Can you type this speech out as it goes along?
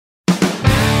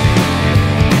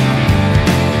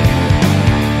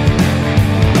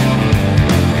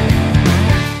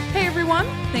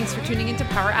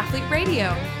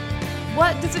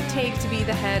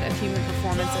the head of human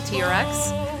performance at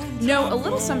TRX, know a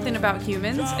little something about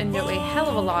humans, and know a hell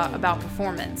of a lot about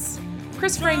performance.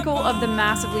 Chris Frankel of the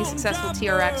massively successful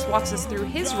TRX walks us through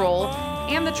his role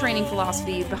and the training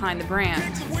philosophy behind the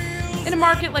brand. In a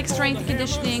market like strength and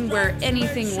conditioning where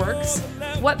anything works,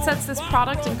 what sets this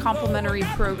product and complementary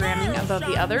programming above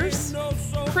the others?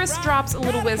 Chris drops a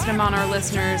little wisdom on our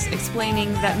listeners,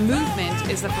 explaining that movement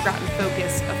is the forgotten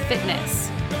focus of fitness.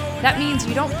 That means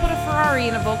you don't put a Ferrari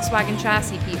in a Volkswagen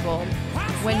chassis, people.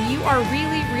 When you are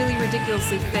really, really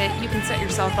ridiculously fit, you can set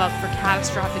yourself up for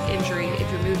catastrophic injury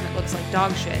if your movement looks like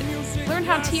dog shit. Learn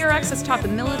how TRX has taught the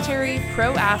military,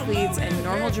 pro athletes, and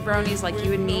normal jabronis like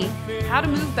you and me how to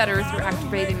move better through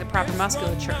activating the proper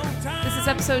musculature. This is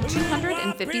episode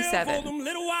 257.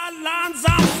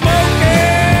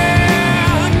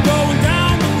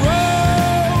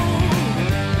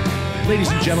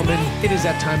 Ladies and gentlemen, it is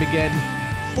that time again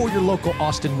for your local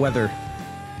Austin weather.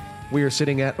 We are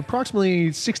sitting at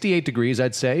approximately 68 degrees,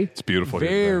 I'd say. It's beautiful.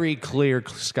 Very clear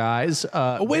skies.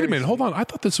 Wait a minute. Hold on. I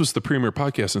thought this was the premier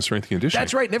podcast in strength and conditioning.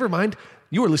 That's right. Never mind.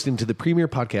 You are listening to the premier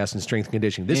podcast in strength and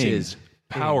conditioning. This is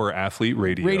Power Athlete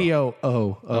Radio. Radio.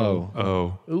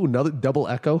 Oh. Ooh, another double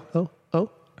echo. Oh.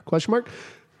 Question mark?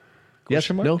 Yes,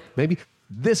 mark? no, maybe.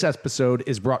 This episode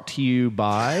is brought to you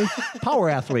by Power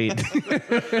Athlete.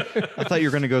 I thought you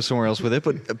were going to go somewhere else with it,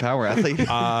 but Power Athlete.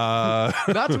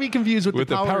 Not to be confused with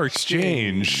the Power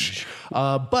Exchange.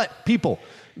 But people,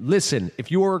 listen, if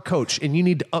you are a coach and you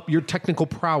need to up your technical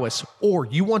prowess, or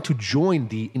you want to join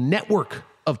the network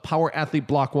of Power Athlete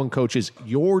Block 1 coaches,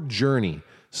 your journey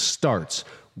starts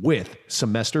with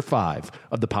semester 5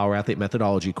 of the Power Athlete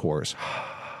Methodology course.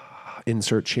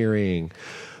 Insert cheering.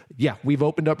 Yeah, we've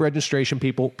opened up registration,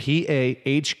 people.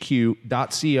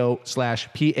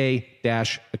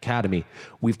 pahq.co/PA-Academy.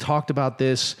 We've talked about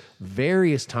this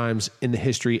various times in the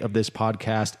history of this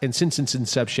podcast, and since its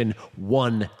inception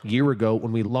 1 year ago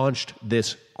when we launched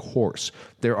this course.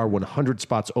 There are 100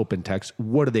 spots open, Tex.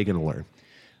 What are they going to learn?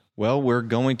 Well, we're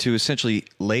going to essentially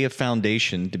lay a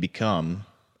foundation to become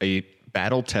a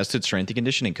battle-tested strength and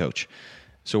conditioning coach.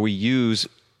 So we use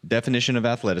Definition of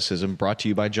Athleticism, brought to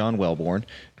you by John Welborn,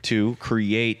 to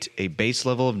create a base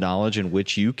level of knowledge in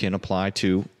which you can apply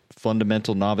to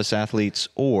fundamental novice athletes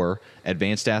or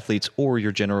advanced athletes or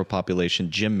your general population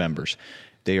gym members.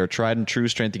 They are tried and true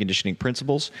strength and conditioning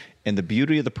principles, and the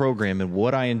beauty of the program and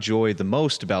what I enjoy the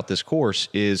most about this course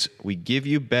is we give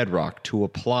you bedrock to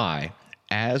apply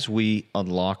as we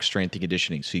unlock strength and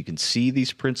conditioning, so you can see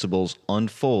these principles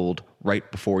unfold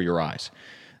right before your eyes.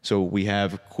 So we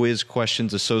have quiz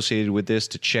questions associated with this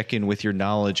to check in with your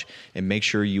knowledge and make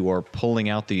sure you are pulling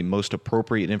out the most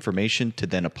appropriate information to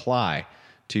then apply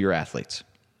to your athletes.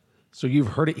 So you've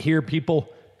heard it here, people.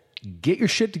 Get your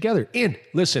shit together. And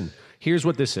listen, here's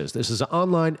what this is. This is an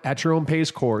online, at your own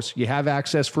pace course. You have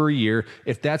access for a year.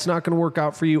 If that's not going to work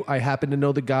out for you, I happen to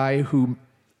know the guy who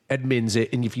admins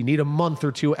it, and if you need a month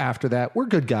or two after that, we're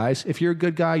good guys. If you're a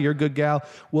good guy, you're a good gal,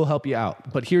 we'll help you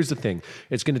out. But here's the thing.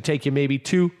 It's going to take you maybe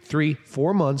 2, 3,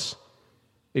 4 months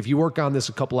if you work on this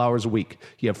a couple hours a week.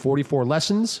 You have 44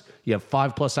 lessons. You have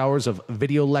 5+ hours of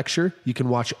video lecture. You can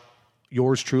watch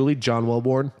yours truly, John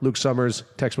Welborn, Luke Summers,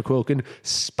 Tex McQuilkin,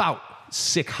 spout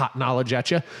sick hot knowledge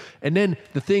at you. And then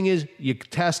the thing is, you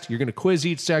test, you're going to quiz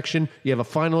each section, you have a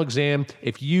final exam.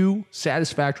 If you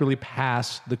satisfactorily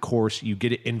pass the course, you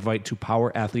get an invite to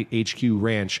Power Athlete HQ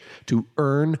Ranch to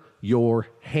earn your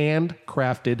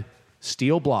handcrafted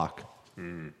steel block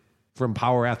from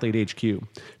Power Athlete HQ.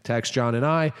 Tex, John, and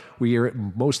I, we are,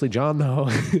 mostly John though,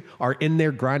 are in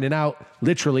there grinding out,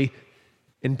 literally,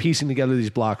 and piecing together these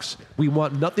blocks. We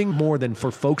want nothing more than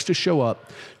for folks to show up,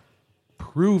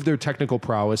 prove their technical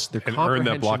prowess, their and earn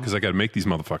that block, because I got to make these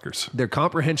motherfuckers. Their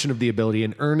comprehension of the ability,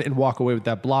 and earn and walk away with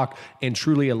that block, and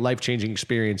truly a life-changing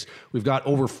experience. We've got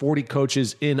over 40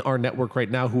 coaches in our network right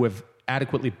now who have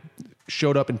adequately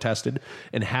showed up and tested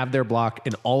and have their block,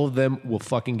 and all of them will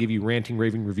fucking give you ranting,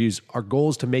 raving reviews. Our goal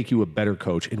is to make you a better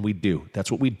coach, and we do. That's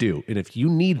what we do. And if you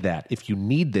need that, if you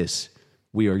need this,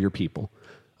 we are your people.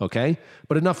 Okay?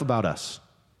 But enough about us.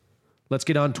 Let's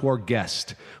get on to our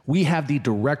guest. We have the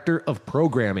director of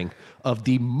programming of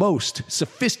the most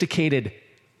sophisticated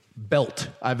belt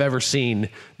I've ever seen,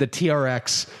 the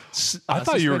TRX. I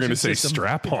thought you were going to say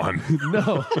strap-on.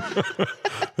 No.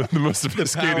 The most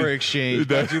sophisticated. The Power Exchange.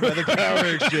 Brought to you by the Power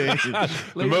Exchange.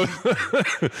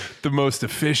 The most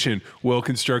efficient,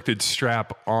 well-constructed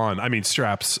strap-on. I mean,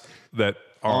 straps that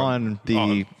are on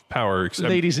the Power Exchange.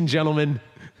 Ladies and gentlemen,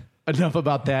 enough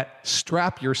about that.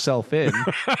 Strap yourself in.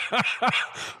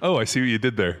 Oh, I see what you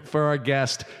did there. For our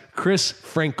guest, Chris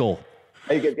Frankel.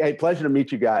 Hey, pleasure to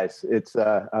meet you guys. It's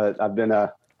I've been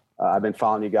a I've been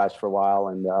following you guys for a while,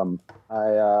 and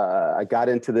I got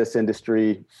into this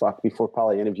industry before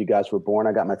probably any of you guys were born.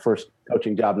 I got my first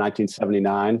coaching job in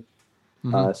 1979.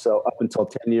 So up until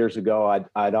 10 years ago,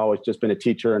 I'd always just been a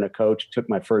teacher and a coach. Took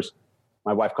my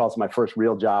wife calls it my first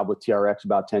real job with TRX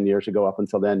about 10 years ago. Up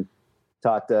until then,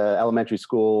 taught elementary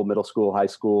school, middle school, high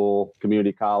school,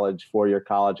 community college, 4-year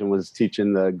college, and was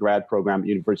teaching the grad program at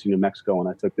University of New Mexico when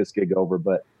I took this gig over.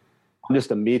 But I'm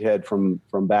just a meathead from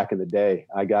back in the day.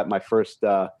 I got my first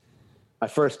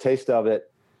taste of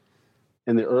it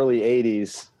in the early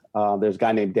 80s. There's a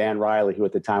guy named Dan Riley, who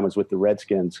at the time was with the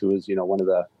Redskins, who was,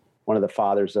 one of the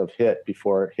fathers of HIT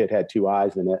before HIT had 2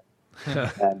 eyes in it.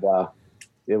 And I'm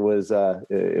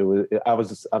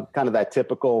kind of that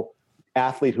typical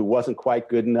athlete who wasn't quite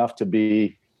good enough to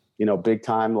be, big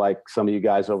time like some of you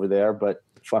guys over there, but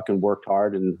fucking worked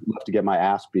hard and loved to get my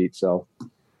ass beat. So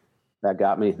that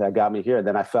got me here.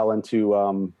 Then I fell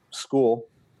into school.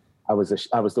 I was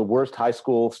the worst high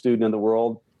school student in the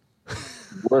world,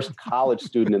 worst college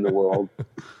student in the world.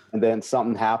 And then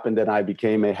something happened and I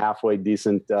became a halfway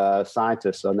decent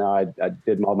scientist. So now I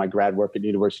did all my grad work at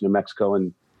University of New Mexico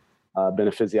and been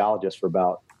a physiologist for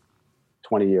about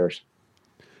 20 years.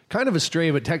 Kind of a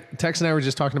stray, but Tex and I were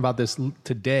just talking about this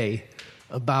today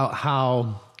about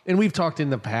how, and we've talked in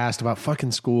the past about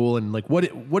fucking school and like what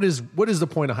is the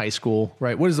point of high school,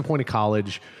 right? What is the point of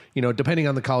college? Depending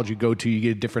on the college you go to, you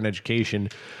get a different education,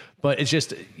 but it's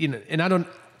just, and I don't,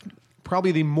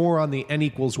 probably the more on the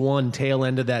N=1 tail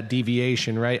end of that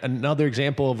deviation, right? Another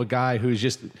example of a guy who's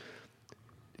just,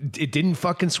 it didn't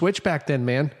fucking switch back then,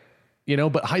 man.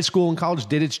 But high school and college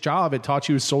did its job. It taught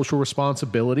you social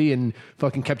responsibility and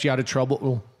fucking kept you out of trouble.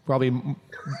 Well, probably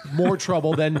more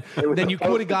trouble than you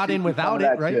could have got in without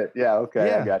it, right? Shit. Yeah, okay,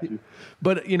 yeah. I got you.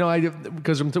 But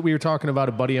because we were talking about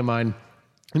a buddy of mine,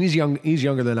 and he's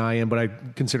younger than I am, but I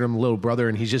consider him a little brother,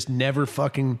 and he's just never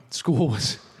fucking school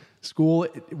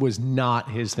was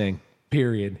not his thing.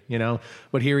 Period.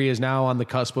 But here he is now on the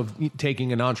cusp of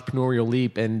taking an entrepreneurial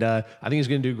leap, and I think he's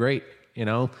going to do great.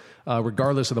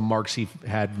 Regardless of the marks he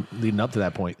had leading up to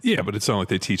that point. Yeah, but it's not like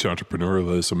they teach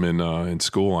entrepreneurialism in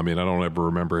school. I mean, I don't ever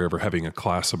remember ever having a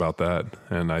class about that.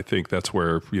 And I think that's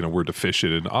where, we're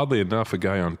deficient. And oddly enough, a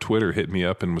guy on Twitter hit me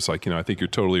up and was like, I think you're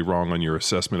totally wrong on your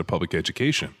assessment of public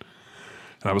education.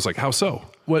 And I was like, how so?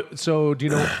 What? So do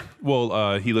you know?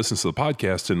 Well, he listens to the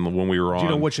podcast, and when we were on, do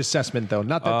you know which assessment though?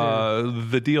 Not that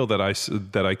the deal that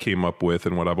I came up with,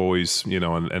 and what I've always,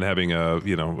 and having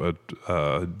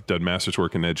done master's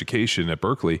work in education at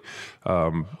Berkeley.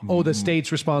 The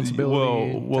state's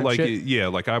responsibility.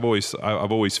 Like I've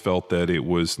always felt that it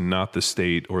was not the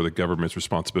state or the government's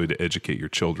responsibility to educate your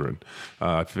children.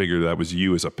 I figured that was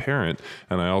you as a parent,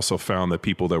 and I also found that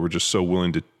people that were just so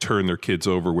willing to turn their kids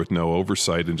over with no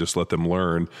oversight and just let them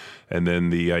learn. And then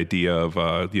the idea of,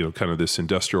 kind of this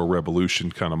industrial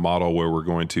revolution kind of model where we're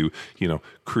going to,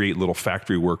 create little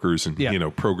factory workers and,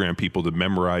 program people to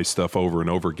memorize stuff over and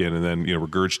over again and then,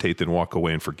 regurgitate, then walk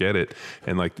away and forget it.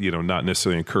 And not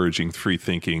necessarily encouraging free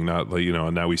thinking,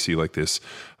 and now we see like this,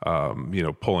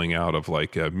 pulling out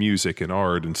of music and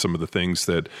art and some of the things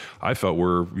that I felt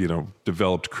were,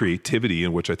 developed creativity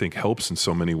in which I think helps in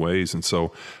so many ways. And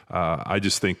so I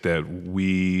just think that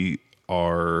we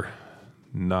are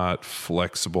not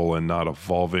flexible and not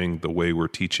evolving the way we're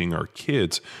teaching our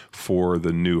kids for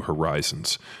the new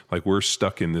horizons. Like we're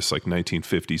stuck in this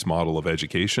 1950s model of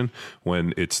education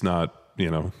when it's not,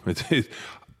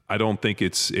 I don't think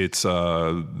it's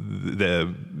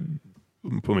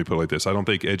let me put it like this. I don't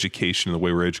think education, the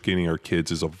way we're educating our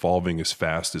kids, is evolving as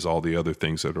fast as all the other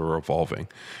things that are evolving.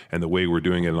 And the way we're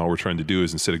doing it and all we're trying to do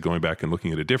is instead of going back and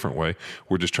looking at a different way,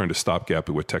 we're just trying to stopgap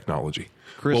it with technology.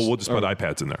 Chris, we'll just put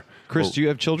iPads in there. Chris, do you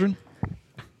have children?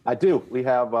 I do. We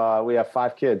have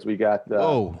 5 kids. We got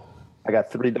I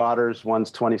got 3 daughters. One's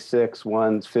 26,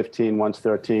 one's 15, one's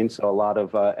 13. So a lot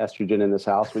of estrogen in this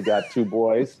house. We got 2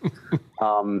 boys,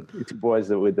 2 boys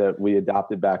that we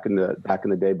adopted back in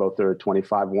the day. Both are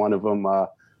 25. One of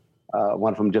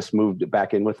them just moved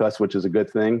back in with us, which is a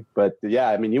good thing. But yeah,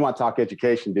 I mean, you want to talk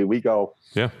education, dude? We go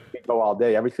all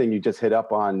day. Everything you just hit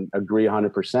up on, agree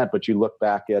 100%. But you look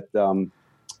back at the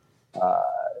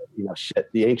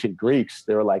ancient Greeks.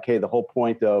 They were like, hey, the whole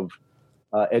point of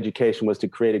education was to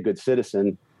create a good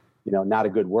citizen. not a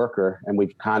good worker. And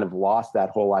we've kind of lost that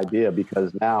whole idea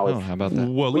because now How about that?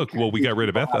 Well, look, we got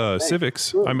rid of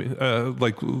civics. I mean,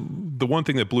 like the one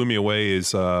thing that blew me away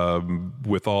is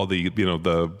with all the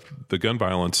the gun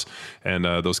violence and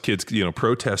those kids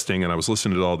protesting, and I was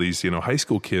listening to all these high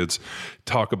school kids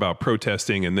talk about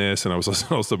protesting and this, and I was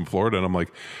listening to in Florida, and I'm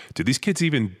like, do these kids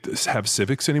even have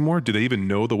civics anymore? Do they even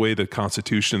know the way the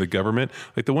Constitution and the government?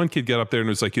 Like the one kid got up there and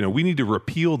was like, we need to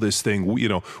repeal this thing.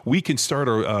 We can start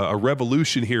a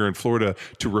revolution here in Florida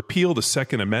to repeal the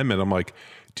Second Amendment. I'm like,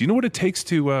 do you know what it takes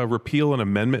to repeal an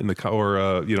amendment in the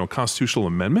constitutional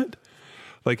amendment?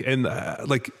 Like, and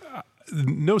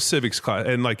no civics class,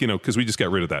 and because we just got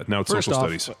rid of that. Now it's First social off,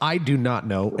 studies. I do not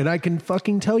know, and I can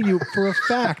fucking tell you for a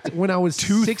fact when I was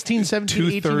 16, 17,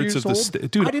 18 years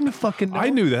old, dude, I didn't fucking know. I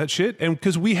knew that shit, and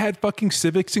because we had fucking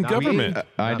civics in government.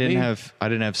 I didn't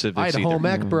have civics I had either. home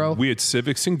ec, bro. We had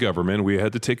civics in government. We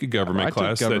had to take a government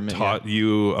class that taught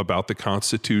you about the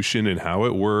Constitution and how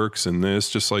it works and this,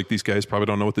 just like these guys probably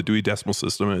don't know what the Dewey Decimal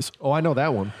System is. Oh, I know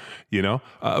that one.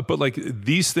 But like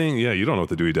these things, you don't know what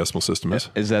the Dewey Decimal System is.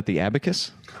 Is that the abacus?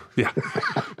 Yeah.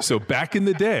 So back in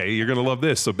the day, you're going to love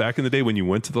this. So back in the day when you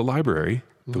went to the library,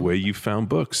 the way you found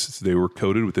books, they were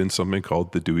coded within something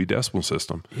called the Dewey Decimal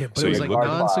System. Yeah, but so it was you like look-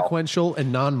 non-sequential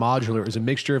and non-modular. It was a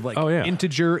mixture of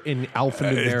integer and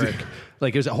alphanumeric.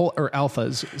 Like it was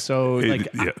alphas. So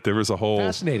there was a whole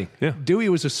fascinating. Yeah. Dewey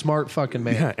was a smart fucking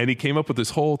man. Yeah, and he came up with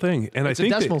this whole thing, and It's I a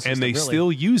think decimal and system, they really.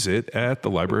 still use it at the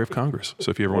Library of Congress.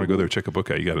 So if you ever want to go there, check a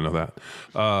book out. You got to know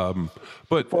that.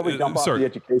 But Before we jump off the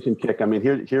education kick, I mean,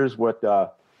 here's what the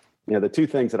two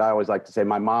things that I always like to say.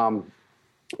 My mom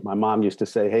used to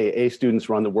say, "Hey, A students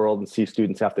run the world, and C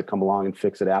students have to come along and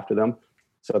fix it after them."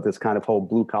 So this kind of whole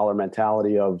blue collar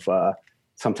mentality of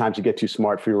sometimes you get too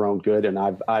smart for your own good, and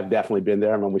I've definitely been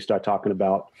there. And when we start talking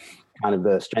about kind of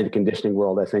the strength and conditioning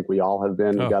world, I think we all have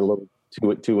been. We got a little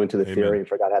too into the theory and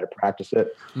forgot how to practice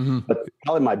it. Mm-hmm. But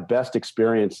probably my best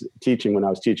experience teaching when I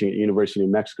was teaching at University of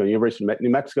New Mexico. University of New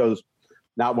Mexico is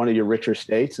not one of your richer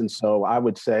states, and so I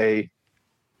would say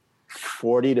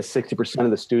 40 to 60%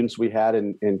 of the students we had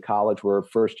in college were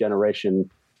first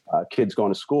generation kids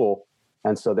going to school.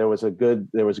 And so there was a good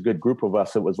group of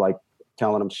us that was like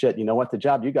telling them, shit, you know what? The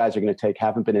job you guys are going to take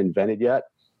haven't been invented yet.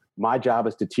 My job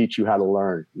is to teach you how to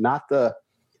learn, not the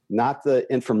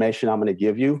information I'm going to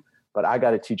give you, but I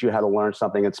got to teach you how to learn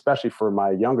something. Especially for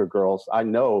my younger girls, I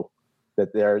know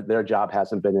that their job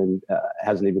hasn't even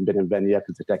been invented yet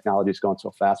because the technology is going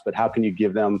so fast. But how can you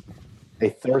give them a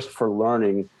thirst for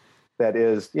learning? That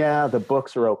is, the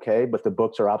books are okay, but the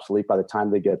books are obsolete by the time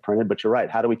they get printed. But you're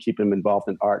right. How do we keep them involved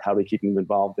in art? How do we keep them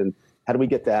involved in? How do we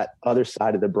get that other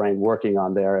side of the brain working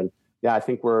on there? And I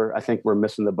think we're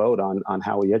missing the boat on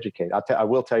how we educate. I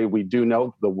will tell you, we do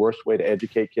know the worst way to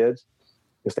educate kids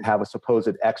is to have a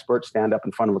supposed expert stand up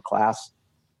in front of a class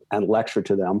and lecture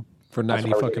to them for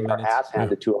 90 fucking minutes. Ass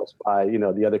handed to us by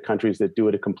the other countries that do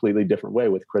it a completely different way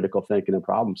with critical thinking and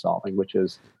problem solving, which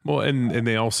is and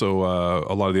they also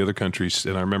a lot of the other countries.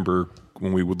 And I remember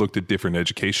when we looked at different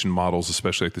education models,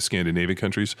 especially like the Scandinavian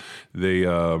countries, they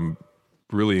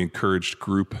really encouraged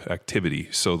group activity.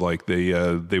 So like they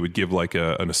would give like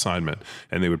an assignment,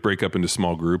 and they would break up into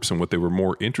small groups. And what they were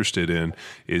more interested in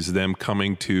is them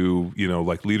coming to,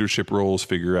 like leadership roles,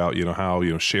 figure out,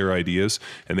 how, share ideas.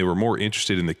 And they were more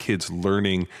interested in the kids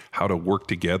learning how to work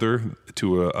together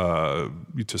to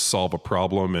solve a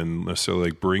problem and necessarily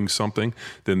like bring something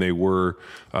than they were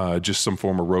just some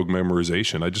form of rogue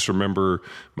memorization. I just remember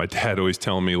my dad always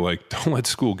telling me, like, don't let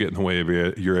school get in the way of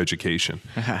your education.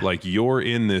 Like, you're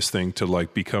in this thing to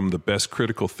like become the best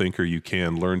critical thinker you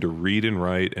can, learn to read and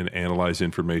write and analyze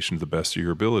information to the best of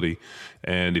your ability.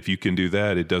 And if you can do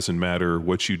that, it doesn't matter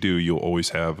what you do, you'll always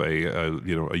have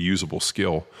a usable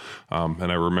skill.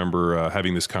 And I remember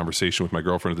having this conversation with my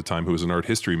girlfriend at the time, who was an art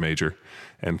history major,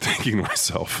 and thinking to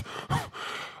myself,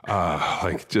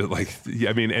 and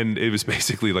it was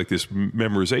basically like this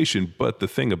memorization. But the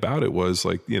thing about it was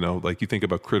like you think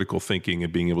about critical thinking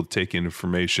and being able to take in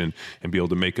information and be able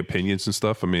to make opinions and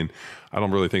stuff. I mean, I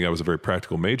don't really think I was a very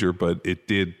practical major, but it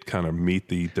did kind of meet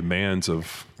the demands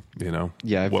of,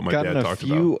 I've what my gotten dad a talked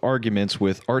few about. arguments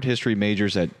with art history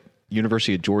majors at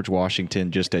University of George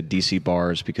Washington, just at DC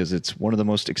bars, because it's one of the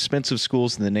most expensive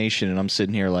schools in the nation. And I'm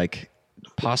sitting here like,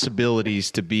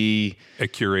 possibilities to be a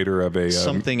curator of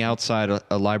something outside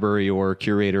a library, or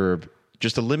curator, or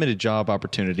just a limited job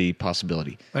opportunity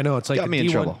possibility. I know, it's like Got me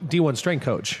in trouble. D1 strength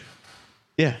coach.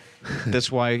 Yeah.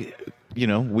 That's why,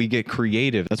 we get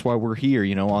creative. That's why we're here,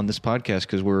 on this podcast,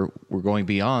 because we're going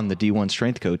beyond the D1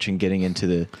 strength coach and getting into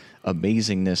the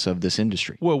amazingness of this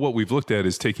industry. Well, what we've looked at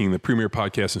is taking the premier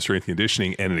podcast in strength and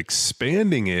conditioning and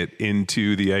expanding it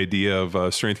into the idea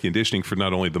of strength and conditioning for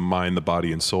not only the mind, the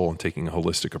body, and soul, and taking a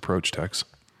holistic approach, Tex.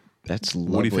 That's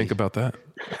lovely. What do you think about that?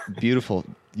 Beautiful.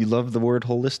 You love the word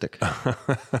holistic.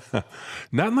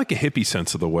 Not in like a hippie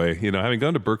sense of the way. You know, having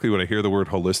gone to Berkeley, when I hear the word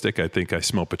holistic, I think I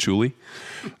smell patchouli,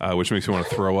 which makes me want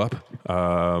to throw up.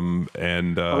 That's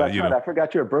right. I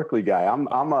forgot you're a Berkeley guy. I'm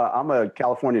a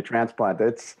California transplant.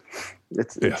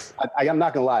 I'm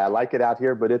not gonna lie. I like it out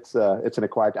here, but it's an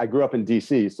acquired. I grew up in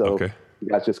DC, so. Okay. You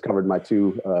guys just covered my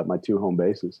two home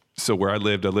bases. So where I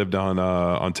lived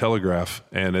on Telegraph,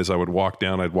 and as I would walk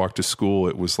down, I'd walk to school.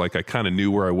 It was like I kind of knew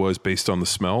where I was based on the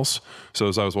smells. So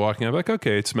as I was walking, I'd be like,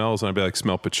 okay, it smells, and I'd be like,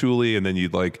 smell patchouli, and then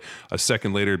you'd like a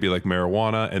second later, it'd be like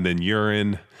marijuana, and then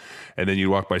urine, and then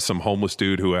you'd walk by some homeless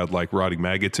dude who had like rotting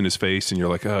maggots in his face, and you're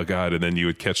like, oh god, and then you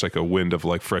would catch like a wind of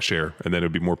like fresh air, and then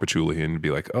it'd be more patchouli, and it'd be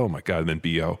like, oh my god, and then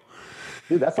BO.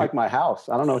 Dude, that's like my house.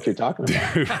 I don't know what you're talking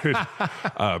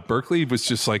about. Berkeley was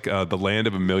just like the land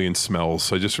of a million smells.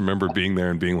 So I just remember being there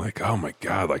and being like, oh my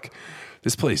God, like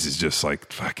this place is just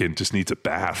like fucking just needs a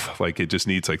bath. Like it just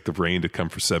needs like the rain to come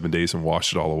for 7 days and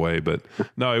wash it all away. But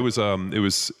no, it was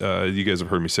you guys have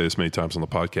heard me say this many times on the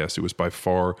podcast. It was by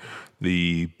far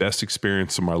the best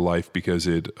experience of my life because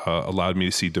it allowed me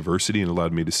to see diversity and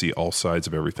allowed me to see all sides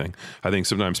of everything. I think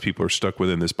sometimes people are stuck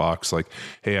within this box like,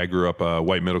 hey, I grew up a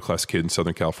white middle-class kid in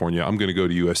Southern California. I'm going to go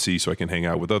to USC so I can hang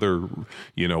out with other,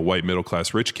 white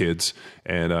middle-class rich kids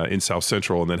and in South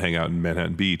Central and then hang out in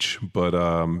Manhattan Beach. But,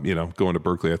 going to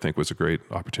Berkeley, I think was a great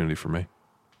opportunity for me.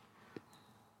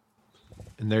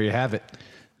 And there you have it.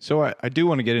 So I do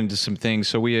want to get into some things.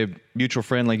 So we have a mutual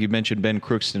friend, like you mentioned, Ben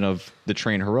Crookston of the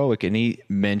Train Heroic, and he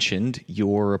mentioned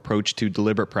your approach to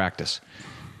deliberate practice.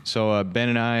 So Ben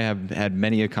and I have had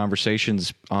many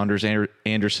conversations, Anders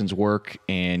Anderson's work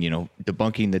and,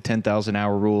 debunking the 10,000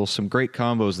 hour rule, some great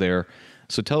combos there.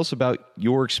 So tell us about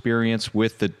your experience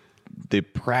with the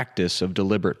practice of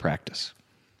deliberate practice.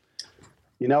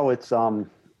 It's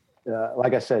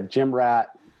like I said, gym rat,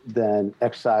 then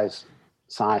exercise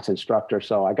science instructor.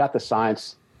 So I got the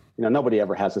science, nobody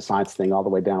ever has the science thing all the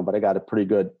way down, but I got a pretty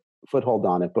good foothold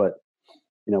on it. But,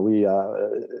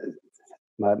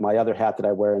 my other hat that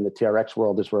I wear in the TRX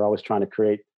world is we're always trying to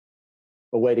create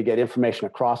a way to get information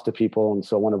across to people. And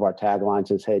so one of our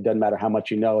taglines is, hey, it doesn't matter how much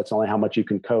you know, it's only how much you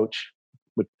can coach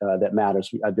that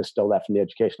matters. I just stole that from the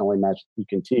education, only much you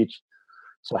can teach.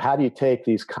 So how do you take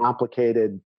these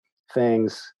complicated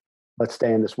things, let's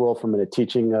stay in this world for a minute,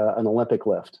 teaching an Olympic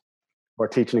lift, or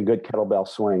teaching a good kettlebell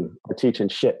swing, or teaching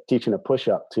a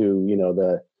push-up to,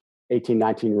 the 18,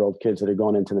 19-year-old kids that are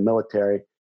going into the military.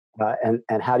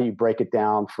 And how do you break it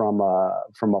down from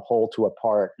a whole to a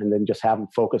part, and then just have them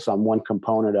focus on one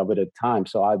component of it at a time?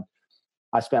 So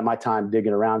I spent my time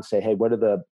digging around and say, hey, what are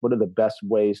the best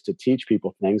ways to teach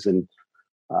people things? And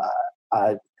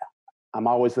I'm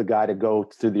always the guy to go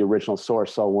to the original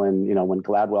source. So when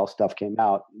Gladwell stuff came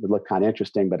out, it looked kind of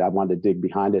interesting, but I wanted to dig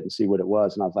behind it and see what it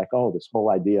was. And I was like, oh, this whole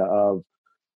idea of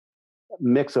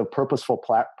mix of purposeful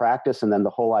practice and then the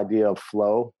whole idea of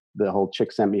flow, the whole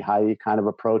Csikszentmihalyi kind of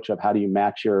approach of how do you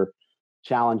match your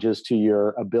challenges to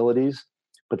your abilities,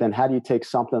 but then how do you take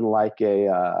something like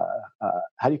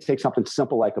something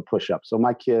simple like a push-up? So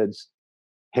my kids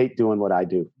hate doing what I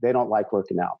do. They don't like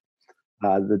working out.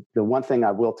 The one thing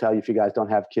I will tell you, if you guys don't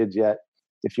have kids yet,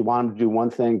 if you want them to do one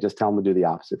thing, just tell them to do the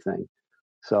opposite thing.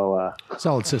 So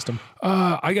solid system.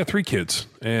 I got 3 kids,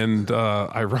 and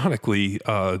ironically,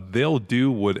 they'll do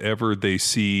whatever they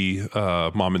see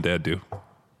mom and dad do.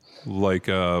 Like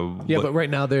but right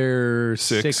now they're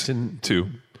 6 and 2.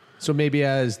 So maybe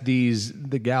as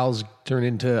the gals turn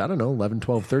into, I don't know, 11,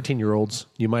 12, 13-year-olds,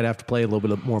 you might have to play a little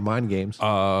bit more mind games.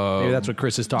 Maybe that's what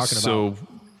Chris is talking about. So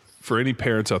for any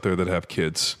parents out there that have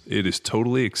kids, it is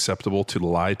totally acceptable to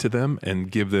lie to them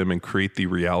and give them and create the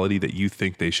reality that you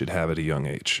think they should have at a young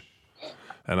age.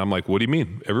 And I'm like, what do you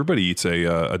mean? Everybody eats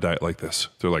a diet like this.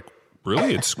 They're like,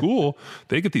 really? At school,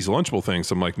 they get these Lunchable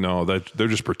things. I'm like, no, they're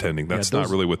just pretending. That's not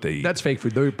really what they eat. That's fake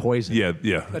food. They're poison. Yeah.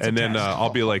 That's and then I'll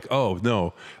be like, oh,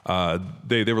 no.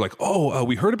 They were like,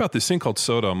 we heard about this thing called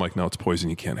soda. I'm like, no, it's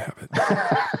poison. You can't have it.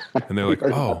 And they're like,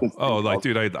 like,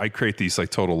 dude, I create these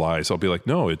like total lies. I'll be like,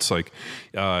 no, it's like,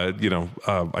 I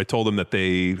told them that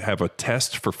they have a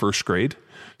test for first grade.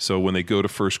 So when they go to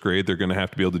first grade, they're going to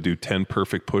have to be able to do 10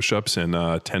 perfect push-ups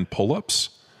and 10 pull-ups.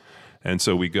 And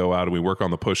so we go out and we work on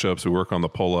the push-ups, we work on the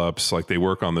pull-ups, like they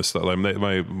work on this stuff. Like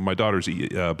my daughters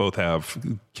both have,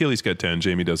 Keely's got 10,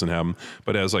 Jamie doesn't have them,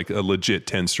 but has like a legit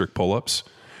 10 strict pull-ups.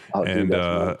 Oh, dude, and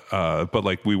that's but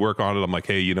like we work on it. I'm like,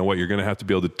 hey, you know what? You're going to have to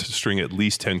be able to string at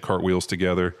least 10 cartwheels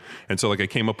together. And so like I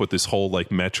came up with this whole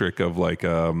like metric of like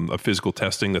a physical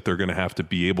testing that they're going to have to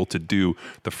be able to do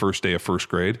the first day of first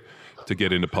grade to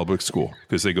get into public school,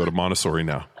 because they go to Montessori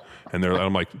now. And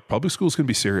I'm like, public school's going to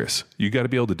be serious. You got to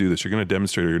be able to do this. You're going to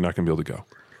demonstrate, or you're not going to be able to go.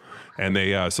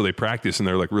 And so they practice, and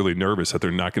they're like really nervous that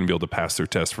they're not going to be able to pass their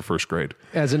test for first grade.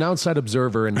 As an outside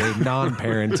observer and a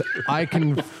non-parent, I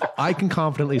can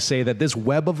confidently say that this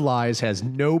web of lies has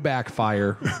no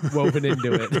backfire woven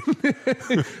into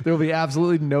it. There will be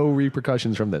absolutely no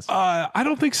repercussions from this. I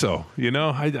don't think so. You know,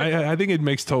 I think it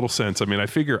makes total sense. I mean, I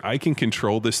figure I can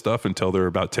control this stuff until they're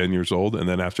about 10 years old. And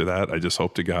then after that, I just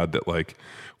hope to God that like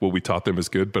what we taught them is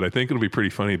good. But I think it'll be pretty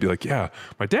funny to be like, yeah,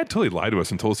 my dad totally lied to us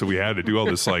and told us that we had to do all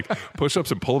this like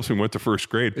push-ups and pull-ups when we went to first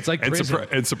grade. It's like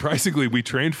and surprisingly, we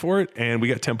trained for it and we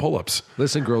got 10 pull-ups.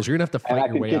 Listen, girls, you're going to have to and fight I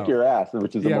your can way kick out. your ass,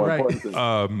 which is the more important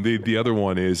thing. The other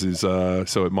one is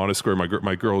so at Montessori,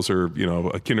 my girls are, you know,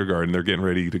 a kindergarten. They're getting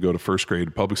ready to go to first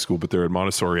grade public school, but they're at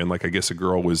Montessori. And like, I guess a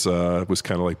girl was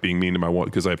kind of like being mean to my one,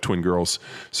 because I have twin girls.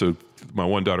 So my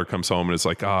one daughter comes home and it's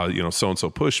like, you know, so-and-so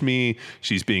pushed me.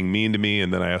 She's being mean to me.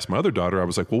 And then I asked my other daughter, I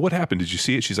was like, well, what happened? Did you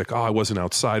see it? She's like, I wasn't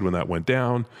outside when that went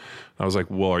down. I was like,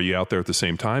 well, are you out there at the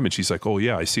same time? And she's like, oh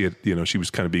yeah, I see it. You know, she was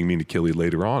kind of being mean to Killy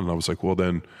later on. And I was like, well,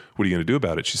 then what are you going to do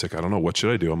about it? She's like, I don't know. What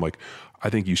should I do? I'm like, I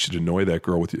think you should annoy that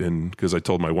girl because I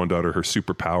told my one daughter her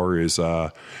superpower is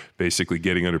basically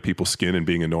getting under people's skin and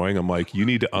being annoying. I'm like, you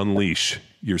need to unleash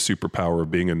your superpower of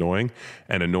being annoying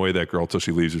and annoy that girl till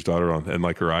she leaves her daughter on. And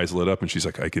like her eyes lit up and she's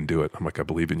like, I can do it. I'm like, I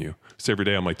believe in you. So every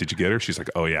day I'm like, did you get her? She's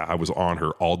like, oh yeah, I was on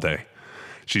her all day.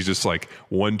 She's just like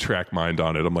one track mind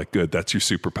on it. I'm like, good, that's your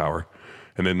superpower.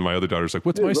 And then my other daughter's like,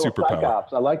 what's my superpower?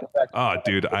 Psychops. I like the fact.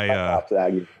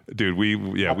 Dude, we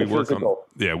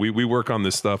work on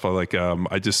this stuff.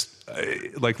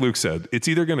 Like Luke said, it's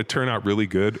either going to turn out really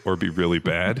good or be really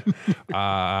bad.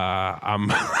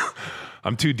 I'm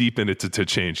too deep in it to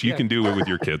change. You can do it with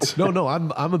your kids. No,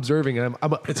 I'm observing, and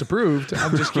it's approved.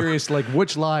 I'm just curious, like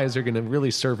which lies are going to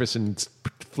really surface and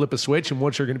flip a switch, and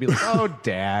which are going to be like, oh,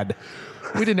 Dad,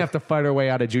 we didn't have to fight our way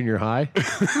out of junior high.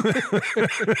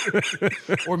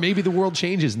 Or maybe the world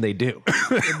changes and they do.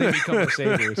 And they become the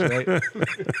saviors, right?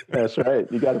 That's right.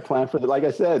 You got to plan for like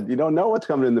I said, you don't know what's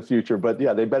coming in the future, but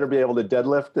yeah, they better be able to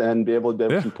deadlift and be able to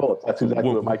do some pull-ups. That's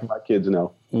exactly what my kids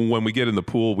know. When we get in the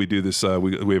pool, we do this.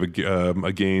 We have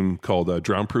a game called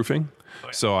drown proofing.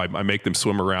 So I make them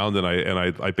swim around, and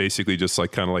I basically just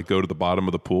like kind of like go to the bottom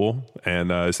of the pool,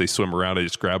 and as they swim around, I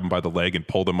just grab them by the leg and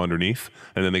pull them underneath,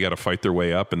 and then they got to fight their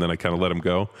way up, and then I kind of let them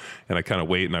go, and I kind of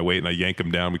wait and I yank them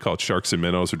down. We call it sharks and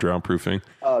minnows or drown proofing.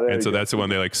 And so that's the one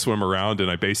they like swim around, and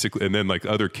and then like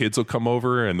other kids will come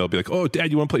over and they'll be like, oh,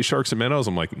 Dad, you want to play sharks and minnows?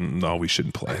 I'm like, no, we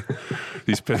shouldn't play.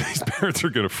 These parents are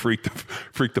going to freak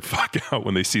the fuck out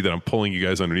when they see that I'm pulling you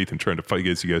guys underneath and trying to fight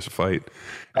against you guys to fight.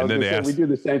 And then we do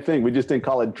the same thing. We just didn't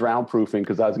call it drown proofing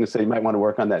because I was going to say you might want to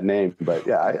work on that name. But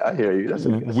yeah, I hear you.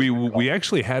 We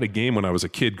actually had a game when I was a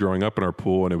kid growing up in our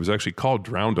pool, and it was actually called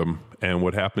Drown'em. And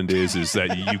what happened is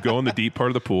that you go in the deep part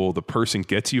of the pool, the person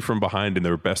gets you from behind in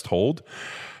their best hold,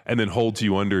 and then holds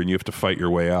you under, and you have to fight your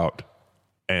way out.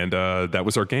 And that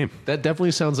was our game. That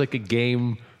definitely sounds like a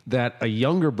game that a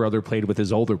younger brother played with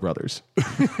his older brothers.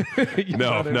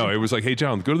 No, it was like, hey,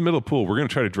 John, go to the middle of the pool. We're going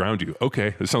to try to drown you.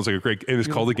 Okay, it sounds like a great. And it's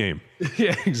called a game.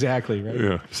 Yeah, exactly. Right.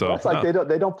 Yeah, so it's like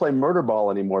they don't play murder ball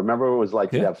anymore. Remember, it was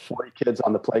like you have 40 kids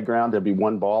on the playground. There'd be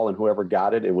one ball, and whoever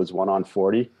got it, it was 1 on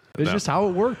 40. It's just how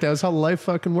it worked. That was how life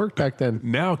fucking worked back then.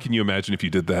 Now, can you imagine if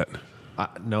you did that?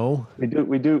 No, we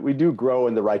do grow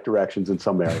in the right directions in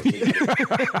some areas.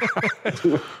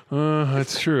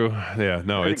 That's true. Yeah,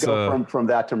 no, it's from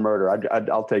that to murder.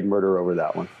 I'll take murder over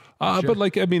that one. Sure. But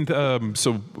like, I mean,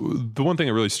 so the one thing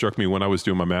that really struck me when I was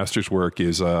doing my master's work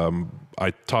is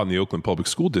I taught in the Oakland Public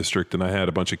School District, and I had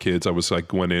a bunch of kids. I was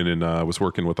like went in and was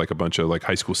working with like a bunch of like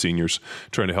high school seniors,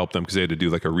 trying to help them because they had to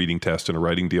do like a reading test and a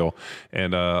writing deal,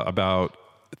 and about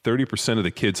 30% of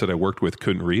the kids that I worked with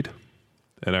couldn't read.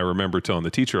 And I remember telling the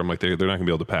teacher, I'm like, they're not going to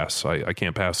be able to pass. I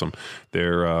can't pass them.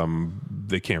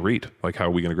 They can't read. Like, how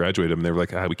are we going to graduate them? And they were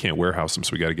like, we can't warehouse them,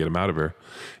 so we got to get them out of here.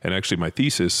 And actually, my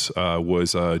thesis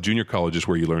was junior college is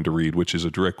where you learn to read, which is a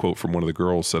direct quote from one of the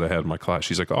girls that I had in my class.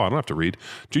 She's like, oh, I don't have to read.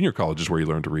 Junior college is where you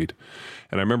learn to read.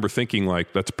 And I remember thinking,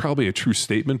 like, that's probably a true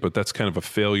statement, but that's kind of a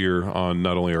failure on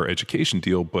not only our education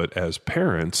deal, but as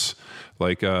parents.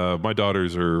 Like my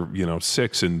daughters are,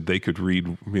 6 and they could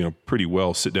read, pretty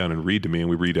well, sit down and read to me. And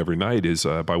we read every night is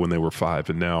by when they were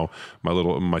 5. And now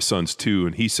my son's 2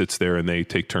 and he sits there and they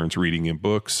take turns reading in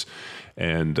books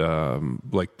and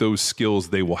like those skills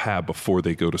they will have before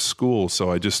they go to school.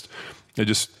 So I just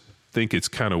think it's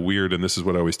kind of weird. And this is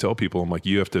what I always tell people. I'm like,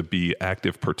 you have to be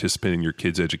active participant in your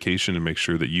kids' education and make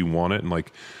sure that you want it. And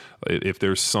like, if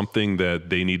there's something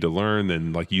that they need to learn,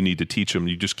 then like you need to teach them.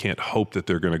 You just can't hope that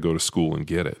they're going to go to school and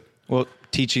get it. Well,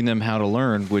 teaching them how to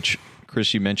learn, which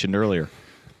Chris, you mentioned earlier.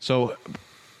 So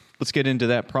let's get into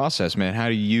that process, man. How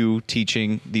are you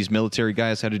teaching these military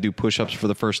guys how to do push-ups for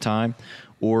the first time,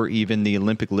 or even the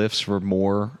Olympic lifts for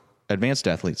more advanced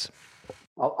athletes?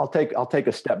 I'll take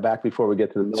a step back before we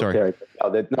get to the military.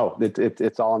 Sorry.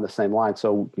 It's all on the same line.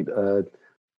 So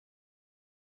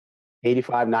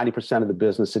 85-90% of the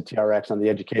business at TRX on the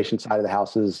education side of the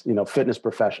house is, fitness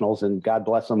professionals, and God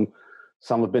bless them.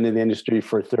 Some have been in the industry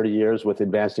for 30 years with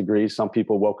advanced degrees. Some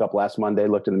people woke up last Monday,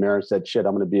 looked in the mirror and said, shit,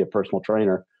 I'm going to be a personal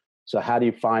trainer. So how do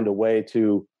you find a way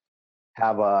to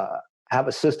have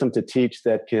a system to teach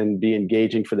that can be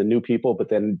engaging for the new people, but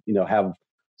then, have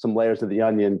some layers of the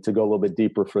onion to go a little bit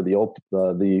deeper for the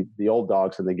old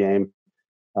dogs in the game.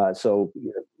 So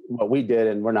what we did,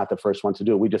 and we're not the first one to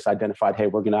do it, we just identified, hey,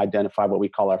 we're going to identify what we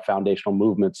call our foundational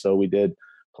movements. So we did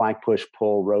plank, push,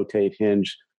 pull, rotate,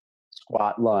 hinge,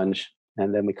 squat, lunge,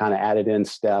 and then we kind of added in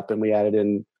step and we added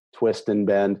in twist and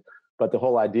bend. But the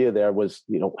whole idea there was,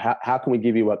 how can we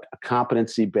give you a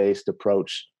competency-based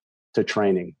approach to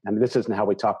training? I mean, this isn't how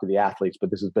we talk to the athletes,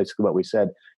 but this is basically what we said.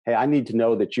 Hey, I need to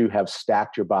know that you have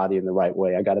stacked your body in the right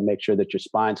way. I got to make sure that your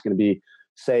spine's going to be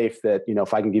safe, that,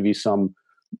 if I can give you some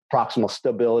proximal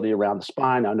stability around the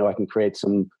spine, I know I can create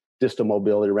some distal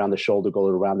mobility around the shoulder, go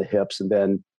around the hips, and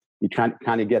then you kind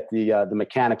of get the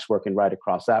mechanics working right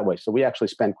across that way. So we actually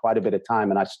spend quite a bit of time,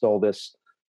 and I stole this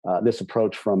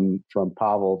approach from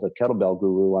Pavel, the kettlebell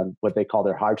guru, on what they call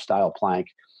their hardstyle plank,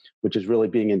 which is really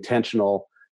being intentional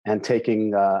and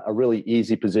taking a really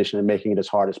easy position and making it as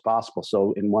hard as possible.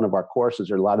 So in one of our courses,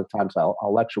 or a lot of times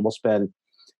I'll lecture, we'll spend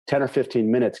 10 or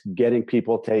 15 minutes getting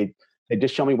people to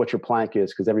just show me what your plank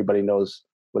is, because everybody knows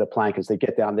what a plank is. They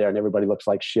get down there and everybody looks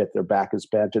like shit. Their back is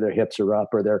bent, or their hips are up,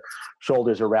 or their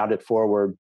shoulders are rounded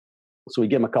forward. So we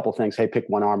give them a couple things. Hey, pick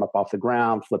one arm up off the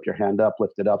ground, flip your hand up,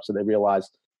 lift it up, so they realize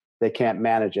they can't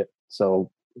manage it.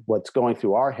 So what's going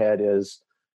through our head is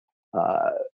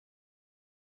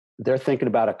they're thinking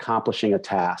about accomplishing a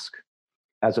task,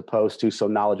 as opposed to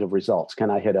knowledge of results. Can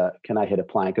I hit a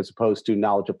plank? As opposed to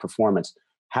knowledge of performance.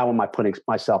 How am I putting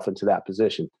myself into that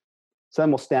position? So then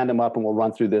we'll stand them up and we'll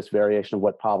run through this variation of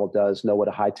what Pavel does, know what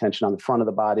a high tension on the front of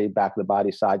the body, back of the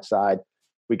body, side.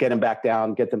 We get them back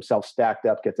down, get themselves stacked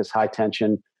up, get this high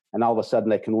tension, and all of a sudden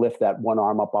they can lift that one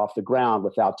arm up off the ground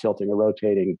without tilting or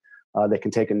rotating. They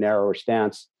can take a narrower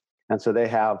stance. And so they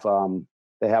have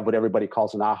what everybody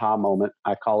calls an aha moment.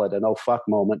 I call it an oh fuck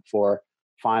moment for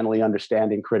finally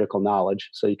understanding critical knowledge.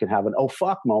 So you can have an oh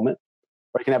fuck moment,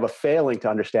 or you can have a failing to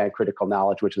understand critical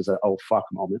knowledge, which is an oh fuck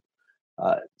moment.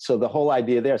 So the whole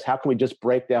idea there is, how can we just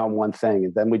break down one thing,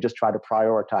 and then we just try to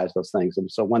prioritize those things.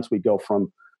 And so once we go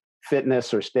from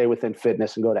fitness, or stay within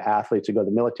fitness, and go to athletes, or go to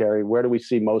the military, where do we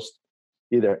see most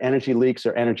either energy leaks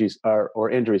or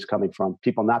injuries coming from?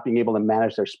 People not being able to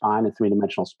manage their spine in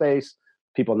three-dimensional space,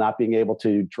 people not being able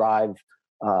to drive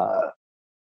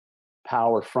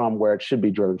power from where it should be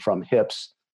driven from: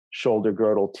 hips, shoulder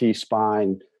girdle,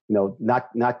 T-spine,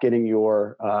 not getting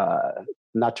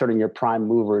not turning your prime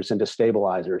movers into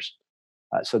stabilizers.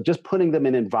 So just putting them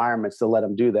in environments to let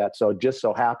them do that. So it just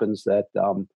so happens that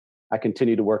I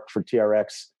continue to work for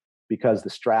TRX because the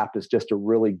strap is just a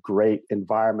really great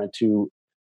environment to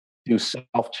do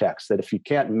self-checks, that if you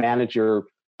can't manage your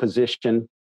position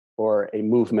or a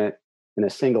movement in a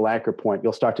single anchor point,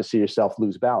 you'll start to see yourself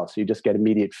lose balance. So you just get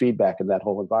immediate feedback in that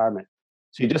whole environment.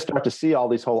 So you just start to see all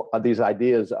these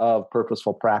ideas of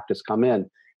purposeful practice come in.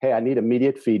 Hey, I need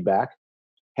immediate feedback.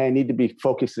 Hey, I need to be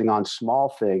focusing on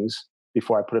small things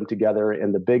before I put them together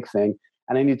in the big thing.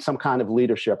 And I need some kind of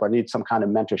leadership. I need some kind of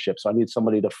mentorship. So I need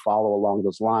somebody to follow along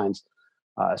those lines.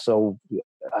 So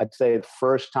I'd say the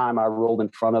first time I rolled in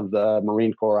front of the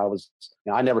Marine Corps,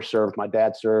 I never served. My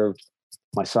dad served,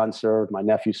 my son served, my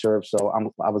nephew served. So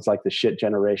I was like the shit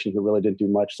generation who really didn't do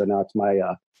much. So now it's my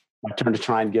turn to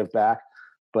try and give back.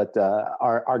 But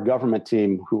our government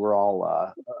team, who were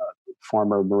all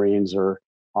former Marines or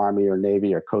Army or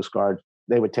Navy or Coast Guard,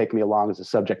 they would take me along as a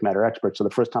subject matter expert. So the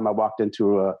first time I walked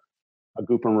into a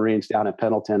group of Marines down in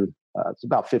Pendleton, it's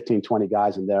about 15, 20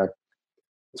 guys in there.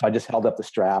 So I just held up the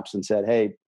straps and said,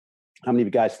 hey, how many of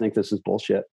you guys think this is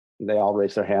bullshit? And they all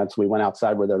raised their hands. We went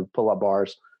outside where there were pull-up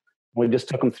bars. We just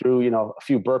took them through, a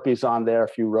few burpees on there, a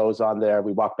few rows on there.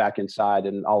 We walked back inside,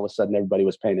 and all of a sudden everybody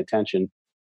was paying attention.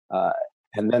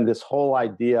 And then this whole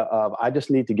idea of, I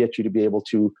just need to get you to be able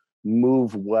to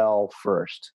move well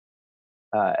first.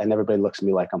 And everybody looks at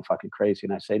me like I'm fucking crazy.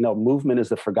 And I say, no, movement is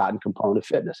the forgotten component of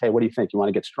fitness. Hey, what do you think? You want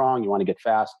to get strong? You want to get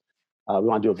fast? We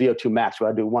want to do a VO2 max. We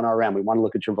want to do 1RM. We want to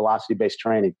look at your velocity-based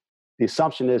training. The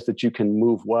assumption is that you can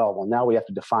move well. Well, now we have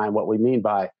to define what we mean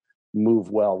by move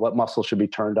well. What muscles should be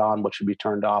turned on? What should be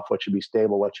turned off? What should be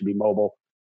stable? What should be mobile?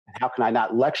 And how can I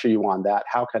not lecture you on that?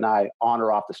 How can I on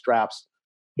or off the straps,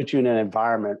 put you in an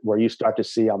environment where you start to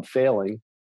see I'm failing?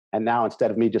 And now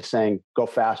instead of me just saying, go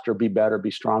faster, be better,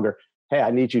 be stronger, hey, I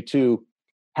need you to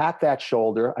hack that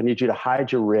shoulder. I need you to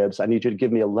hide your ribs. I need you to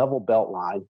give me a level belt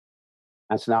line.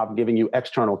 And so now I'm giving you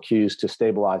external cues to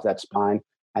stabilize that spine.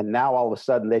 And now all of a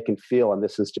sudden they can feel, and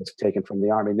this is just taken from the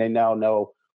Army, they now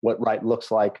know what right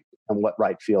looks like and what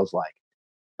right feels like.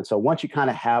 And so once you kind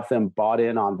of have them bought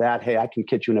in on that, hey, I can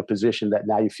get you in a position that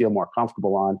now you feel more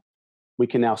comfortable on, we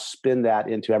can now spin that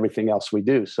into everything else we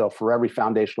do. So for every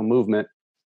foundational movement,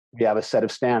 we have a set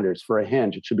of standards. For a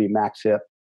hinge, it should be max hip,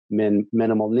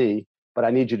 minimal knee, but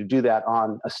I need you to do that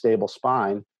on a stable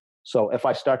spine. So if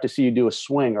I start to see you do a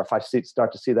swing, or if I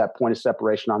start to see that point of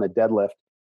separation on a deadlift,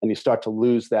 and you start to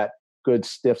lose that good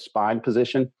stiff spine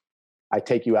position, I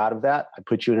take you out of that. I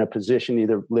put you in a position,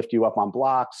 either lift you up on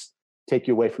blocks, take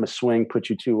you away from a swing, put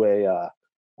you to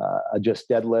a just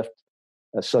deadlift,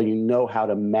 so you know how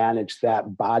to manage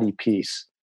that body piece.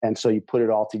 And so you put it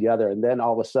all together, and then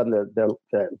all of a sudden the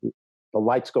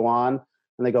lights go on,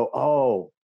 and they go,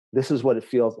 oh, this is what it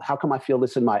feels. How come I feel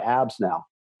this in my abs now?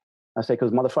 I say,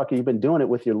 because motherfucker, you've been doing it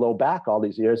with your low back all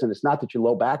these years, and it's not that your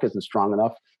low back isn't strong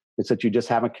enough. It's that you just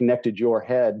haven't connected your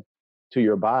head to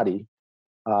your body.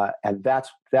 And that's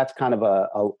kind of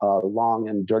a long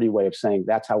and dirty way of saying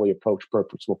that's how we approach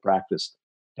purposeful practice.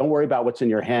 Don't worry about what's in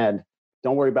your hand.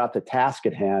 Don't worry about the task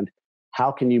at hand.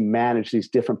 How can you manage these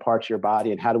different parts of your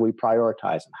body, and how do we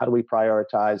prioritize them? How do we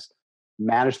prioritize,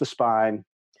 manage the spine?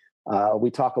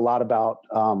 We talk a lot about,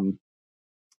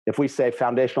 if we say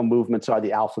foundational movements are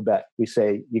the alphabet, we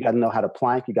say you got to know how to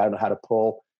plank, you got to know how to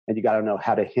pull, and you got to know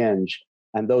how to hinge.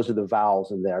 And those are the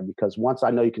vowels in there, because once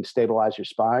I know you can stabilize your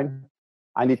spine,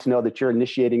 I need to know that you're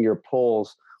initiating your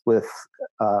pulls with,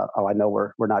 I know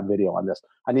we're not video on this.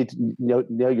 I need to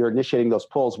know you're initiating those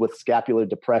pulls with scapular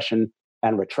depression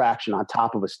and retraction on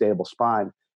top of a stable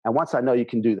spine. And once I know you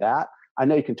can do that, I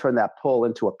know you can turn that pull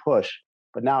into a push.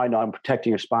 But now I know I'm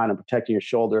protecting your spine, I'm protecting your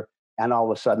shoulder. And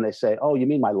all of a sudden they say, oh, you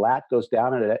mean my lat goes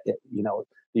down, and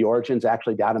the origin's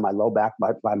actually down in my low back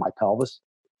by my pelvis?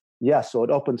 Yes, so it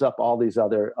opens up all these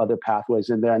other pathways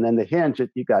in there. And then the hinge,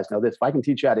 you guys know this, if I can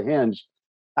teach you how to hinge,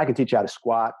 I can teach you how to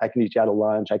squat, I can teach you how to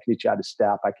lunge, I can teach you how to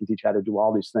step, I can teach you how to do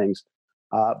all these things.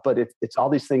 But it's all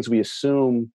these things we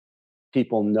assume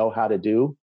people know how to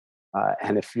do.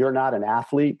 And if you're not an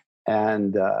athlete,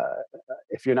 and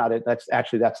if you're not,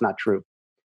 that's not true.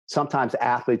 Sometimes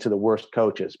athletes are the worst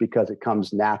coaches because it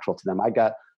comes natural to them. I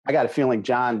got a feeling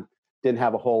John didn't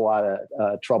have a whole lot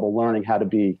of trouble learning how to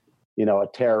be, a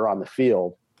terror on the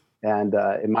field. And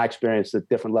in my experience at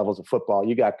different levels of football,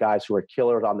 you got guys who are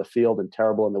killers on the field and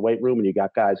terrible in the weight room, and you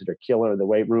got guys that are killer in the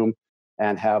weight room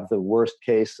and have the worst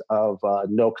case of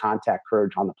no contact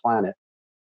courage on the planet.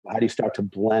 How do you start to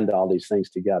blend all these things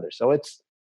together? So it's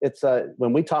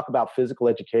when we talk about physical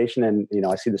education, and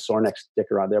I see the Sornex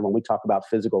sticker on there. When we talk about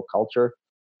physical culture,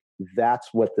 that's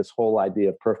what this whole idea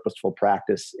of purposeful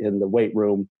practice in the weight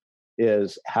room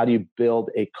is. How do you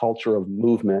build a culture of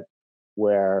movement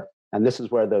where, and this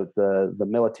is where the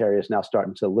military is now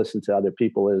starting to listen to other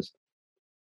people, is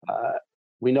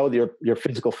we know your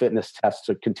physical fitness tests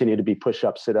continue to be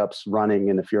push-ups, sit-ups, running,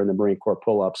 and if you're in the Marine Corps,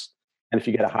 pull-ups. And if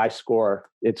you get a high score,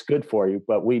 it's good for you.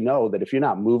 But we know that if you're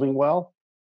not moving well,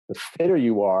 the fitter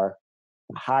you are,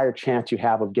 the higher chance you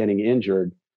have of getting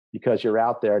injured, because you're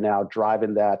out there now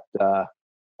driving that,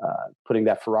 putting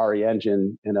that Ferrari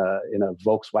engine in a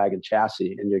Volkswagen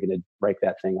chassis, and you're going to break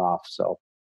that thing off. So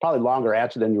probably longer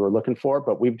answer than you were looking for,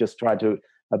 but we've just tried to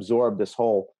absorb this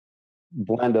whole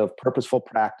blend of purposeful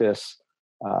practice,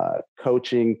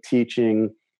 coaching,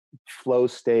 teaching, flow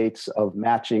states of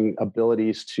matching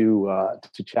abilities to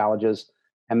challenges,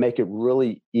 and make it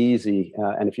really easy.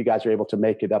 And if you guys are able to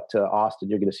make it up to Austin,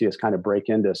 you're going to see us kind of break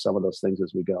into some of those things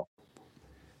as we go.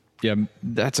 Yeah,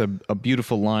 that's a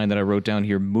beautiful line that I wrote down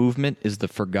here. Movement is the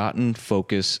forgotten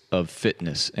focus of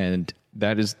fitness. And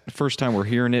that is the first time we're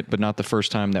hearing it, but not the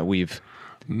first time that we've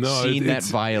seen that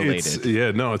violated.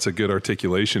 It's a good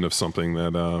articulation of something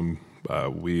that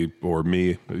we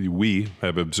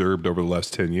have observed over the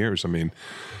last 10 years. I mean,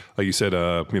 like you said,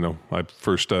 I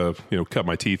first, cut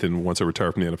my teeth in once I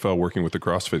retired from the NFL working with the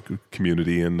CrossFit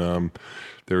community. And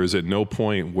there is at no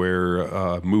point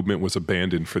where movement was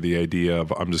abandoned for the idea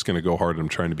of I'm just going to go hard and I'm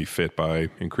trying to be fit by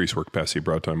increased work capacity,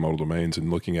 broad time modal domains, and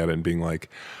looking at it and being like,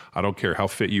 I don't care how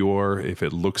fit you are. If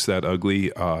it looks that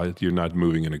ugly, you're not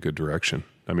moving in a good direction.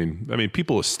 I mean,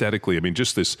 people aesthetically,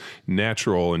 just this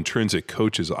natural, intrinsic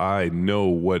coach's eye know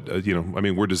what,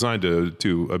 we're designed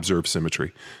to observe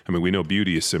symmetry. We know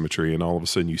beauty is symmetry, and all of a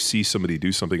sudden you see somebody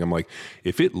do something. I'm like,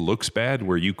 if it looks bad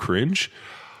where you cringe,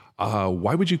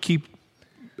 why would you keep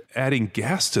adding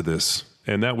gas to this?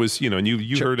 And that was, and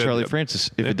you heard Charlie Francis.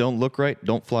 If it don't look right,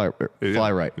 don't fly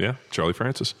right. Yeah, Charlie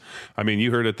Francis.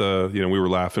 You heard at we were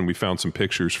laughing. We found some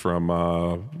pictures from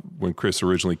when Chris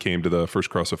originally came to the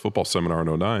first CrossFit football seminar in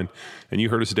 2009, and you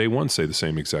heard us day one say the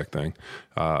same exact thing.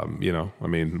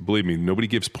 Believe me, nobody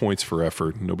gives points for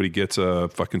effort. Nobody gets a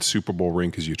fucking Super Bowl ring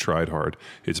because you tried hard.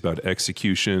 It's about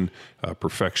execution,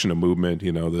 perfection of movement.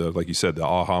 Like you said, the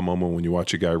aha moment when you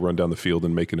watch a guy run down the field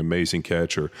and make an amazing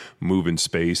catch or move in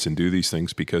space and do these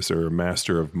things because they're a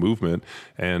master of movement,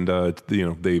 and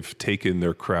they've taken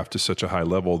their craft to such a high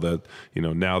level that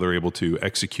now they're able to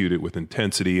execute it with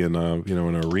intensity in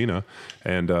an arena,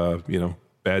 and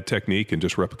bad technique and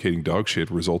just replicating dog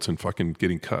shit results in fucking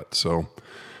getting cut. So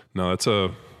no, that's a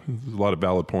lot of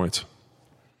valid points.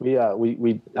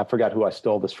 I forgot who I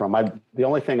stole this from. The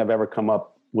only thing I've ever come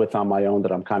up with on my own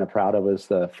that I'm kind of proud of is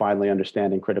the finally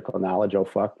understanding critical knowledge. Oh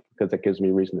fuck, because it gives me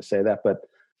a reason to say that. But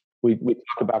we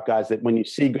talk about guys that when you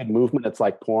see good movement, it's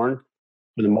like porn.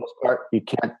 For the most part, you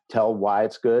can't tell why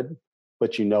it's good,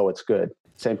 but it's good.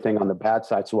 Same thing on the bad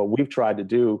side. So what we've tried to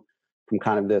do from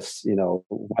kind of this,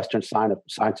 Western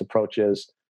science approach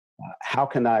is how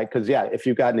can I, because if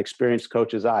you've got an experienced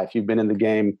coach's eye, if you've been in the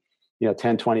game,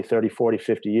 10, 20, 30, 40,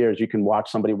 50 years, you can watch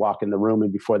somebody walk in the room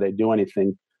and before they do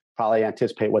anything, probably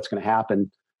anticipate what's going to happen.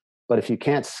 But if you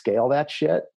can't scale that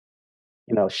shit,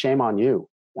 shame on you.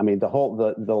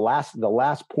 The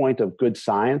last point of good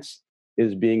science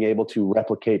is being able to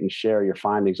replicate and share your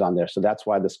findings on there. So that's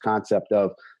why this concept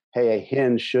of, hey, a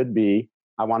hinge should be,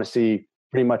 I want to see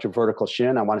pretty much a vertical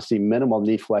shin. I want to see minimal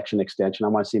knee flexion extension. I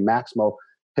want to see maximal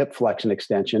hip flexion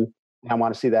extension. And I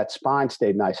want to see that spine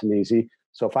stay nice and easy.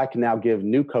 So if I can now give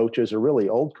new coaches or really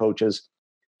old coaches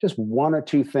just one or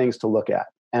two things to look at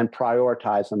and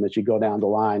prioritize them as you go down the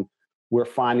line, we're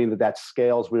finding that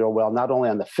scales real well, not only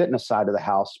on the fitness side of the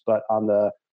house, but on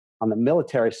the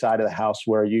military side of the house,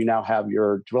 where you now have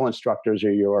your drill instructors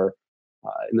or your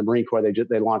in the Marine Corps,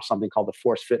 they launched something called the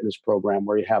Force Fitness Program,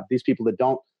 where you have these people that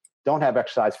don't have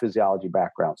exercise physiology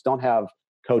backgrounds, don't have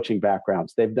coaching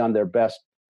backgrounds. They've done their best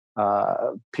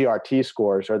PRT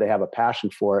scores, or they have a passion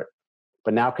for it.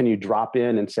 But now can you drop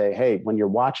in and say, hey, when you're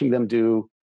watching them do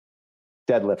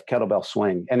deadlift, kettlebell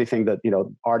swing, anything that,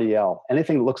 RDL,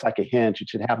 anything that looks like a hinge, it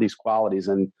should have these qualities.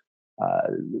 And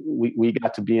we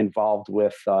got to be involved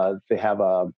with, they have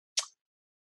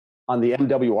on the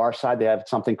MWR side, they have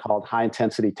something called high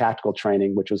intensity tactical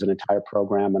training, which was an entire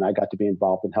program. And I got to be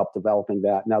involved and help developing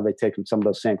that. Now they've taken some of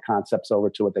those same concepts over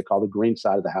to what they call the green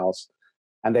side of the house.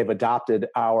 And they've adopted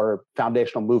our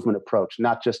foundational movement approach,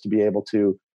 not just to be able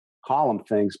to call them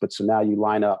things, but so now you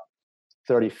line up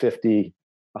 30, 50,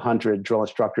 100 drill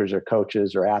instructors or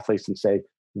coaches or athletes and say,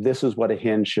 this is what a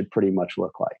hinge should pretty much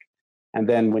look like. And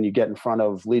then when you get in front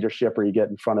of leadership or you get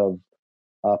in front of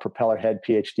propeller head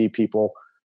PhD people,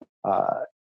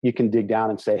 you can dig down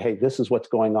and say, hey, this is what's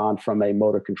going on from a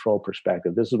motor control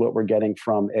perspective. This is what we're getting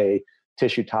from a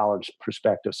tissue tolerance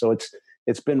perspective. So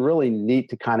it's been really neat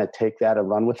to kind of take that and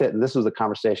run with it. And this was a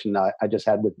conversation I just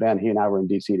had with Ben. He and I were in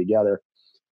DC together.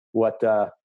 What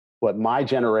my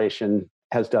generation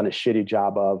has done a shitty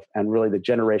job of, and really the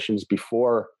generations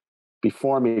before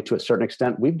me to a certain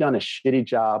extent, we've done a shitty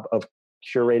job of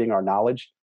curating our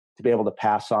knowledge to be able to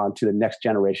pass on to the next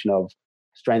generation of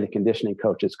strength and conditioning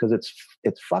coaches, because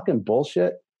it's fucking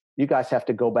bullshit. You guys have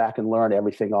to go back and learn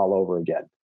everything all over again.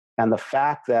 And the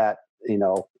fact that,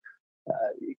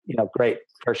 great,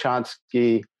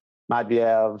 Kershansky,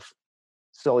 Matveev,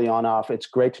 Silyanov, it's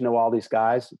great to know all these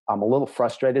guys. I'm a little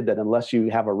frustrated that unless you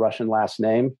have a Russian last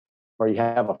name or you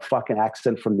have a fucking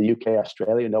accent from the UK,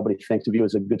 Australia, nobody thinks of you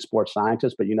as a good sports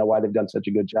scientist. But you know why they've done such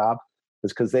a good job?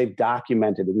 It's because they've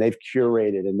documented and they've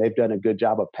curated and they've done a good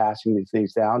job of passing these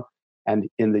things down. And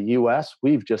in the US,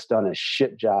 we've just done a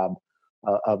shit job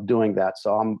of doing that.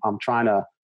 So I'm trying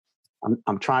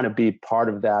to be part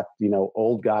of that,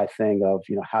 old guy thing of,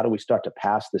 how do we start to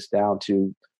pass this down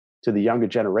to the younger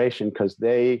generation? Because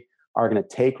they are going to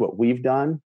take what we've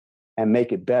done and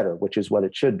make it better, which is what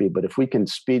it should be. But if we can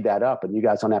speed that up and you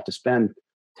guys don't have to spend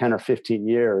 10 or 15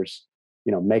 years,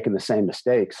 making the same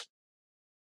mistakes,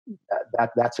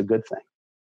 that's a good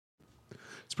thing.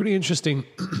 It's pretty interesting.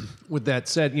 With that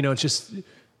said, it's just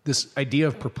this idea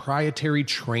of proprietary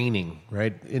training,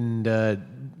 right? And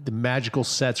the magical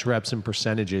sets, reps, and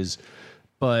percentages.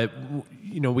 But,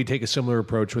 we take a similar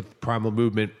approach with primal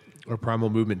movement or primal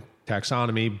movement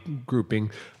taxonomy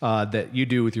grouping that you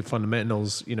do with your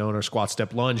fundamentals, in our squat,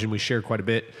 step, lunge, and we share quite a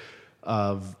bit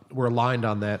of, we're aligned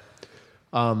on that.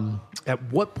 At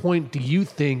what point do you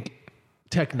think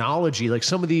technology, like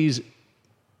some of these,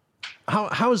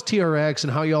 how is TRX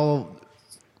and how y'all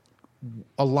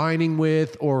aligning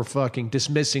with or fucking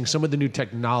dismissing some of the new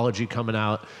technology coming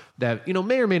out that,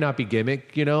 may or may not be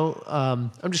gimmick,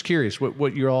 I'm just curious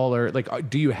what you all are like.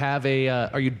 Do you have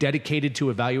are you dedicated to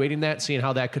evaluating that, seeing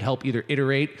how that could help either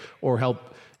iterate or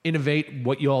help innovate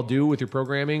what you all do with your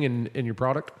programming and your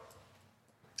product?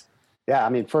 Yeah. I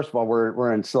mean, first of all,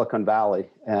 we're in Silicon Valley,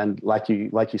 and like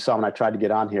you saw when I tried to get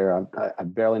on here, I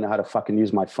barely know how to fucking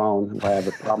use my phone. If I have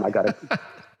a problem, I got to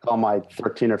call my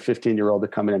 13 or 15-year-old to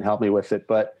come in and help me with it.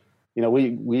 But,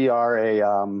 we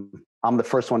are I'm the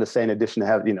first one to say, in addition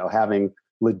to having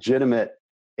legitimate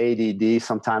ADD,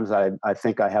 sometimes I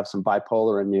think I have some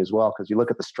bipolar in me as well. Cause you look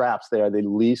at the straps, they are the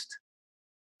least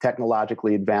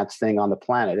technologically advanced thing on the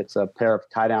planet. It's a pair of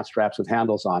tie down straps with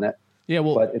handles on it. Yeah.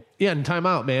 Well, and time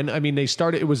out, man. I mean,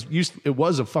 it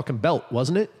was a fucking belt,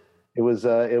 wasn't it? It was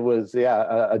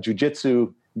a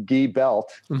jiu-jitsu gi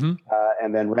belt. Mm-hmm.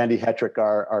 And then Randy Hetrick,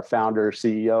 our founder,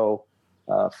 CEO,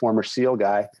 former SEAL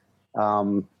guy,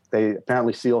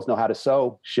 apparently SEALs know how to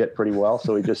sew shit pretty well.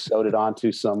 So he just sewed it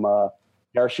onto some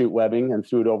parachute webbing and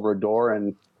threw it over a door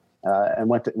and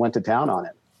went to town on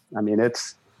it. I mean,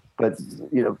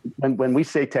 when we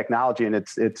say technology, and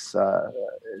it's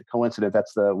coincident,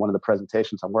 that's one of the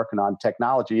presentations I'm working on.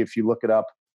 Technology, if you look it up,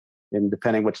 and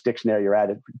depending which dictionary you're at,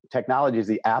 technology is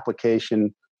the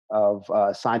application of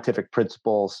scientific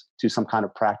principles to some kind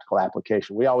of practical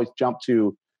application. We always jump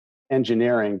to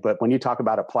engineering, but when you talk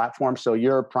about a platform, so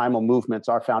your primal movements,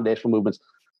 our foundational movements,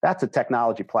 that's a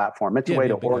technology platform. It's a way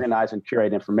to organize and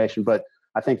curate information. But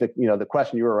I think that, the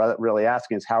question you were really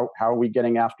asking is how are we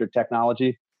getting after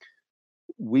technology?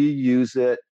 We use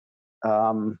it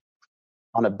on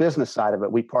a business side of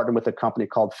it. We partner with a company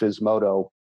called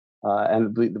Fizmodo,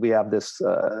 and we have this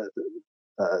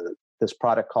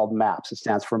product called MAPS. It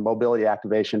stands for Mobility,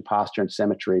 Activation, Posture, and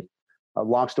Symmetry.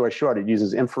 Long story short, it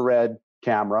uses infrared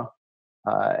camera,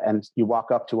 and you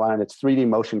walk up to one, and it's 3D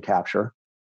motion capture.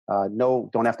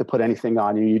 Don't have to put anything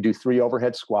on you. You do 3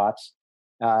 overhead squats,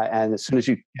 and as soon as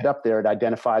you get up there, it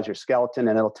identifies your skeleton,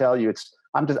 and it'll tell you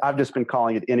I've just been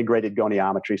calling it integrated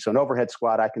goniometry. So an overhead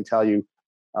squat, I can tell you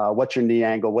what's your knee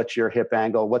angle, what's your hip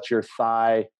angle, what's your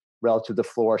thigh relative to the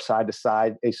floor, side to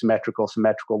side, asymmetrical,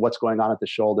 symmetrical, what's going on at the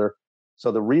shoulder.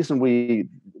 So the reason we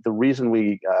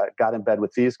got in bed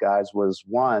with these guys was,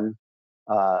 one,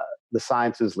 the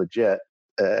science is legit.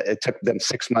 It took them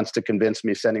 6 months to convince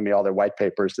me, sending me all their white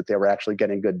papers, that they were actually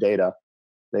getting good data.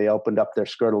 They opened up their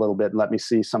skirt a little bit and let me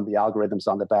see some of the algorithms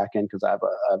on the back end, because I have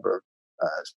a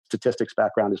statistics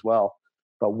background as well.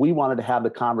 But we wanted to have the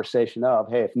conversation of,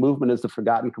 hey, if movement is the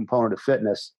forgotten component of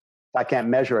fitness, if I can't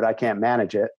measure it, I can't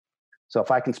manage it. So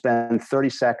if I can spend 30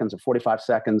 seconds or 45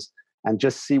 seconds and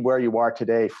just see where you are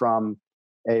today from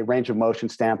a range of motion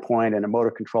standpoint and a motor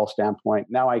control standpoint,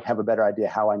 now I have a better idea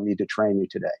how I need to train you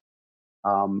today.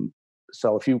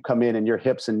 So if you come in and your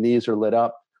hips and knees are lit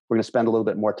up, we're going to spend a little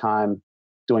bit more time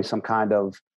doing some kind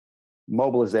of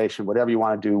mobilization, whatever you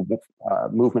want to do,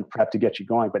 movement prep to get you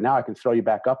going. But now I can throw you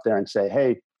back up there and say,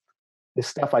 hey, this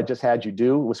stuff I just had you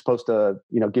do was supposed to,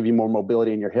 give you more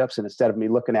mobility in your hips. And instead of me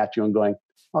looking at you and going,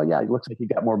 oh yeah, it looks like you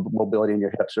got more mobility in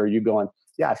your hips, or you going,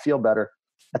 yeah, I feel better.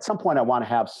 At some point, I want to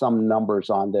have some numbers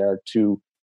on there to,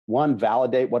 one,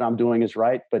 validate what I'm doing is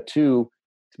right, but two,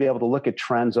 to be able to look at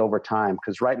trends over time.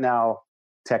 Because right now,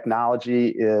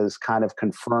 technology is kind of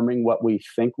confirming what we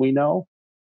think we know.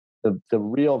 The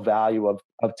real value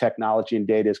of technology and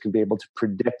data is can be able to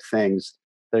predict things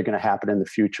that are going to happen in the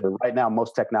future. Right now,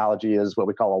 most technology is what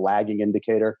we call a lagging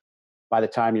indicator. By the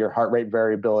time your heart rate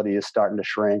variability is starting to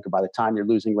shrink, or by the time you're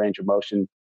losing range of motion,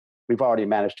 we've already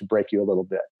managed to break you a little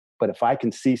bit. But if I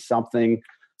can see something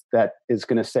that is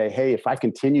going to say, hey, if I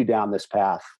continue down this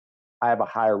path, I have a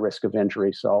higher risk of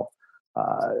injury. So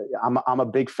I'm a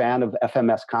big fan of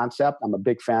FMS concept. I'm a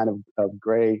big fan of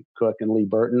Gray, Cook, and Lee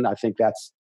Burton. I think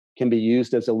that's can be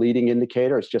used as a leading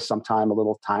indicator. It's just sometimes a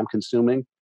little time consuming.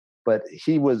 But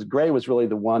Gray was really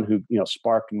the one who,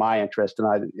 sparked my interest.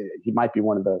 And he might be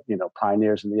one of the,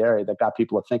 pioneers in the area that got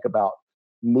people to think about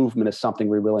movement is something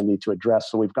we really need to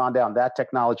address. So we've gone down that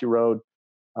technology road.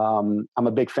 I'm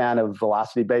a big fan of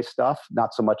velocity-based stuff,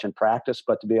 not so much in practice,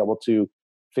 but to be able to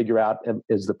figure out,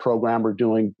 is the programmer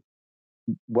doing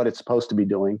what it's supposed to be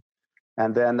doing?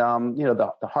 And then,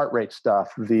 the heart rate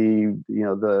stuff, the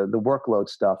workload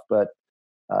stuff. But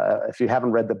if you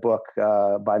haven't read the book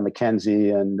by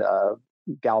McKenzie and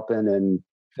Galpin and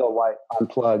Phil White,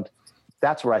 Unplugged,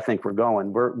 that's where I think we're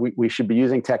going. We should be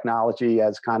using technology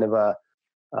as kind of a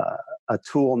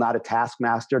tool, not a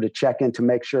taskmaster, to check in to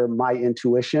make sure my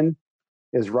intuition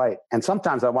is right. And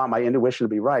sometimes I want my intuition to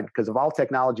be right, because if all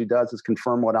technology does is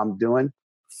confirm what I'm doing,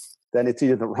 then it's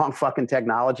either the wrong fucking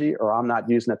technology or I'm not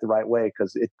using it the right way,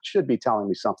 because it should be telling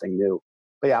me something new.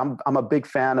 But yeah, I'm a big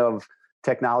fan of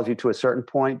technology to a certain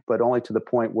point, but only to the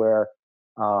point where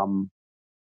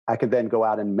I can then go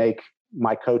out and make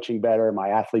my coaching better, my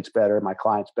athletes better, my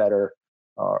clients better,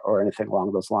 or anything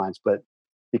along those lines. But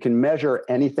you can measure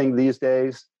anything these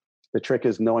days. The trick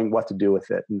is knowing what to do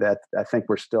with it. And that, I think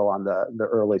we're still on the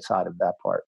early side of that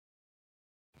part.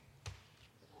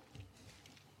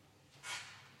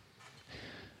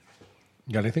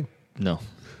 You got anything? No,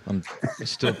 I'm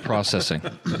still processing.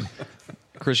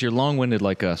 Chris, you're long-winded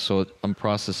like us, so I'm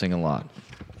processing a lot.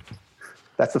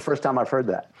 That's the first time I've heard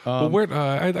that. Well,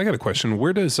 I got a question.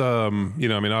 Where does,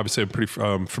 obviously I'm pretty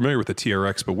familiar with the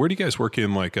TRX, but where do you guys work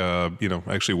in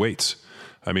actually weights?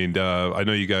 I mean, I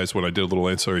know you guys, when I did a little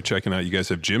ancillary checking out, you guys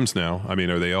have gyms now. I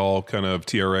mean, are they all kind of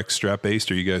TRX strap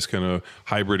based? Or are you guys kind of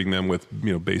hybriding them with,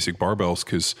 basic barbells?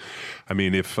 Because, I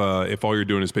mean, if all you're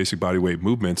doing is basic body weight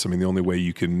movements, I mean, the only way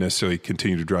you can necessarily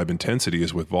continue to drive intensity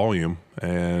is with volume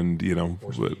and,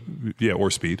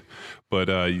 or speed. But,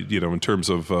 in terms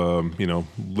of,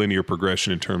 linear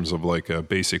progression in terms of like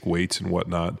basic weights and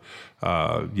whatnot,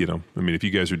 if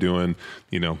you guys are doing,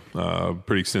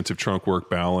 pretty extensive trunk work,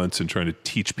 balance, and trying to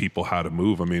teach people how to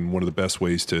move, I mean, one of the best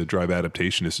ways to drive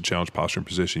adaptation is to challenge posture and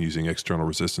position using external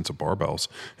resistance of barbells.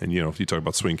 And, if you talk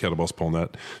about swing kettlebells, pulling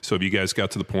that. So have you guys got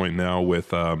to the point now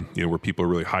with, where people are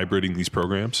really hybriding these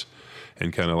programs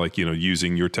and kind of like,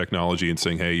 using your technology and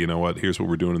saying, hey, you know what, here's what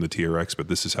we're doing in the TRX, but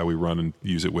this is how we run and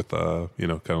use it with, kind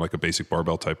of like a basic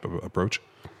barbell type of approach?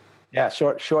 Yeah,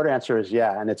 short answer is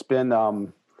yeah. And it's been,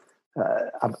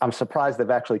 I'm surprised they've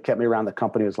actually kept me around the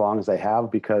company as long as they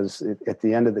have, because at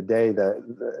the end of the day,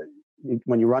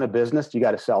 when you run a business, you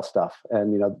got to sell stuff,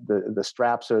 and the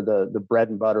straps are the bread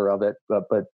and butter of it.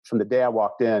 But from the day I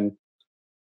walked in,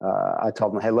 I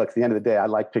told them, hey, look, at the end of the day, I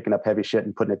like picking up heavy shit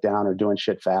and putting it down, or doing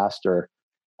shit fast,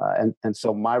 and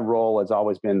so my role has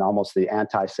always been almost the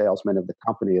anti-salesman of the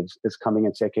company, is coming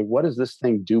and saying, okay, what does this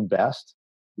thing do best?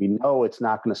 We know it's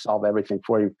not going to solve everything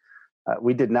for you.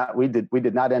 We did not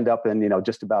end up in,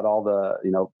 just about all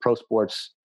the, pro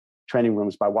sports training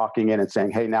rooms by walking in and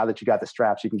saying, hey, now that you got the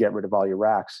straps, you can get rid of all your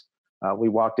racks. We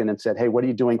walked in and said, hey, what are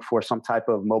you doing for some type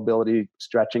of mobility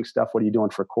stretching stuff? What are you doing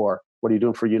for core? What are you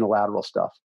doing for unilateral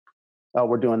stuff? Oh,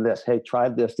 we're doing this. Hey, try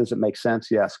this. Does it make sense?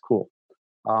 Yes. Cool.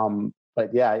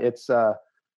 But yeah, it's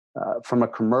from a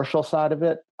commercial side of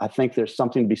it, I think there's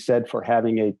something to be said for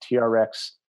having a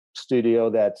TRX studio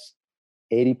that's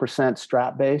 80%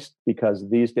 strap based, because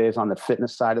these days on the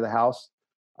fitness side of the house,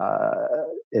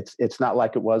 it's not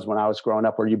like it was when I was growing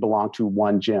up, where you belonged to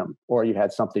one gym or you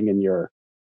had something in your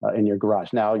garage.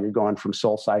 Now you're going from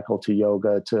SoulCycle to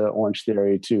yoga to Orange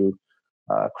Theory to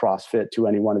CrossFit to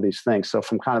any one of these things. So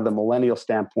from kind of the millennial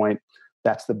standpoint,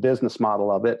 that's the business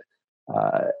model of it,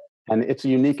 and it's a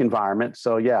unique environment.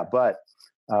 So yeah, but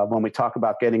when we talk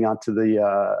about getting onto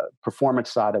the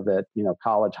performance side of it,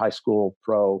 college, high school,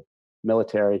 pro,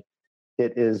 military,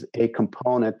 it is a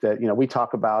component that, we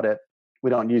talk about it. We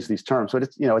don't use these terms, but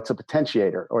it's, it's a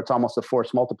potentiator, or it's almost a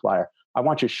force multiplier. I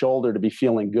want your shoulder to be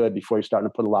feeling good before you're starting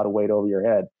to put a lot of weight over your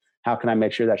head. How can I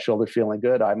make sure that shoulder's feeling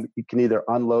good? It can either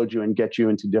unload you and get you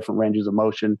into different ranges of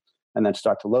motion, and then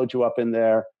start to load you up in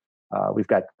there. We've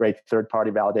got great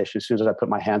third-party validation. As soon as I put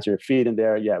my hands or your feet in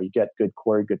there, yeah, you get good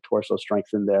core, good torso strength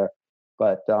in there.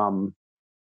 But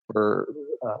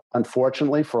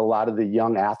unfortunately, for a lot of the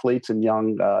young athletes and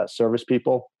young service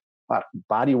people,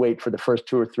 body weight for the first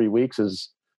 2 or 3 weeks is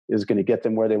going to get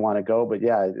them where they want to go. But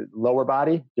yeah, lower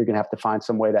body, you're going to have to find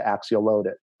some way to axial load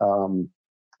it,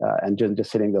 and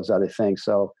just hitting those other things.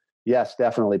 So yes,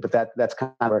 definitely. But that's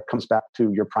kind of where it comes back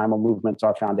to your primal movements,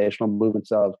 our foundational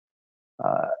movements of,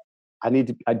 I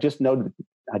just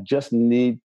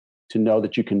need to know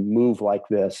that you can move like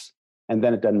this, and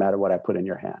then it doesn't matter what I put in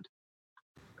your hand.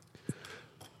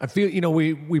 I feel,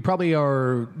 we probably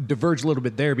are diverge a little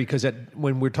bit there, because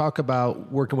when we talk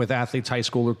about working with athletes, high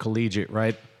school or collegiate,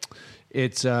 right?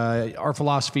 It's our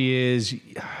philosophy is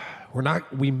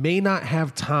we may not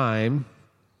have time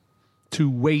to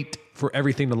wait for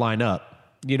everything to line up.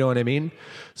 You know what I mean?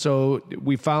 So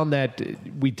we found that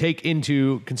we take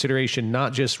into consideration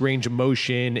not just range of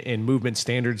motion and movement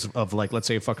standards of, like, let's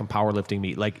say a fucking powerlifting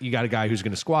meet. Like, you got a guy who's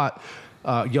going to squat,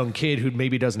 a young kid who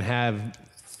maybe doesn't have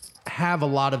a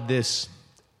lot of this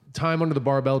time under the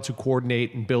barbell to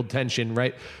coordinate and build tension,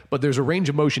 right? But there's a range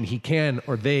of motion he can,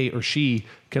 or they or she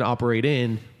can operate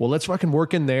in. Well, let's fucking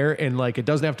work in there, and like, it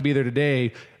doesn't have to be there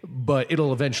today, but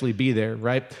it'll eventually be there,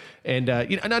 right? And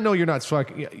and I know you're not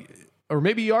fucking, or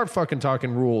maybe you are fucking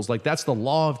talking rules. Like, that's the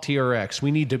law of TRX.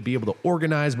 We need to be able to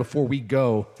organize before we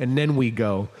go, and then we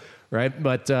go, right?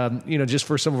 But just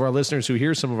for some of our listeners who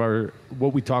hear some of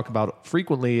what we talk about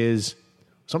frequently is,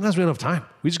 sometimes we don't have time.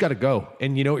 We just got to go.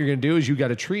 And you know what you're going to do is you got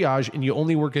to triage, and you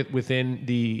only work it within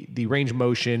the range of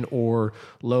motion or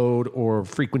load or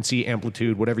frequency,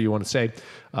 amplitude, whatever you want to say,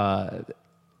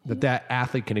 that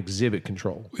athlete can exhibit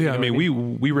control. Yeah, I mean,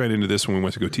 we ran into this when we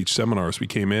went to go teach seminars. We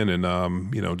came in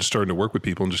and, just starting to work with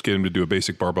people and just getting them to do a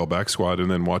basic barbell back squat,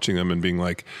 and then watching them and being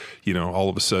like, all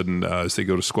of a sudden, as they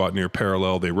go to squat near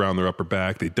parallel, they round their upper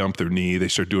back, they dump their knee, they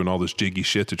start doing all this jiggy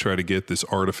shit to try to get this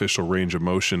artificial range of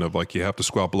motion of, like, you have to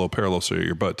squat below parallel so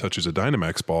your butt touches a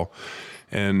Dynamax ball.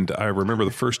 And I remember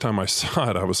the first time I saw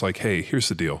it, I was like, hey, here's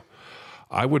the deal.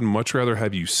 I would much rather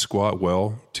have you squat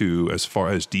well to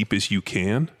as deep as you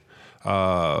can,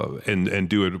 and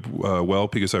do it well,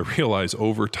 because I realize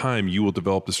over time you will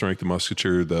develop the strength, the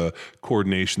musculature, the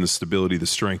coordination, the stability, the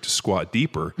strength to squat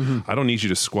deeper. I don't need you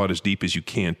to squat as deep as you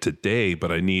can today,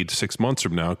 but I need 6 months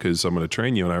from now, because I'm going to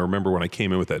train you. And I remember when I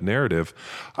came in with that narrative,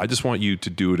 I just want you to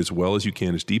do it as well as you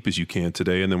can, as deep as you can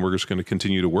today, and then we're just going to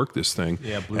continue to work this thing.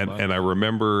 Yeah, and I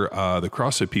remember the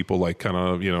CrossFit people like kind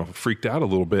of freaked out a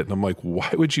little bit, and I'm like, why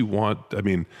would you want? I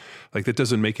mean, like, that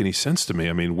doesn't make any sense to me.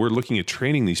 I mean, we're looking at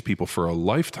training these people for a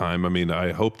lifetime. I mean,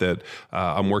 I hope that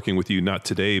I'm working with you not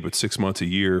today, but 6 months, a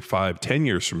year, 5, 10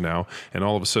 years from now. And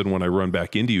all of a sudden, when I run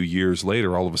back into you years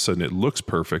later, all of a sudden it looks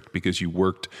perfect because you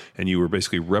worked and you were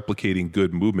basically replicating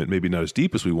good movement, maybe not as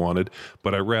deep as we wanted,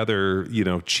 but I rather,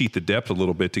 cheat the depth a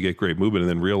little bit to get great movement, and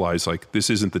then realize, like, this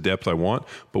isn't the depth I want,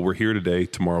 but we're here today.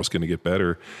 Tomorrow's going to get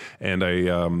better. And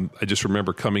I just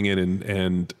remember coming in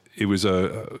and it was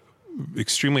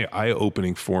extremely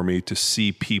eye-opening for me to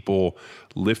see people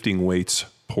lifting weights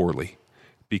poorly.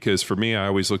 Because for me, I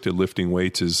always looked at lifting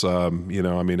weights as,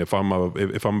 if I'm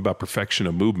about perfection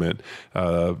of movement,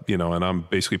 and I'm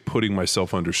basically putting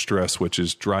myself under stress, which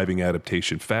is driving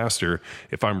adaptation faster.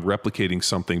 If I'm replicating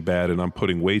something bad and I'm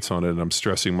putting weights on it and I'm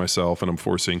stressing myself and I'm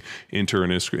forcing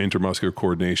intermuscular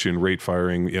coordination, rate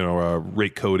firing,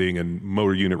 rate coding and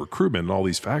motor unit recruitment and all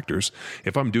these factors,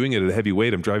 if I'm doing it at a heavy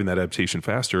weight, I'm driving that adaptation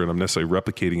faster, and I'm necessarily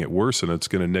replicating it worse, and it's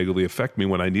going to negatively affect me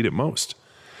when I need it most.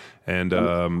 And,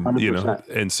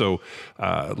 and so,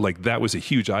 that was a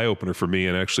huge eye opener for me,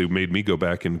 and actually made me go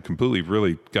back and completely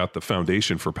really got the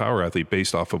foundation for Power Athlete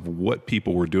based off of what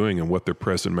people were doing and what their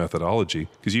present methodology.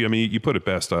 Because you put it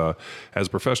best, as a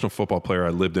professional football player, I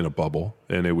lived in a bubble,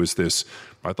 and it was this,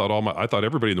 I thought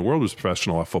everybody in the world was a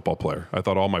professional football player. I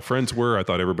thought all my friends were, I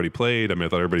thought everybody played. I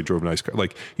thought everybody drove a nice car.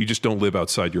 Like, you just don't live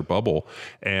outside your bubble.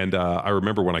 And, I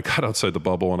remember when I got outside the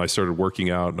bubble and I started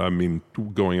working out,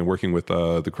 going and working with,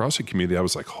 the CrossFit community, I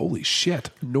was like, holy shit.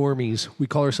 Normies. We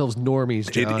call ourselves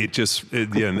normies, John.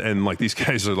 And like, these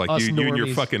guys are like you in your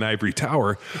fucking ivory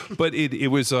tower. But it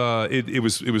was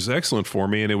excellent for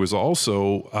me. And it was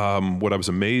also, what I was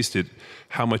amazed at,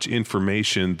 how much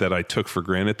information that I took for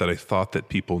granted that I thought that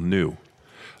people knew.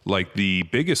 Like, the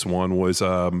biggest one was,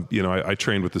 I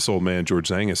trained with this old man, George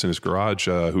Zangus, in his garage,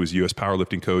 who was a U.S.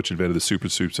 powerlifting coach, invented the super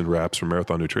soups and wraps for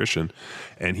Marathon Nutrition.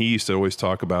 And he used to always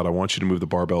talk about, I want you to move the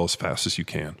barbell as fast as you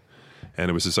can. And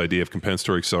it was this idea of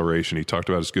compensatory acceleration. He talked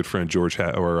about his good friend Dr.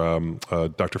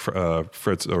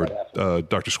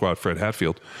 Squat Fred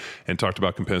Hatfield, and talked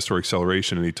about compensatory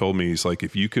acceleration. And he told me, he's like,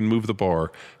 if you can move the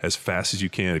bar as fast as you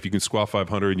can, if you can squat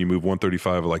 500 and you move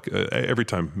 135, every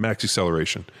time, max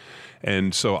acceleration.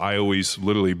 And so I always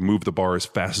literally moved the bar as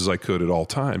fast as I could at all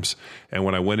times. And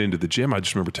when I went into the gym, I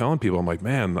just remember telling people, I'm like,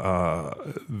 man,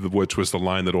 which was the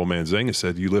line that old man Zenga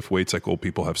said, you lift weights like old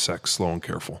people have sex, slow and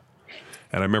careful.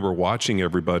 And I remember watching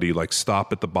everybody like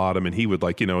stop at the bottom, and he would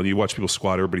you watch people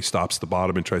squat, everybody stops at the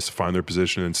bottom and tries to find their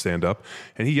position and stand up.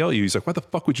 And he yelled at you. He's like, why the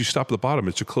fuck would you stop at the bottom?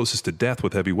 It's your closest to death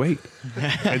with heavy weight.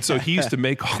 And so he used to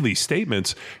make all these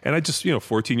statements. And I just,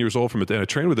 14 years old from it. And I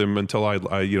trained with him until I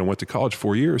went to college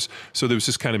 4 years. So there was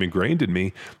just kind of ingrained in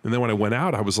me. And then when I went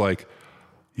out, I was like,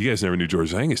 You guys never knew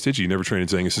George Zangus, did you? You never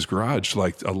trained in Zangus's garage.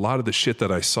 Like a lot of the shit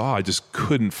that I saw, I just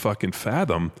couldn't fucking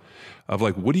fathom. Of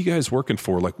like, what are you guys working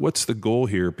for? Like, what's the goal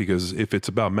here? Because if it's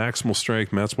about maximal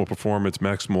strength, maximal performance,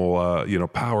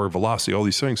 maximal, power, velocity, all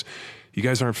these things, you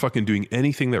guys aren't fucking doing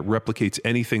anything that replicates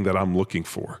anything that I'm looking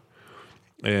for.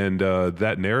 And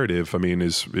that narrative, I mean,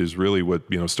 is really what,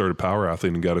 started Power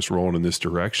Athlete and got us rolling in this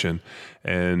direction.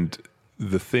 And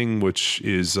the thing which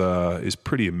is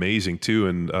pretty amazing too,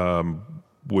 and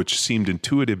which seemed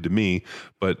intuitive to me,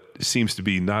 but seems to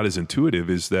be not as intuitive,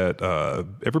 is that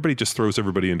everybody just throws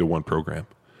everybody into one program.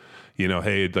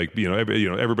 Everybody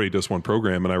does one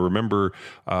program. And I remember,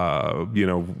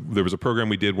 there was a program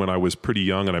we did when I was pretty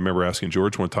young, and I remember asking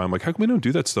George one time, like, how come we don't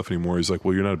do that stuff anymore? He's like,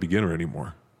 well, you're not a beginner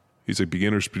anymore. He's like,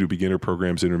 beginners do beginner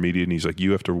programs, intermediate, and he's like,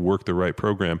 you have to work the right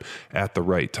program at the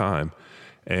right time.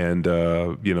 And,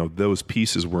 those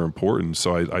pieces were important.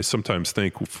 So I sometimes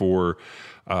think for,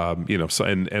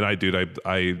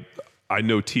 I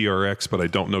know TRX, but I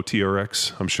don't know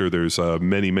TRX. I'm sure there's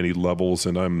many, many levels,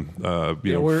 and I'm,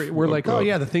 we're like,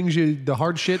 the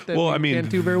hard shit that can't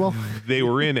do very well. They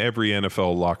were in every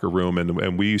NFL locker room,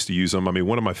 and we used to use them. I mean,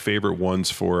 one of my favorite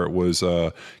ones for it was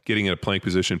getting in a plank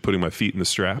position, putting my feet in the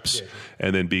straps,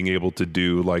 and then being able to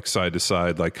do like side to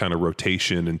side, like kind of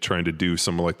rotation, and trying to do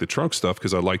some like the trunk stuff,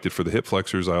 because I liked it for the hip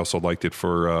flexors. I also liked it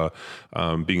for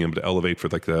being able to elevate for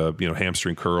like the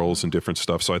hamstring curls and different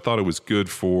stuff. So I thought it was good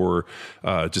for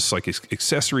just like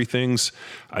accessory things.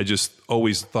 I just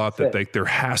always thought that there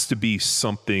has to be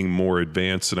something more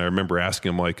advanced. And I remember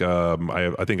asking him, like,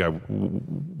 I think I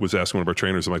was asking one of our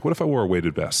trainers, I'm like, what if I wore a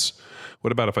weighted vest?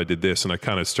 What about if I did this? And I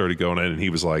kind of started going in, and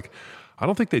he was like, I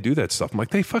don't think they do that stuff. I'm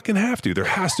like, they fucking have to. There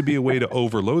has to be a way to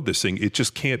overload this thing. It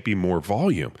just can't be more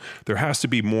volume. There has to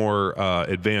be more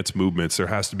advanced movements. There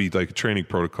has to be like a training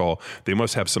protocol. They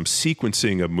must have some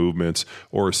sequencing of movements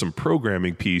or some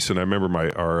programming piece. And I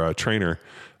remember our trainer,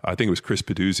 I think it was Chris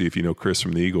Peduzzi, if you know Chris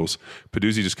from the Eagles.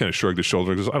 Peduzzi just kind of shrugged his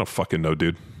shoulder and goes, I don't fucking know,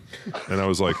 dude. And I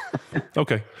was like,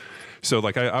 okay. So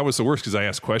like I was the worst, because I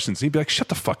asked questions, and he'd be like, shut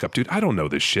the fuck up, dude. I don't know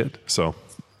this shit. So...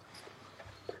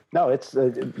 No, it's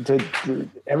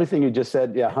everything you just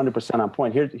said. Yeah, 100% on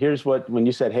point. Here's what, when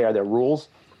you said, hey, are there rules?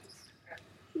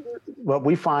 What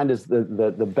we find is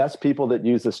the best people that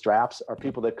use the straps are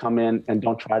people that come in and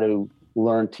don't try to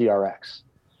learn TRX.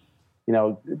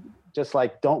 Just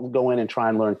like, don't go in and try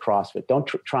and learn CrossFit. Don't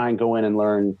try and go in and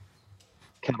learn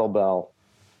kettlebell.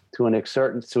 To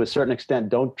a certain extent,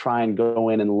 don't try and go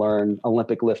in and learn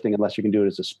Olympic lifting unless you can do it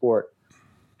as a sport.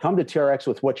 Come to TRX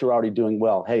with what you're already doing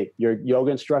well. Hey, you're a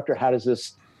yoga instructor. How does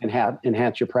this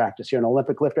enhance your practice? You're an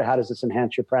Olympic lifter. How does this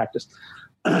enhance your practice?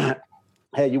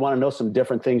 Hey, you want to know some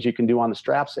different things you can do on the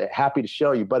straps? Happy to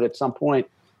show you. But at some point,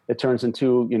 it turns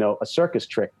into a circus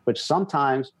trick, which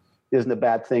sometimes isn't a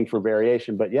bad thing for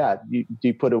variation. But yeah, do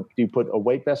you put a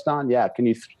weight vest on? Yeah. Can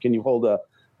you hold a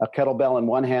kettlebell in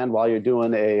one hand while you're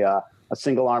doing a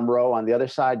single arm row on the other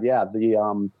side? Yeah.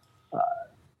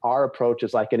 Our approach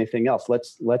is like anything else.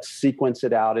 Let's sequence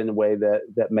it out in a way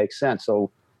that makes sense.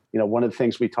 So, one of the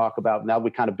things we talk about now,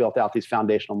 we kind of built out these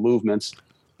foundational movements,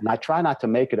 and I try not to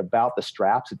make it about the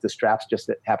straps. The straps just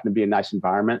happen to be a nice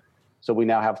environment. So we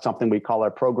now have something we call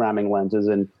our programming lenses.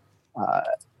 And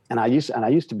I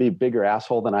used to be a bigger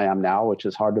asshole than I am now, which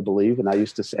is hard to believe. And I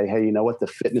used to say, hey, you know what? The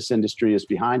fitness industry is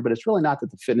behind, but it's really not that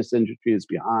the fitness industry is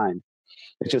behind.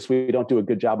 It's just, we don't do a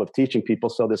good job of teaching people.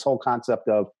 So this whole concept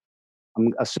of,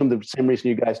 I'm assuming the same reason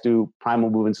you guys do primal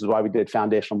movements is why we did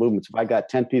foundational movements. If I got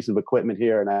 10 pieces of equipment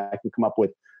here and I can come up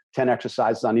with 10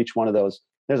 exercises on each one of those,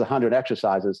 there's 100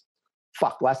 exercises.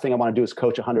 Last thing I want to do is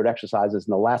coach 100 exercises.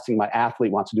 And the last thing my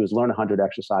athlete wants to do is learn 100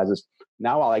 exercises.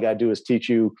 Now all I got to do is teach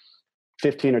you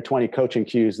 15 or 20 coaching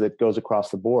cues that goes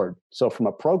across the board. So from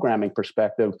a programming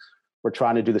perspective, we're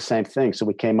trying to do the same thing. So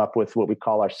we came up with what we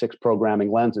call our 6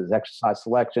 programming lenses: exercise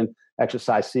selection,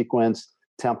 exercise sequence,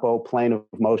 tempo, plane of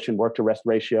motion, work to rest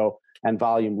ratio, and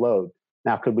volume load.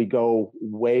 Now, could we go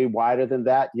way wider than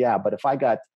that? Yeah. But if I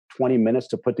got 20 minutes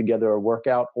to put together a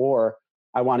workout, or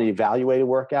I want to evaluate a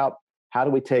workout, how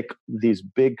do we take these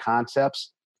big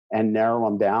concepts and narrow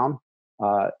them down?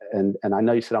 And I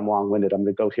know you said I'm long-winded. I'm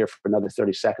going to go here for another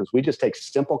 30 seconds. We just take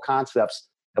simple concepts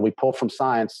that we pull from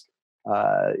science,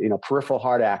 peripheral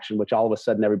heart action, which all of a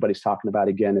sudden everybody's talking about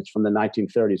again. It's from the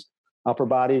 1930s. Upper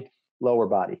body, lower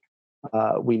body.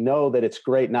 We know that it's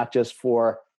great not just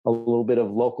for a little bit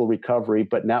of local recovery,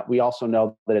 but now we also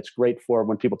know that it's great for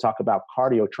when people talk about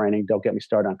cardio training. Don't get me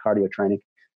started on cardio training.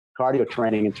 Cardio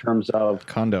training in terms of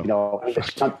shunt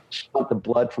the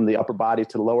blood from the upper body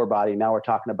to the lower body. Now we're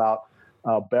talking about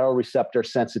baroreceptor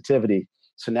sensitivity.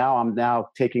 So now I'm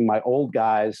taking my old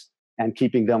guys and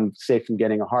keeping them safe from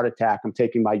getting a heart attack. I'm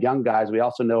taking my young guys. We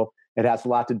also know it has a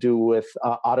lot to do with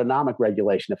autonomic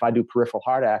regulation. If I do peripheral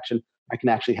heart action, I can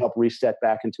actually help reset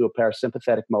back into a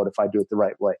parasympathetic mode if I do it the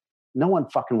right way. No one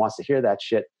fucking wants to hear that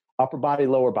shit. Upper body,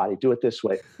 lower body, do it this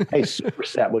way. Hey,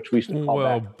 superset, which we used to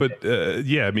call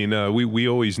we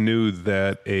always knew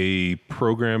that a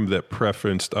program that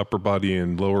preferenced upper body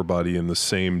and lower body in the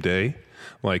same day,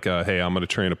 like, hey, I'm going to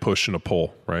train a push and a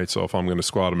pull, right? So if I'm going to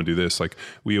squat, I'm going to do this. Like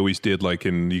we always did, like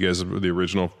in you guys, the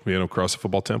original, CrossFit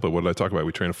football template. What did I talk about?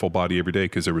 We train a full body every day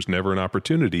because there was never an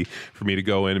opportunity for me to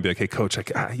go in and be like, hey, coach,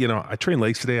 I train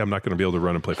legs today. I'm not going to be able to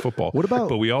run and play football. What about?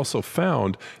 But we also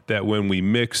found that when we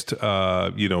mixed,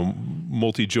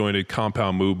 multi-jointed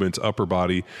compound movements, upper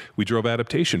body, we drove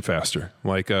adaptation faster.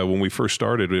 Like when we first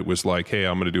started, it was like, hey,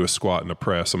 I'm going to do a squat and a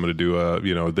press. I'm going to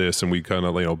do this, and we kind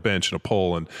of bench and a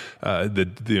pull and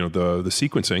the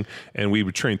sequencing, and we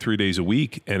would train 3 days a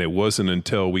week. And it wasn't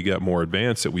until we got more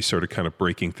advanced that we started kind of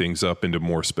breaking things up into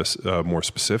more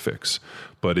specifics.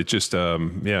 But it just,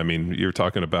 you're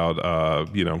talking about,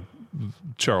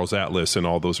 Charles Atlas and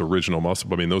all those original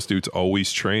muscle. I mean, those dudes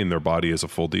always train their body as a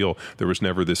full deal. There was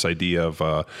never this idea of,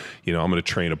 I'm going to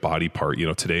train a body part.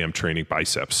 Today I'm training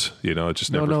biceps. It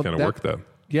just never kind of worked that.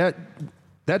 Yeah,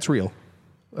 that's real.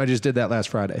 I just did that last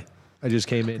Friday. I just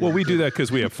came in. Well, we do that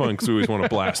because we have fun, because we always want to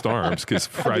blast arms, because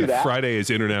Friday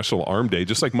is International Arm Day,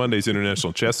 just like Monday's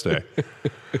International Chest Day.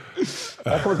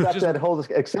 That comes back to that whole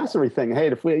accessory thing. Hey,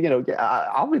 if we,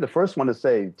 I'll be the first one to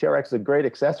say TRX is a great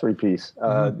accessory piece.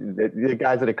 The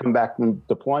guys that have come back from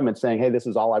deployment saying, hey, this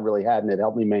is all I really had and it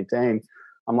helped me maintain.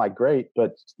 I'm like, great,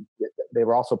 but they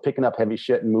were also picking up heavy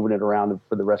shit and moving it around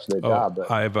for the rest of their job.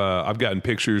 But I've gotten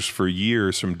pictures for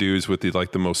years from dudes with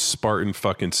the most Spartan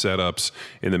fucking setups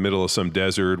in the middle of some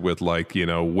desert with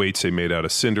weights they made out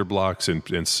of cinder blocks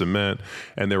and cement,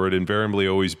 and there would invariably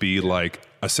always be like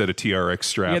a set of TRX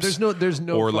straps. Yeah, there's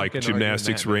no or like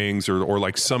gymnastics rings or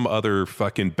like some other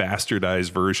fucking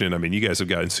bastardized version. I mean, you guys have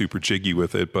gotten super jiggy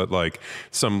with it, but like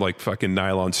some like fucking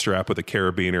nylon strap with a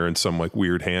carabiner and some like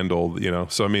weird handle,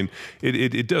 So I mean,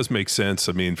 it does make sense.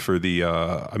 I mean, for the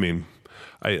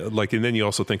and then you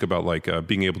also think about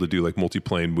being able to do like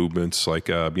multi-plane movements, if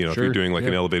you're doing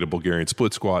an elevated Bulgarian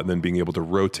split squat, and then being able to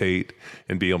rotate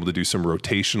and be able to do some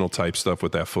rotational type stuff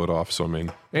with that foot off. So I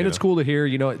mean, and it's cool to hear,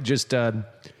 just that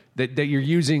you're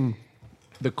using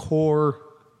the core.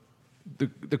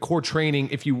 The core training,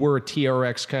 if you were a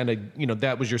TRX kind of,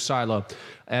 that was your silo,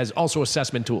 as also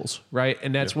assessment tools, right?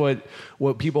 And that's what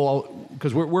people,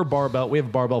 because we're barbell, we have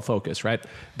a barbell focus, right?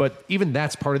 But even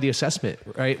that's part of the assessment,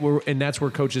 right? And that's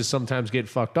where coaches sometimes get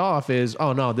fucked off is,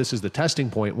 oh no, this is the testing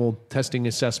point. Well, testing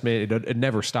assessment, it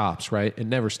never stops, right? It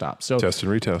never stops. So test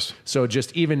and retest. So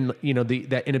just even,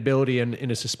 that inability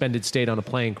in a suspended state on a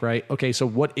plank, right? Okay, so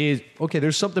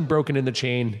there's something broken in the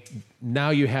chain. Now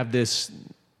you have this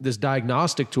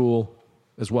diagnostic tool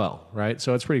as well, right?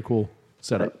 So it's pretty cool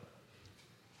setup.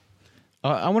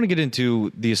 I want to get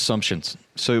into the assumptions.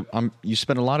 So you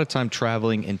spend a lot of time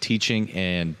traveling and teaching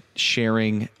and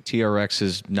sharing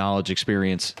TRX's knowledge,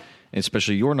 experience, and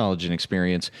especially your knowledge and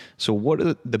experience. So what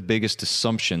are the biggest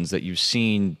assumptions that you've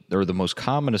seen, or the most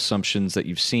common assumptions that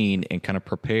you've seen, and kind of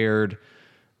prepared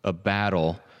a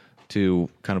battle to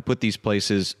kind of put these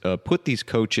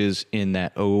coaches in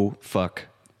that, oh, fuck,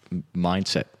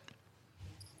 mindset?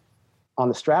 on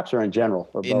the straps or in general?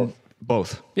 Or both?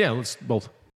 Both. Yeah, let's both.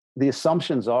 The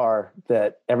assumptions are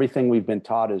that everything we've been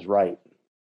taught is right.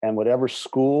 And whatever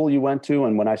school you went to,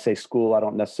 and when I say school, I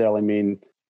don't necessarily mean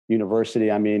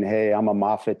university. I mean, hey, I'm a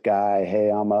Moffitt guy. Hey,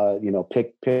 I'm a,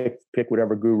 pick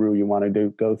whatever guru you want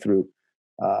to go through.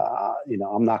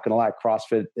 I'm not going to lie,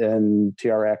 CrossFit and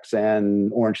TRX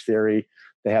and Orange Theory,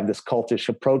 they have this cultish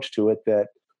approach to it that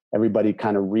everybody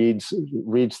kind of reads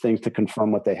things to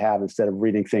confirm what they have instead of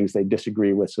reading things they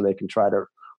disagree with so they can try to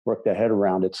work their head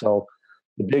around it. So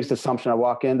the biggest assumption I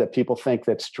walk in, that people think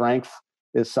that strength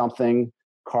is something,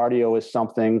 cardio is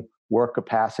something, work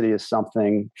capacity is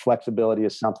something, flexibility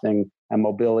is something, and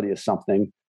mobility is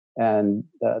something. And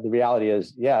the reality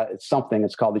is, yeah, it's something.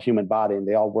 It's called the human body, and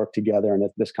they all work together in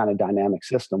this kind of dynamic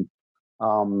system.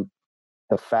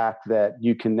 The fact that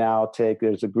you can now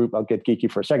there's a group, I'll get geeky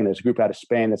for a second. There's a group out of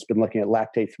Spain that's been looking at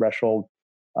lactate threshold,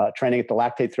 training at the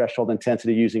lactate threshold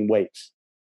intensity using weights.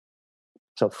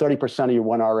 So 30% of your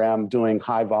 1RM doing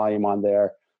high volume on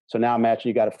there. So now imagine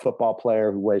you got a football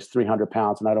player who weighs 300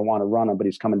 pounds, and I don't want to run him, but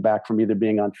he's coming back from either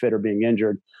being unfit or being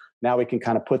injured. Now we can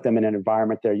kind of put them in an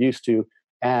environment they're used to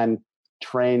and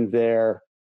train their,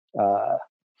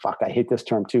 I hate this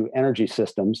term too, energy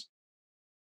systems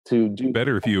to do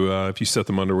better if you set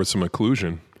them under with some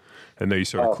occlusion And then you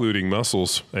start including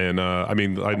muscles. And I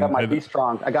got my B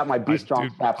Strong. I got my B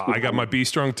Strong. I got my B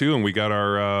Strong too, and we got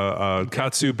our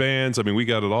Katsu bands. I mean, we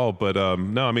got it all. But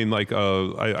no, I mean, like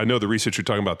I know the research you're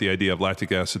talking about, the idea of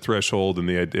lactic acid threshold, and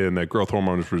that growth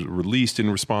hormone is released in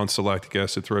response to lactic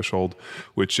acid threshold,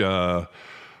 which.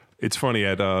 It's funny,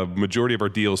 at a majority of our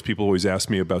deals, people always ask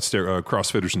me about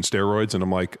CrossFitters and steroids. And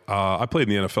I'm like, I played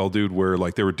in the NFL, dude, where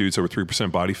like there were dudes that were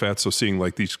 3% body fat. So seeing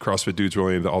like these CrossFit dudes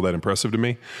really all that impressive to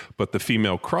me. But the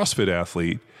female CrossFit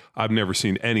athlete, I've never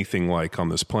seen anything like on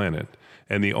this planet.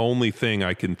 And the only thing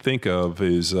I can think of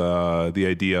is the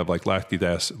idea of like lactic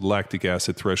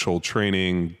acid threshold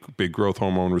training, big growth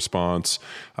hormone response,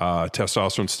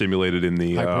 testosterone stimulated in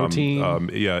the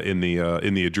in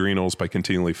the adrenals by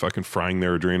continually fucking frying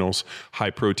their adrenals,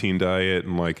 high protein diet,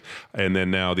 and then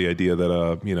now the idea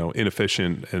that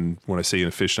inefficient, and when I say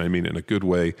inefficient I mean it in a good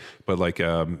way, but like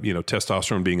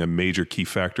testosterone being a major key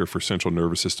factor for central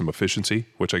nervous system efficiency,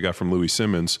 which I got from Louis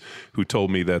Simmons, who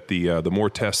told me that the more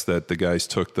tests that the guys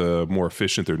took, the more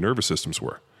efficient their nervous systems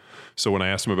were. So when I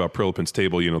asked him about Prilepin's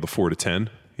table, the 4 to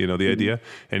 10, the idea,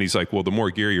 and he's like, well, the more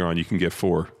gear you're on, you can get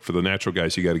 4. For the natural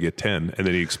guys, you got to get 10. And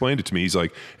then he explained it to me. He's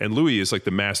like, and Louis is like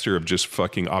the master of just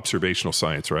fucking observational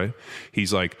science, right?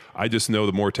 He's like, I just know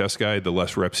the more test guy, the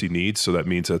less reps he needs. So that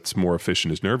means that's more efficient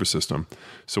his nervous system.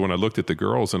 So when I looked at the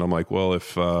girls, and I'm like, well,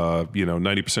 if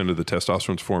 90% of the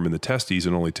testosterone's formed in the testes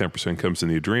and only 10% comes in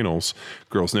the adrenals,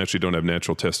 girls naturally don't have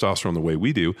natural testosterone the way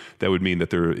we do. That would mean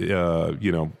that they're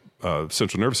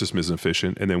central nervous system isn't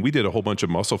efficient. And then we did a whole bunch of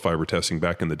muscle fiber testing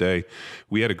back in the day.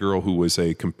 We had a girl who was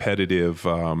a competitive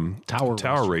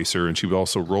tower racer, and she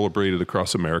also rollerbladed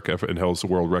across America and held the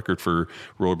world record for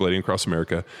rollerblading across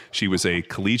America. She was a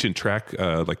collegiate track,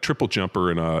 like triple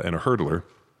jumper and a hurdler.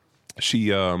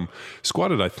 She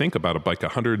squatted, I think, about like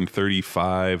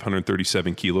 135,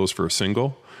 137 kilos for a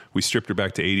single. We stripped her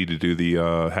back to 80 to do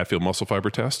the Hatfield muscle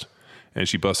fiber test, and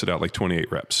she busted out like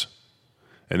 28 reps.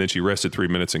 And then she rested 3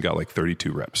 minutes and got like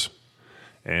 32 reps.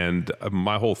 And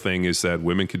my whole thing is that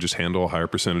women can just handle a higher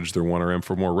percentage of their 1RM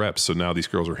for more reps. So now these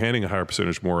girls are handling a higher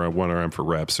percentage more 1RM for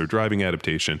reps. They're driving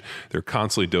adaptation. They're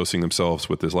constantly dosing themselves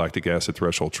with this lactic acid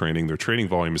threshold training. Their training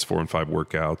volume is 4 and 5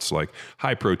 workouts, like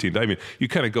high protein. I mean, you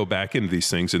kind of go back into these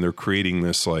things, and they're creating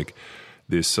this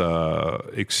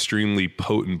extremely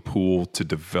potent pool to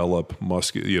develop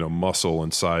muscle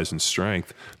and size and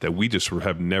strength that we just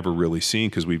have never really seen,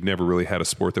 because we've never really had a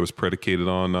sport that was predicated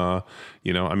on, I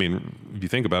mean, if you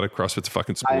think about it, CrossFit's a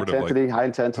fucking sport high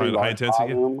intensity,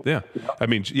 volume. Yeah. I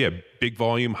mean, big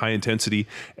volume, high intensity,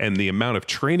 and the amount of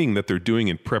training that they're doing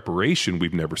in preparation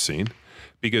we've never seen.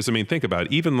 Because, I mean, think about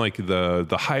it, even like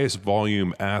the highest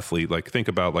volume athlete, like think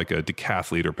about like a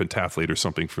decathlete or pentathlete or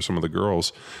something for some of the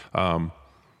girls.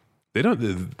 They don't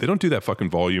do that fucking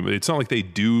volume. It's not like they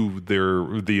do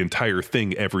the entire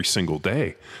thing every single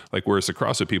day. Like, whereas the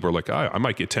CrossFit people are like, I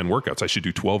might get 10 workouts. I should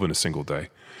do 12 in a single day.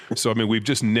 So, I mean, we've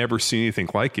just never seen anything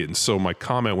like it. And so my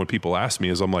comment when people ask me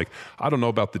is, I'm like, I don't know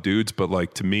about the dudes, but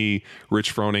like to me,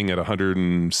 Rich Froning at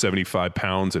 175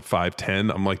 pounds at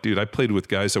 5'10", I'm like, dude, I played with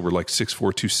guys that were like 6'4",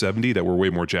 270 that were way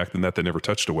more jacked than that never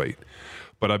touched a weight.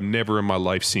 But I've never in my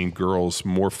life seen girls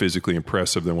more physically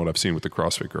impressive than what I've seen with the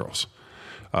CrossFit girls.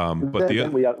 But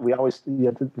we always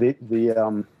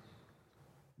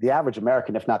the average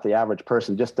American, if not the average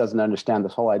person, just doesn't understand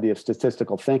this whole idea of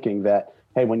statistical thinking. That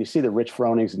hey, when you see the Rich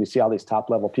Fronings and you see all these top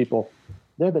level people,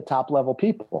 they're the top level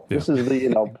people. Yeah. This is the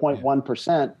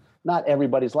 0.1%. Not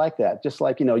everybody's like that. Just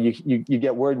like you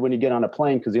get worried when you get on a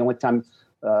plane, because the only time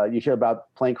you hear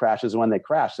about plane crashes is when they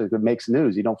crash. So it makes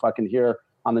news. You don't fucking hear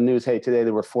on the news, hey, today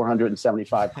there were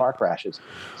 475 car crashes.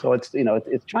 So it's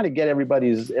it's trying to get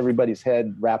everybody's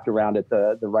head wrapped around it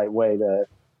the right way to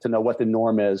know what the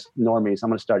normies. I'm going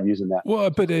to start using that. Well,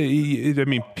 but I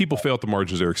mean, people fail at the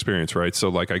margins of their experience, right? So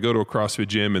like I go to a CrossFit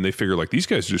gym and they figure like these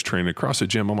guys are just training at a CrossFit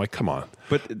gym. I'm like, come on.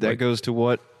 But that goes to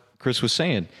what Chris was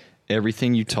saying.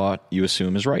 Everything you taught, you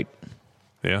assume is right.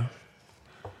 Yeah.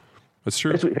 That's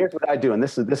true. Here's what I do, and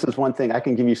this is one thing I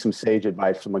can give you some sage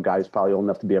advice from a guy who's probably old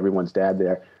enough to be everyone's dad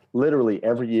there. Literally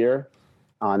every year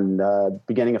on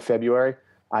beginning of February,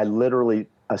 I literally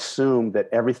assume that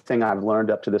everything I've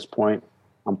learned up to this point,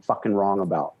 I'm fucking wrong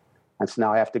about. And so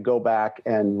now I have to go back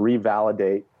and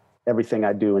revalidate everything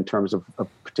I do in terms of a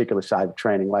particular side of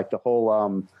training, like the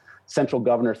whole central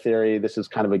governor theory. This is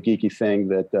kind of a geeky thing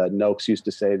that Noakes used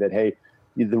to say that, hey,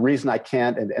 the reason I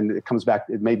can't, and it comes back,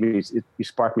 you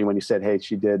sparked me when you said, hey,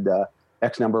 she did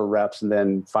X number of reps and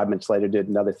then 5 minutes later did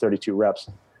another 32 reps.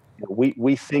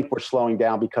 We think we're slowing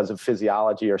down because of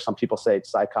physiology, or some people say it's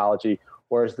psychology,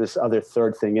 or is this other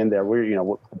third thing in there?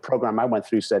 The program I went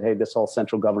through said, hey, this whole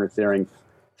central governor theory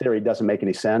doesn't make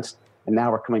any sense. And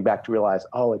now we're coming back to realize,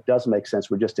 oh, it does make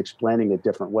sense. We're just explaining it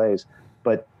different ways.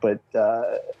 But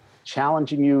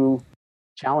challenging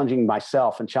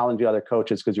myself and challenging other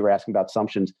coaches, because you were asking about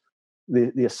assumptions.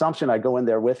 The assumption I go in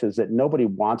there with is that nobody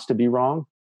wants to be wrong.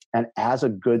 And as a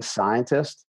good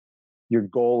scientist, your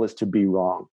goal is to be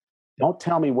wrong. Don't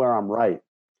tell me where I'm right.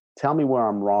 Tell me where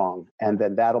I'm wrong. And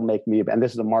then that'll make me, and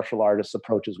this is a martial artist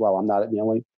approach as well. I'm not the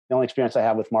only experience I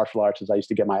have with martial arts is I used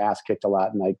to get my ass kicked a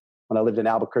lot. And when I lived in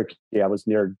Albuquerque, I was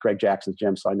near Greg Jackson's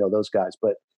gym, so I know those guys.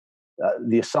 But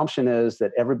the assumption is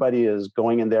that everybody is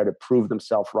going in there to prove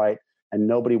themselves right, and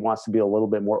nobody wants to be a little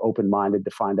bit more open-minded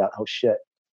to find out, oh shit,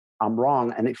 I'm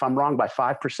wrong. And if I'm wrong by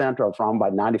 5% or if I'm wrong by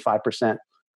 95%,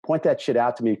 point that shit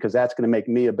out to me, because that's going to make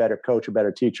me a better coach, a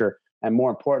better teacher. And more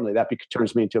importantly, that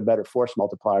turns me into a better force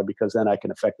multiplier, because then I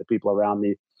can affect the people around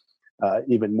me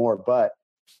even more. But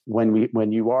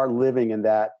when you are living in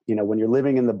that, when you're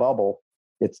living in the bubble,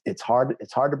 it's hard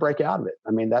to break out of it.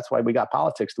 I mean, that's why we got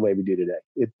politics the way we do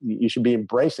today. You should be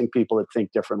embracing people that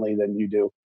think differently than you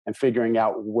do and figuring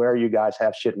out where you guys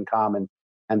have shit in common,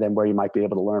 and then where you might be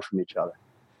able to learn from each other.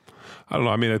 I don't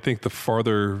know. I mean, I think the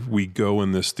farther we go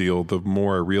in this deal, the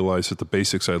more I realize that the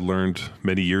basics I learned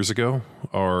many years ago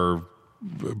are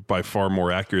by far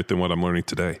more accurate than what I'm learning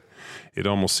today. It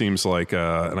almost seems like,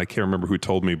 and I can't remember who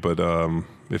told me, but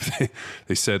if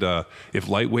they said, if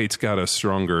lightweights got us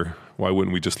stronger, why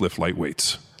wouldn't we just lift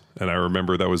lightweights? And I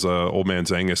remember that was old man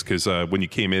Zangus, because when you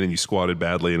came in and you squatted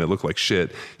badly and it looked like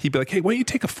shit, he'd be like, hey, why don't you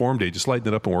take a form day? Just lighten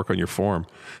it up and work on your form.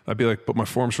 I'd be like, but my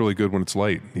form's really good when it's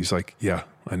light. He's like, yeah,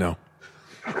 I know.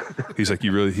 He's like,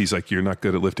 you're not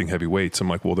good at lifting heavy weights. I'm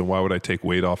like, well, then why would I take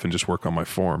weight off and just work on my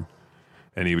form?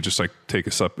 And he would just like take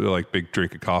a big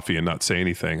drink of coffee and not say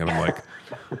anything. And I'm like,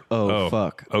 oh,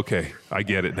 fuck. Okay, I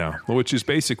get it now. Which is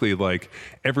basically like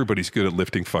everybody's good at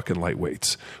lifting fucking light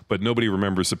weights, but nobody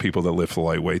remembers the people that lift the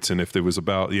light weights. And if there was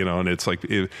about, and it's like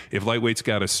if light weights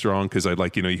got us strong, because I'd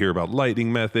like, you hear about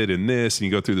lightning method and this, and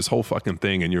you go through this whole fucking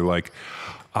thing, and you're like,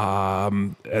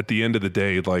 at the end of the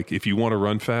day, like if you want to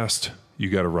run fast, you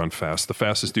got to run fast. The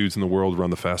fastest dudes in the world run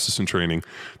the fastest in training.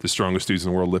 The strongest dudes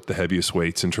in the world lift the heaviest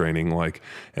weights in training.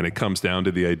 And it comes down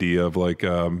to the idea of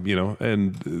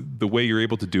and the way you're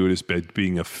able to do it is by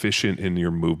being efficient in your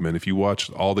movement. If you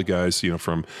watch all the guys,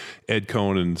 from Ed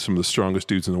Cohn and some of the strongest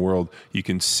dudes in the world, you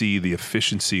can see the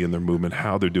efficiency in their movement,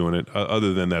 how they're doing it.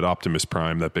 Other than that Optimus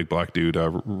Prime, that big black dude,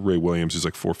 Ray Williams, who's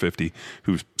like 450,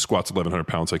 who squats 1,100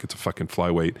 pounds like it's a fucking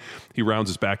flyweight. He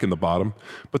rounds his back in the bottom,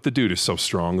 but the dude is so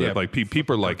strong that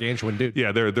people are like, gargantuan dude.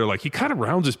 Yeah, they're like, he kind of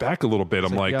rounds his back a little bit.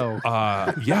 I'm like,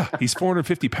 yeah, he's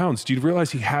 450 pounds. Do you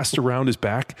realize he has to round his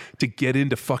back to get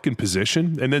into fucking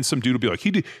position? And then some dude will be like,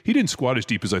 he didn't squat as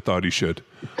deep as I thought he should.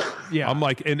 Yeah, I'm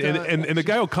like, and the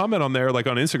guy will comment on there, like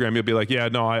on Instagram, he'll be like, yeah,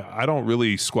 no, I don't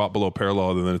really squat below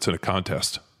parallel other than it's in a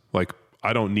contest. Like,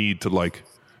 I don't need to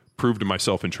prove to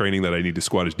myself in training that I need to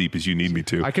squat as deep as you need me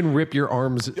to. I can rip your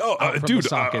arms out from the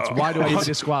sockets. Why do I need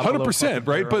to squat 100%,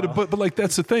 right? But like,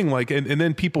 that's the thing. Like, and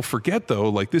then people forget though,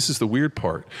 like, this is the weird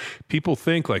part. People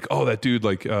think like, oh, that dude,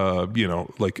 like,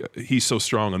 like he's so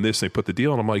strong on this, and they put the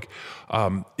deal. And I'm like,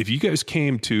 if you guys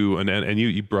came to, and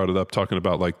you brought it up talking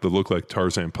about like the look like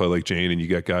Tarzan, play like Jane, and you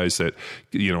got guys that,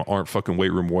 aren't fucking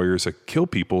weight room warriors that kill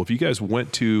people. If you guys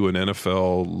went to an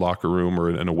NFL locker room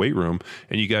or in a weight room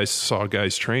and you guys saw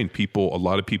guys train, a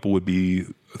lot of people would be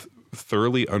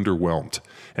thoroughly underwhelmed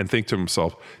and think to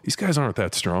themselves, these guys aren't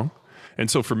that strong. And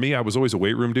so for me, I was always a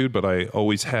weight room dude, but I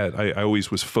always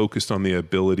was focused on the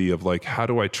ability of like, how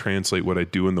do I translate what I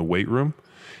do in the weight room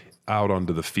out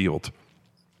onto the field?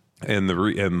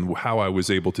 And how I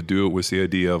was able to do it was the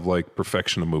idea of like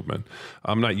perfection of movement.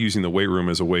 I'm not using the weight room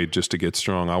as a way just to get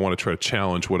strong. I want to try to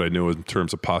challenge what I know in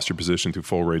terms of posture, position through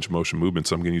full range of motion movement.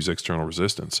 So I'm going to use external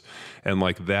resistance. And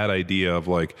like that idea of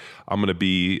like, I'm going to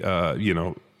be,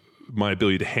 my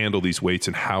ability to handle these weights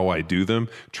and how I do them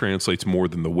translates more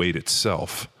than the weight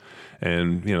itself.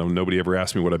 And, nobody ever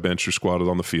asked me what I benched or squatted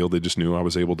on the field. They just knew I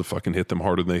was able to fucking hit them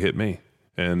harder than they hit me.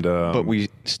 And, but we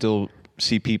still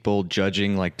see people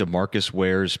judging like DeMarcus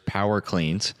Ware's power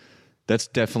cleans. That's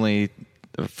definitely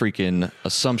a freaking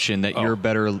assumption that you're a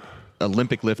better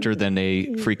Olympic lifter than a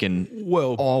freaking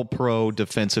all pro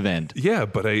defensive end. Yeah,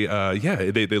 but they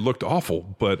looked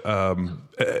awful. But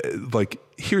like,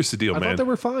 here's the deal, man. I thought they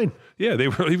were fine. Yeah, they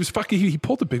were. He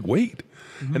pulled a big weight.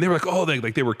 Mm-hmm. And they were like, oh,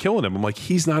 they were killing him. I'm like,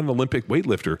 he's not an Olympic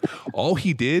weightlifter. All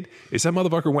he did is that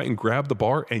motherfucker went and grabbed the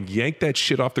bar and yanked that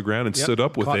shit off the ground and stood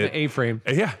up with it. The A-frame.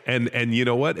 Yeah, and you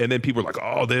know what? And then people were like,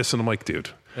 oh, this. And I'm like,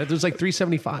 dude, It was like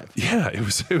 375. Yeah, it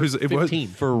was 15.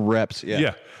 For reps. Yeah.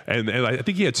 Yeah. And I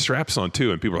think he had straps on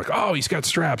too, and people were like, "Oh, he's got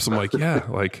straps." I'm like, "Yeah,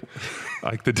 like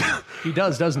the He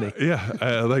does, doesn't he? yeah,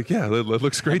 it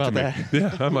looks great to How me." about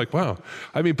Yeah, I'm like, "Wow."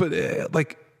 I mean, but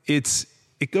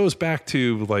it goes back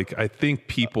to like I think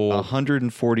people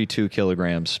 142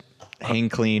 kilograms, hang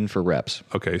clean for reps.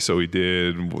 Okay, so he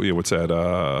did. What's that?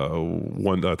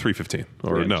 315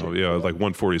 or no? Yeah, like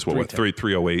 140 is what?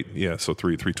 308. Yeah, so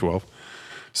 312.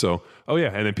 So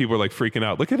and then people are like freaking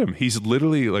out. Look at him. He's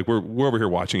literally like we're over here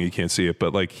watching. You can't see it,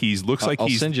 but like I'll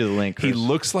send you the link, Chris. He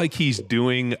looks like he's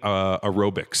doing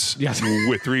aerobics. Yes.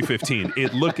 With 315.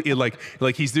 It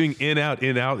like he's doing in out.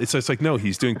 It's like no,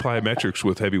 he's doing plyometrics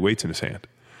with heavy weights in his hand.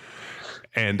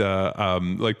 And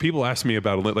like people ask me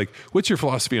about like, what's your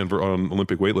philosophy on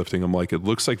Olympic weightlifting? I'm like, it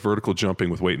looks like vertical jumping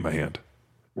with weight in my hand.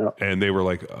 Yep. And they were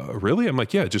like, really? I'm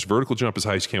like, yeah, just vertical jump as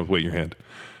high as you can with weight in your hand.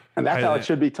 And that's how it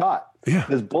should be taught. Yeah.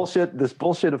 This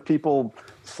bullshit of people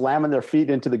slamming their feet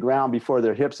into the ground before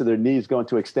their hips or their knees go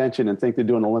into extension and think they're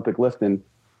doing Olympic lifting.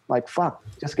 Like, fuck,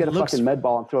 just get a fucking med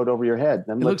ball and throw it over your head.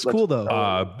 It looks cool,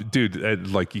 though. Dude,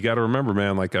 like, you got to remember,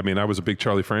 man, like, I mean, I was a big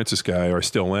Charlie Francis guy, or I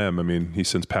still am. I mean, he's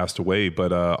since passed away,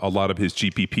 but a lot of his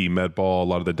GPP med ball, a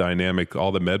lot of the dynamic,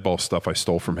 all the med ball stuff I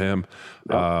stole from him.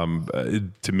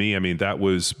 To me, I mean, that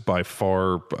was by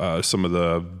far some of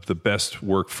the best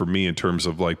work for me in terms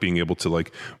of, like, being able to,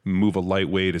 like, move a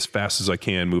lightweight as fast as I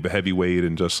can, move a heavyweight,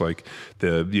 and just, like,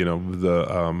 the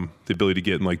ability to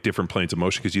get in, like, different planes of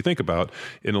motion. Because you think about,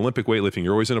 in Olympic weightlifting,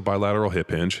 you're always in a bilateral hip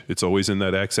hinge. It's always in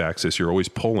that x-axis. You're always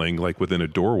pulling like within a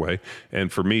doorway.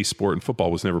 And for me, sport and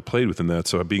football was never played within that.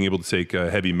 So being able to take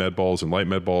heavy med balls and light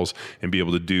med balls and be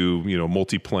able to do,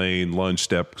 multi-plane, lunge,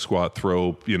 step, squat,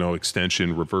 throw,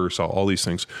 extension, reverse, all these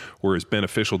things were as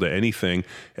beneficial to anything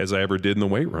as I ever did in the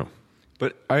weight room.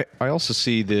 But I also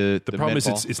see the problem is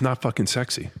med ball. it's not fucking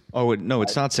sexy. Oh no,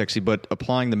 it's not sexy. But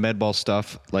applying the med ball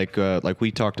stuff, like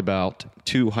we talked about,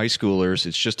 to high schoolers,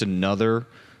 it's just another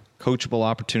coachable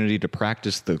opportunity to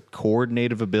practice the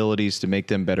coordinative abilities to make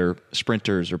them better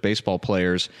sprinters or baseball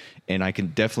players. And I can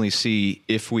definitely see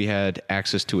if we had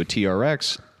access to a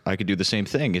TRX, I could do the same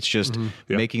thing. It's just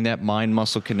making that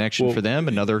mind-muscle connection for them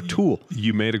another tool.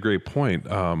 You made a great point.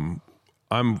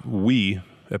 We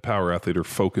at Power Athlete are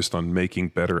focused on making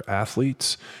better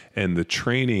athletes, and the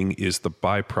training is the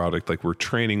byproduct. Like we're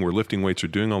training, we're lifting weights, we're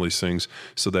doing all these things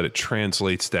so that it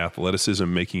translates to athleticism,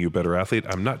 making you a better athlete.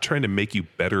 I'm not trying to make you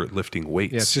better at lifting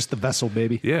weights. Yeah, it's just the vessel,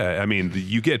 baby. Yeah, I mean,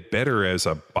 you get better as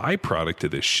a byproduct to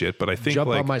this shit, but I think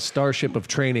jump on my starship of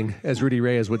training, as Rudy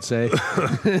Reyes would say.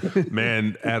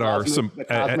 Man, at our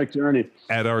cosmic journey.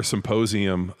 At our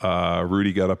symposium,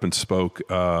 Rudy got up and spoke.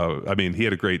 I mean, he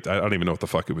had a great. I don't even know what the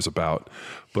fuck it was about,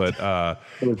 but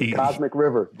it was the Cosmic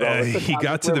River. He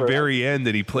got to the very end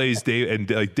and he plays Dave, and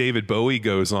like David Bowie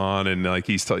goes on and like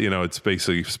he's it's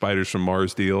basically Spiders from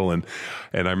Mars deal, and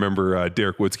I remember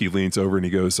Derek Woodsky leans over and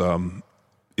he goes,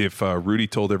 if Rudy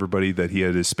told everybody that he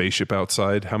had his spaceship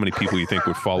outside, how many people you think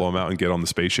would follow him out and get on the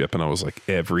spaceship? And I was like,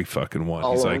 every fucking one.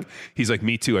 He's like,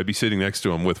 me too. I'd be sitting next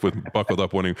to him with buckled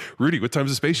up, wondering, Rudy, what time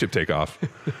does the spaceship take off?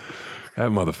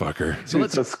 That motherfucker. So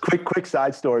let's quick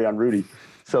side story on Rudy.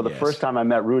 So the first time I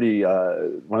met Rudy,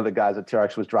 one of the guys at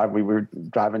TRX was driving. We were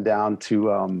driving down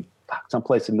to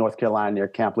someplace in North Carolina near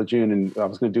Camp Lejeune, and I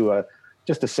was going to do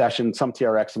just a session, some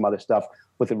TRX, some other stuff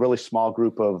with a really small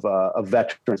group of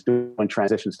veterans doing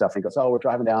transition stuff. And he goes, "Oh, we're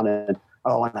driving down, and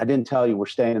I didn't tell you we're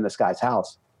staying in this guy's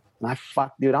house." And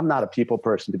dude, I'm not a people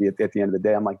person to be at the end of the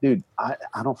day. I'm like, dude, I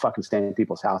don't fucking stay in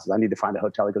people's houses. I need to find a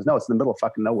hotel. He goes, "No, it's in the middle of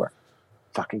fucking nowhere."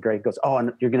 Fucking great. He goes, "Oh,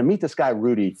 and you're going to meet this guy,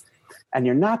 Rudy. And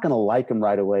you're not going to like him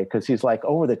right away because he's like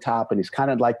over the top and he's kind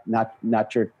of like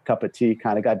not your cup of tea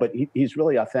kind of guy, but he's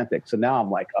really authentic." So now I'm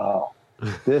like, oh,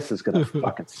 this is going to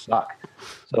fucking suck.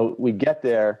 So we get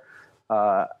there.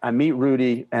 I meet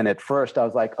Rudy, and at first I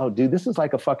was like, "Oh, dude, this is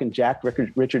like a fucking Jack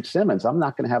Richard Simmons. I'm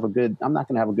not going to have a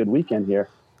good weekend here."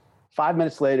 5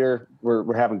 minutes later,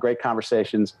 we're having great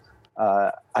conversations.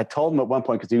 I told him at one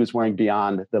point, because he was wearing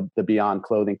Beyond, the Beyond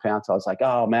clothing pants. I was like,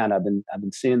 "Oh man, I've been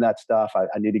seeing that stuff.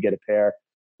 I need to get a pair."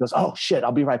 He goes, "Oh shit,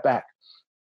 I'll be right back."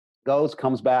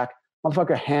 Comes back.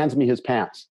 Motherfucker hands me his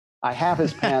pants. I have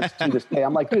his pants to this day.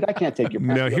 I'm like, "Dude, I can't take your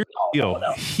pants." Now here's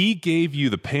he gave you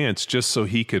the pants just so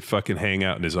he could fucking hang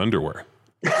out in his underwear.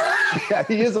 Yeah,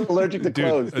 he is allergic to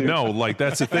clothes. Dude. No, like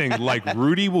that's the thing. Like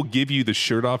Rudy will give you the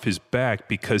shirt off his back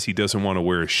because he doesn't want to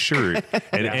wear a shirt,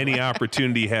 and any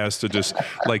opportunity he has to just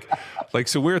like.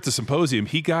 So we're at the symposium.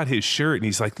 He got his shirt, and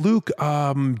he's like, "Luke, do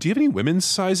you have any women's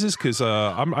sizes? Because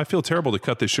I feel terrible to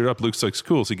cut this shirt up." Luke's like,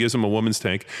 "Cool." So he gives him a woman's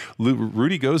tank.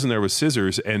 Rudy goes in there with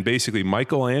scissors, and basically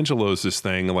Michelangelo's this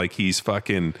thing like he's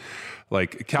fucking.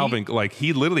 Like Calvin, like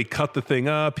he literally cut the thing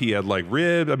up. He had like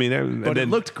rib. I mean, but it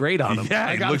looked great on him.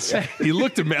 Yeah, he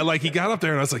looked like he got up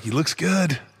there, and I was like, he looks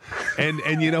good.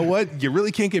 And you know what? You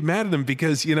really can't get mad at him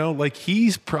because like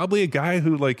he's probably a guy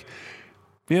who like,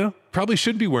 probably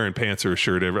shouldn't be wearing pants or a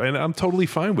shirt ever, and I'm totally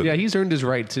fine with it. Yeah, he's earned his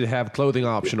right to have clothing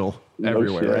optional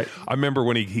everywhere, right? I remember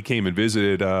when he came and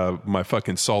visited my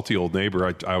fucking salty old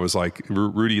neighbor. I was like,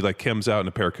 Rudy like comes out in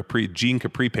a pair of jean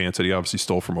capri pants that he obviously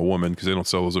stole from a woman because they don't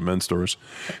sell those at men's stores.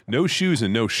 No shoes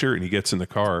and no shirt, and he gets in the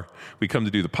car. We come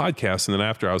to do the podcast, and then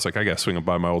after I was like, I got to swing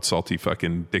by my old salty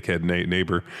fucking dickhead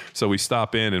neighbor. So we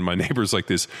stop in, and my neighbor's like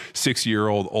this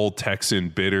 6-year-old old Texan,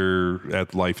 bitter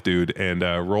at life dude, and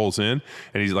rolls in,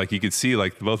 and he's like, you could see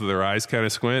like both of their eyes kind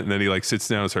of squint, and then he like sits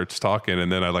down and starts talking,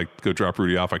 and then I like go drop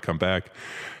Rudy off. I come back,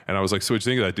 and I was like, so what'd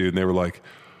you think of that dude? And they were like,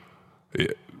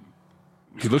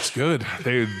 he looks good.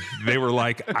 They were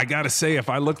like, I gotta say, if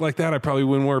I looked like that, I probably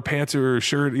wouldn't wear pants or a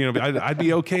shirt. I'd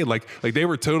be okay. Like they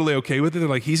were totally okay with it. They're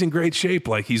like, he's in great shape.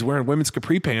 Like he's wearing women's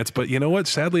capri pants, but you know what?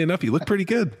 Sadly enough, he looked pretty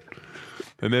good.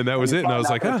 And then that was it. And I was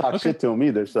like, talk shit to him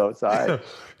either. So it's all right.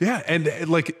 Yeah, and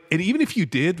even if you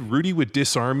did, Rudy would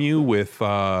disarm you with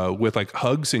like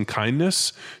hugs and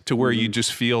kindness to where you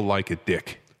just feel like a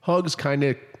dick. Hugs,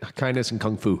 kindness, and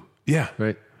kung fu. Yeah,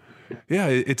 right. Yeah,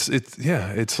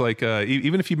 it's like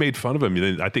even if you made fun of him,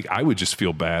 then I think I would just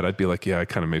feel bad. I'd be like, yeah, I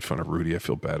kind of made fun of Rudy. I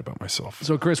feel bad about myself.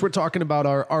 So, Chris, we're talking about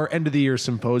our end of the year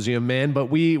symposium, man, but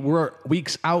we're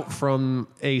weeks out from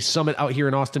a summit out here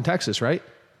in Austin, Texas, right?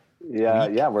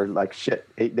 Yeah, we're like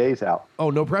 8 days out. Oh,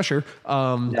 no pressure.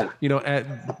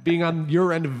 At being on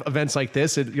your end of events like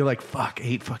this, you're like, fuck,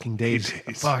 8 fucking days.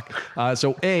 Fuck.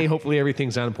 So hopefully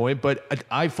everything's on point, but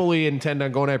I fully intend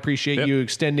on going. I appreciate you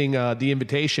extending the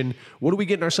invitation. What are we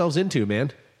getting ourselves into, man?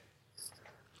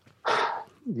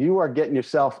 You are getting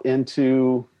yourself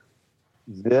into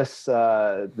this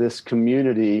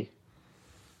community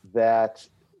that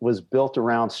was built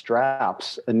around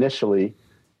straps initially.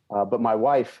 But my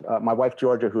wife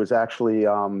Georgia, who is actually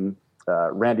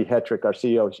Randy Hetrick, our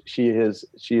CEO, she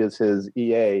is his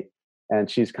EA,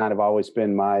 and she's kind of always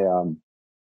been my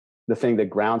the thing that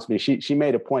grounds me. She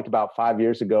made a point about 5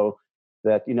 years ago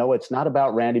that it's not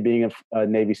about Randy being a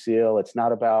Navy SEAL. It's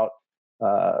not about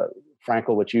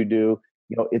Frankel, what you do.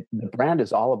 The brand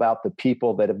is all about the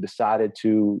people that have decided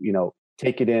to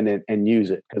take it in and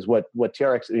use it. Because what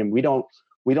TRX,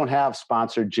 we don't have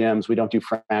sponsored gyms. We don't do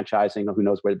franchising. Who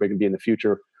knows where they're going to be in the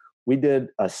future. We did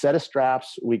a set of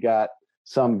straps. We got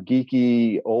some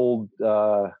geeky old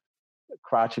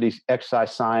crotchety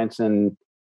exercise science and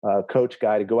coach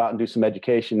guy to go out and do some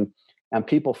education, and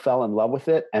people fell in love with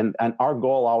it. And our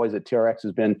goal always at TRX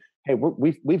has been, hey,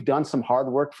 we've done some hard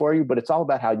work for you, but it's all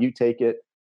about how you take it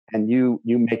and you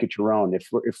make it your own.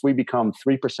 If we become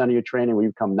 3% of your training, we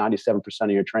become 97% of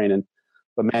your training.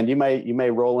 But man, you may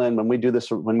roll in when we did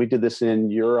this in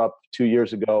Europe 2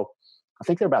 years ago. I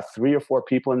think there were about 3 or 4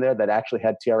 people in there that actually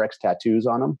had TRX tattoos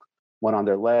on them, one on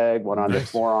their leg, one on their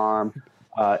forearm.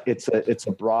 It's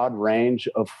a broad range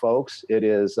of folks.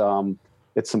 It's some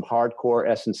hardcore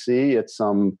S&C. It's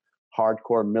some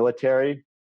hardcore military.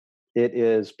 It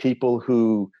is people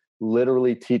who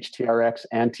literally teach TRX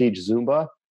and teach Zumba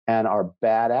and are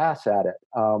badass at it.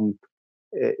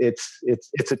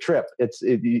 It's a trip.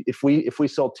 If we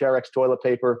sold TRX toilet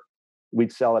paper,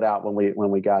 we'd sell it out when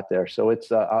we got there. So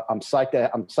I'm psyched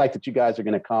that you guys are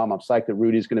going to come. I'm psyched that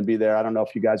Rudy's going to be there. I don't know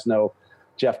if you guys know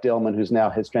Jeff Dillman, who's now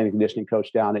his strength and conditioning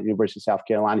coach down at University of South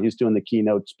Carolina. He's doing the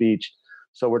keynote speech.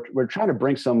 So we're trying to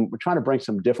bring some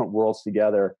different worlds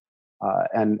together.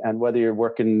 And whether you're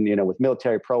working with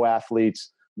military pro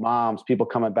athletes, moms, people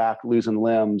coming back losing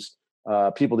limbs,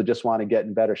 people that just want to get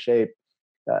in better shape.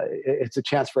 It's a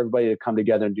chance for everybody to come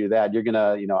together and do that. You're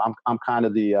gonna, I'm kind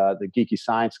of the geeky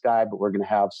science guy, but we're gonna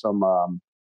have some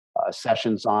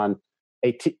sessions on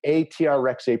a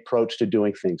TRX approach to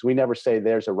doing things. We never say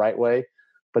there's a right way,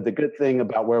 but the good thing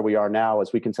about where we are now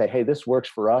is we can say, hey, this works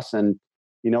for us, and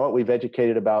you know what? We've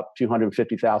educated about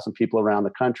 250,000 people around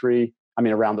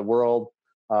the world,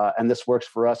 and this works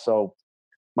for us. So,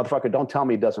 motherfucker, don't tell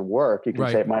me it doesn't work. You can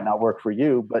say it might not work for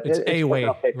you, but it's a way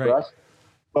okay for us.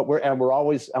 But we're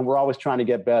always trying to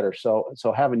get better. So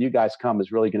having you guys come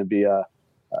is really going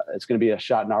to be a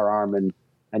shot in our arm, and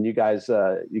and you guys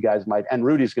might. And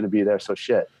Rudy's going to be there, so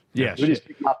shit. Yeah, Rudy's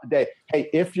kicking off the day. Hey,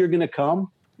 if you're going to come,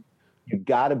 you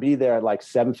got to be there at like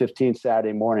 7:15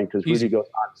 Saturday morning because Rudy goes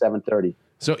on 7:30.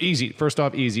 So easy. First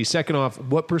off, easy. Second off,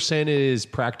 what percent is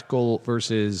practical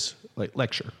versus like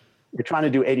lecture? You're trying to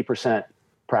do 80%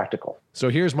 practical. So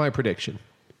here's my prediction,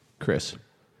 Chris,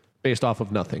 based off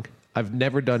of nothing. I've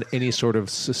never done any sort of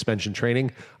suspension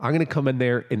training. I'm going to come in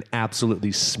there and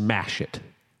absolutely smash it.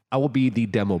 I will be the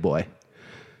demo boy,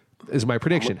 is my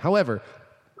prediction. However,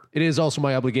 it is also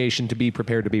my obligation to be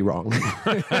prepared to be wrong.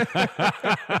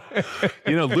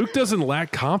 Luke doesn't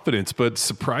lack confidence, but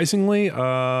surprisingly,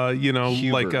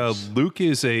 Luke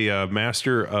is a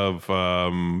master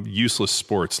of useless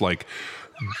sports like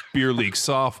beer league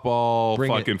softball,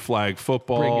 flag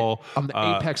football. I'm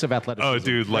the apex of athleticism. Oh,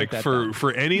 dude, like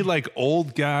for any like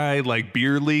old guy like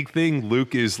beer league thing,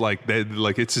 Luke is like that.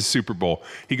 Like it's a Super Bowl.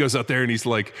 He goes out there and he's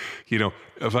like,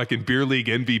 a fucking beer league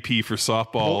MVP for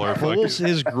softball, pulls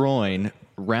his groin,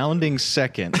 rounding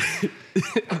second,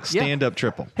 stand up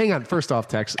triple. Hang on. First off,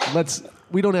 Tex,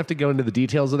 we don't have to go into the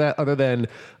details of that other than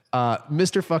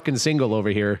Mr. fucking Single over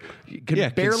here.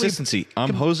 Consistency.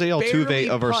 I'm Jose Altuve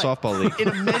of our softball league. In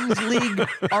a men's league,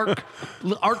 arc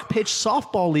pitch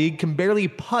softball league, can barely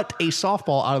putt a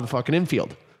softball out of the fucking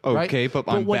infield. Okay, right? but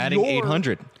I'm batting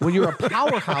 800. When you're a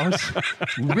powerhouse,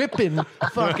 ripping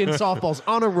fucking softballs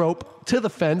on a rope to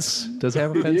the fence. Does it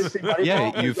have a fence?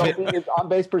 Yeah, you've hit his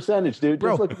on-base percentage, dude.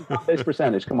 Just look at the on-base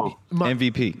percentage. Come on.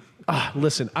 MVP.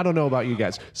 Listen, I don't know about you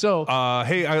guys. So,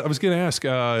 hey, I was going to ask,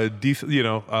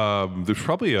 there's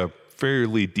probably a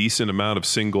fairly decent amount of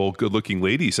single good-looking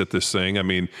ladies at this thing. I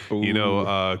mean,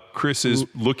 Chris is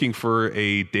looking for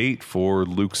a date for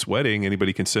Luke's wedding.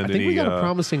 Anybody can send we got a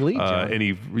promising lead,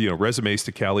 any resumes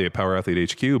to Callie at Power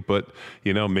Athlete HQ. But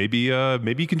maybe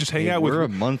you can just hang out with. We're a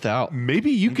month out.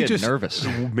 Maybe you could just nervous.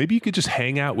 Maybe you could just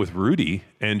hang out with Rudy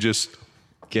and just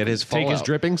get his take his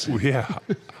drippings. Yeah.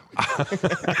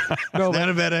 No, not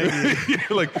a bad idea.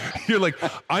 you're like,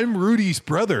 I'm Rudy's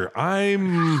brother.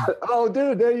 I'm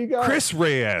dude, there you go. Chris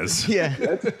Reyes. Yeah.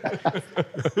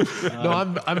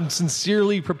 No, I'm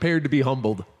sincerely prepared to be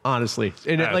humbled, honestly.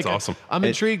 And that's awesome. I'm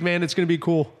intrigued, man. It's going to be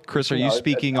cool. Chris, are you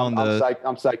speaking on the?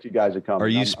 I'm psyched you guys are coming. Are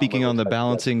you speaking on the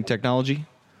balancing technology?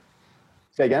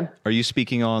 Say again. Are you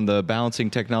speaking on the balancing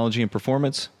technology and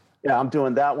performance? Yeah, I'm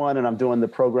doing that one, and I'm doing the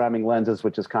programming lenses,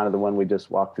 which is kind of the one we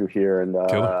just walked through here. And no,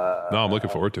 I'm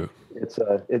looking forward to it. It's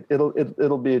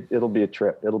it'll be a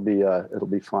trip. It'll be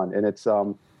fun, and it's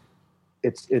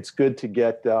good to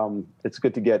get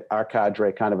our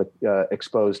cadre kind of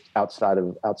exposed outside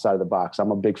of the box.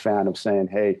 I'm a big fan of saying,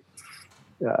 hey,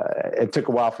 it took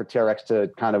a while for TRX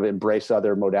to kind of embrace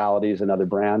other modalities and other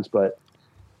brands, but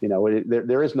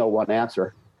there is no one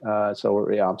answer. So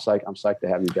yeah, I'm psyched to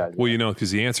have you guys. Well,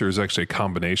 because the answer is actually a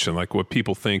combination. Like what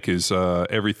people think is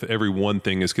every one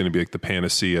thing is going to be like the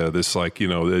panacea. This the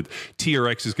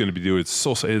TRX is going to be doing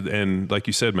so, and like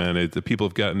you said, man, the people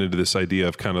have gotten into this idea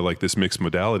of kind of like this mixed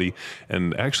modality,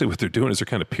 and actually what they're doing is they're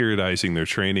kind of periodizing their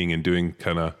training and doing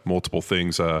kind of multiple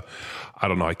things. I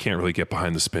don't know. I can't really get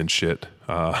behind the spin shit.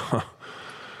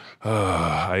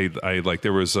 I like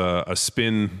there was a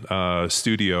spin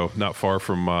studio not far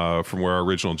from where our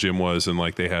original gym was, and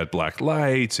like they had black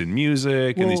lights and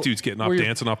music, and these dudes getting off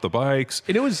dancing off the bikes.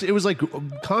 And it was like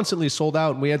constantly sold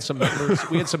out, and we had some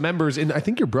members, and I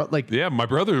think your brother, my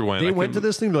brother went. They went to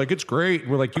this thing, they're like, it's great.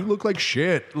 And we're like, you look like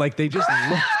shit. Like they just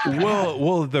look.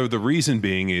 Well, the reason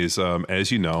being is, as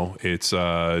you know, it's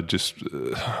just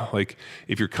like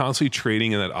if you're constantly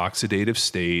training in that oxidative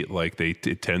state, like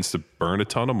it tends to burn a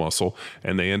ton of muscle,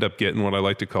 and they end up getting what I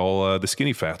like to call the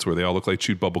skinny fats, where they all look like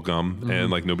chewed bubble gum, and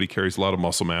like nobody carries a lot of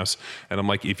muscle mass. And I'm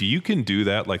like, if you can do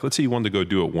that, like let's say you wanted to go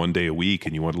do it one day a week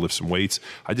and you want to lift some weights,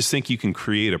 I just think you can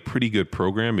create a pretty good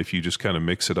program if you just kind of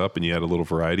mix it up and you add a little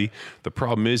variety. The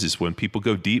problem is when people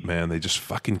go deep, man, they just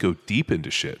fucking go deep into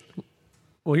shit.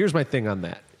 Well, here's my thing on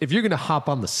that. If you're going to hop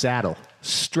on the saddle,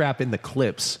 strap in the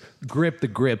clips, grip the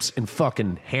grips, and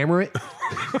fucking hammer it.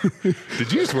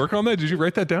 Did you just work on that? Did you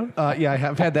write that down? Yeah, I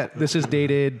have had that. This is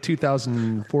dated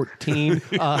 2014.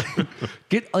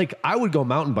 I would go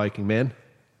mountain biking, man.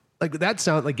 Like that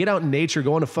sound like get out in nature,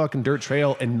 go on a fucking dirt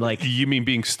trail, and like. You mean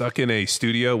being stuck in a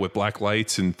studio with black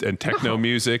lights and techno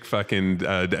music? Fucking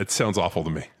that sounds awful to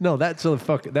me. No, that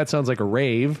sounds like a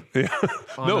rave. Yeah.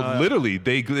 No, literally,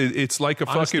 it's like a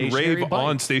fucking rave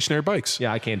on stationary bikes.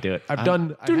 Yeah, I can't do it. I have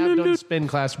done spin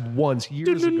class once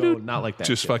years ago, not like that.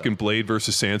 Just fucking Blade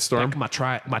versus Sandstorm.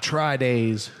 Like my try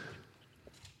days.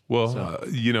 Well,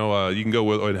 you can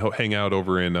go and hang out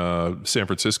over in San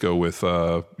Francisco with,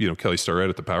 Kelly Starrett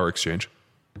at the Power Exchange.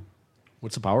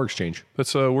 What's the Power Exchange?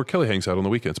 That's where Kelly hangs out on the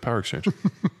weekends. Power Exchange.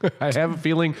 I have a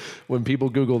feeling when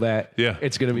people Google that, Yeah,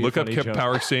 it's going to be look a up funny joke.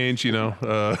 Power Exchange.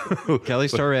 Kelly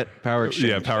Starrett, Power Exchange.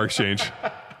 Yeah, Power Exchange.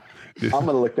 I'm going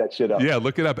to look that shit up. Yeah,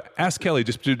 look it up. Ask Kelly.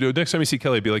 Just next time you see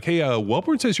Kelly, be like, "Hey,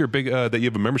 Wellborn says you're big. That you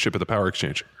have a membership at the Power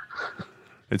Exchange,"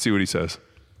 and see what he says.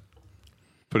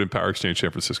 Put in Power Exchange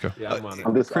San Francisco. Yeah, I'm on it.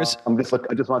 Chris- I just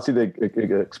want to see the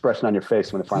expression on your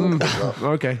face when it finally comes up.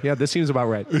 Okay, yeah, this seems about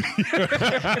right.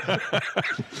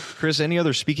 Chris, any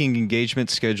other speaking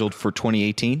engagements scheduled for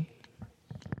 2018?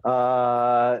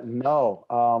 No.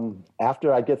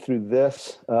 After I get through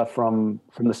this from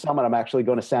the summit, I'm actually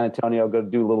going to San Antonio, go to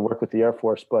do a little work with the Air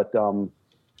Force. But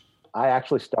I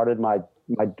actually started my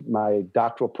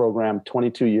doctoral program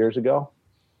 22 years ago.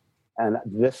 And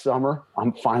this summer,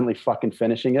 I'm finally fucking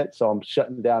finishing it. So I'm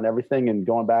shutting down everything and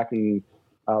going back and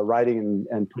writing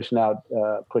and pushing out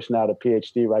a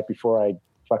PhD right before I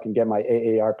fucking get my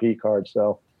AARP card.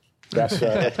 So that's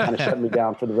kind of shutting me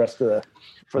down for the rest of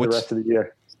the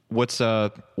year. What's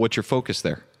your focus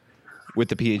there with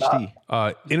the PhD?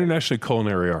 International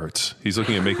culinary arts. He's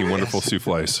looking at making wonderful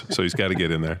souffles, so he's got to get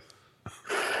in there.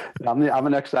 I'm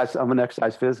an exercise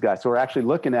phys guy. So we're actually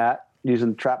looking at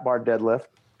using trap bar deadlift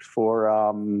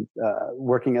for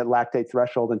working at lactate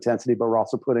threshold intensity, but we're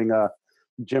also putting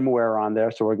gym wear on there.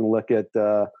 So we're going to look at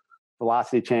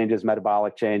velocity changes,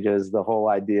 metabolic changes, the whole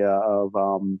idea of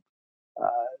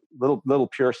little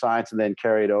pure science, and then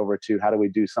carry it over to how do we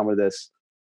do some of this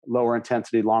lower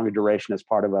intensity, longer duration as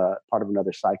part of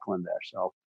another cycle in there.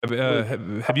 So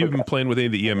have you been playing with any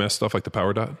of the EMS stuff like the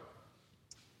Power Dot?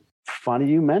 Funny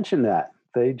you mentioned that.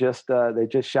 They just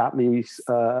shot me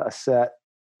a set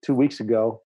 2 weeks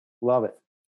ago. Love it.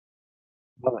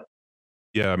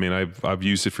 Yeah, I mean, I've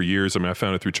used it for years. I mean, I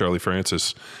found it through Charlie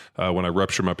Francis when I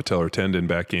ruptured my patellar tendon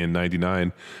back in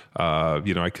 '99.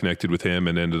 I connected with him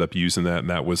and ended up using that,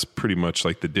 and that was pretty much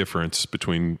like the difference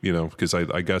between because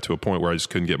I got to a point where I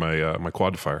just couldn't get my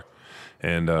quad to fire.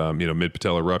 And,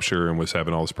 mid-patellar rupture, and was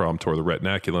having all this problem, tore the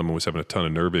retinaculum, and was having a ton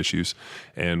of nerve issues.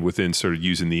 And started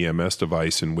using the EMS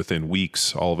device, and within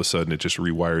weeks, all of a sudden, it just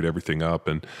rewired everything up.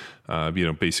 And,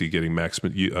 basically getting max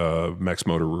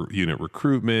motor unit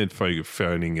recruitment,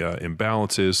 finding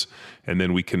imbalances. And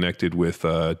then we connected with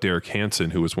Derek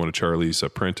Hansen, who was one of Charlie's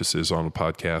apprentices on a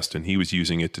podcast, and he was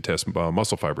using it to test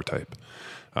muscle fiber type.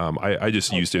 I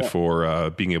just used it for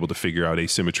being able to figure out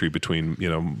asymmetry between,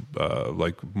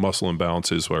 like muscle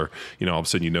imbalances where, all of a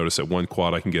sudden you notice that one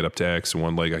quad I can get up to X and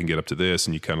one leg I can get up to this,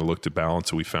 and you kind of look to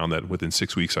balance. And we found that within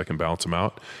 6 weeks I can balance them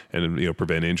out and,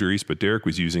 prevent injuries. But Derek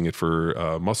was using it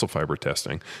for muscle fiber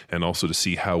testing and also to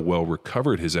see how well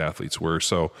recovered his athletes were.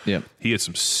 So he had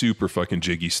some super fucking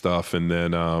jiggy stuff. And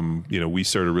then, we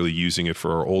started really using it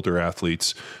for our older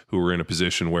athletes who were in a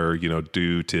position where,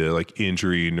 due to like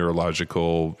injury,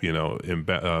 neurological,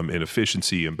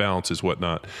 inefficiency, imbalances,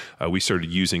 whatnot. We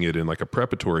started using it in like a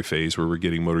preparatory phase where we're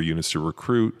getting motor units to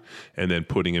recruit and then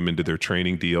putting them into their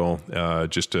training deal,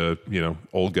 just to,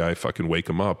 old guy fucking wake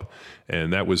them up.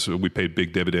 And we paid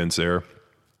big dividends there.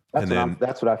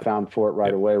 That's what I found for it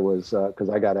right away was because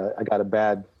I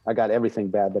got everything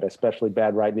bad, but especially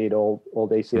bad right knee, old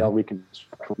ACL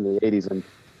reconstruction from the 80s, and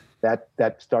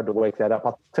that started to wake that up.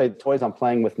 I'll tell you the toys I'm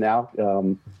playing with now.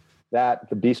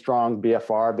 The Be Strong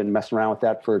BFR, I've been messing around with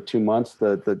that for 2 months.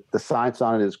 The science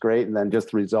on it is great, and then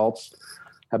just the results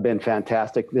have been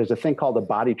fantastic. There's a thing called the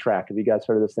Body Track. Have you guys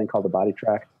heard of this thing called the Body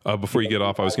Track? Before you get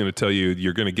off, I was going to tell you,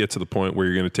 you're going to get to the point where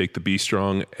you're going to take the Be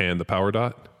Strong and the Power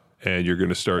Dot, and you're going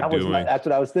to start doing. That's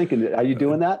what I was thinking. Are you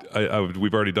doing that?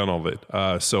 We've already done all of it.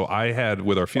 So I had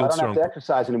with our Field I don't Strong. have to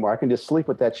exercise anymore. I can just sleep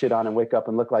with that shit on and wake up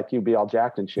and look like you, be all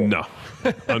jacked and shit. No,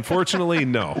 unfortunately,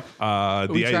 no.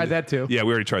 We tried that too. Yeah,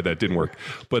 we already tried that. Didn't work.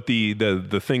 But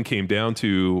the thing came down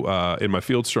to in my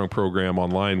Field Strong program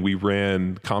online, we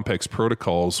ran complex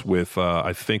protocols with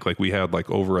I think like we had like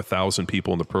over 1,000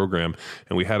 people in the program,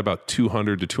 and we had about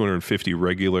 200 to 250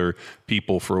 regular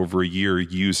people for over a year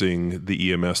using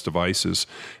the EMS devices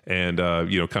and kind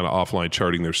of offline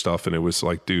charting their stuff, and it was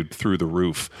like, dude, through the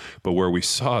roof. But where we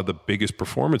saw the biggest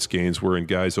performance gains were in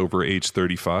guys over age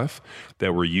 35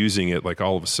 that were using it, like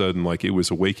all of a sudden, like it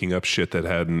was waking up shit that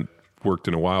hadn't worked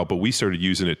in a while. But we started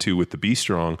using it too with the Be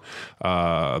Strong.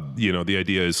 The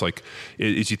idea is like,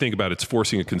 as you think about it, it's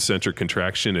forcing a concentric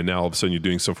contraction, and now all of a sudden you're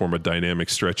doing some form of dynamic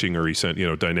stretching or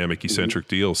dynamic eccentric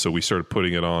deal. So we started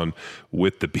putting it on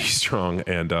with the Be Strong,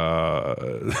 and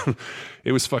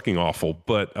It was fucking awful,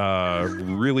 but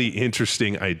really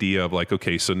interesting idea of like,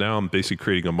 okay, so now I'm basically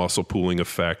creating a muscle pooling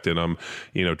effect, and I'm,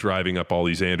 driving up all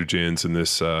these androgens and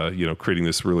this, creating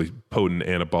this really potent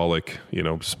anabolic,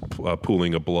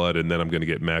 pooling of blood, and then I'm going to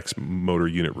get max motor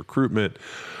unit recruitment.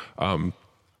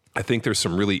 I think there's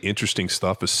some really interesting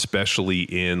stuff, especially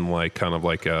in like kind of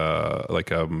like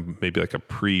maybe like a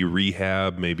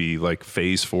pre-rehab, maybe like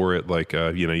phase for it. Like,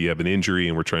 you have an injury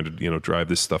and we're trying to, drive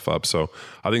this stuff up. So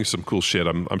I think it's some cool shit.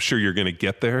 I'm sure you're going to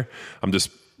get there. I'm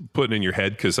just putting in your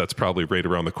head, because that's probably right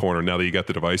around the corner. Now that you got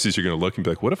the devices, you're going to look and be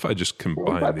like, what if I just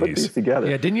combine these together?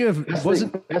 Yeah, didn't you have,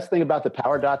 best thing about the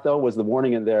Power Dot though was the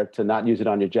warning in there to not use it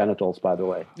on your genitals, by the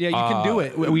way. Yeah, you can do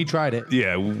it. We tried it.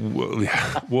 Yeah.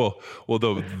 Well,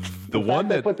 the one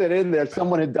that put that in there,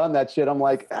 someone had done that shit. I'm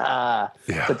like, Yeah.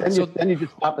 But then you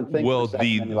just stop and think for a second,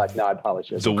 and you're like, no, I probably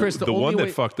should. The, Chris, the one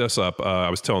that fucked us up, I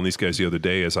was telling these guys the other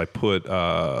day, is I did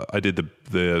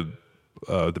the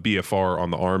BFR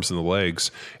on the arms and the legs,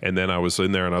 and then I was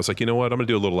in there and I was like, you know what, I'm gonna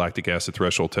do a little lactic acid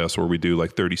threshold test where we do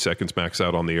like 30 seconds max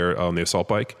out on the assault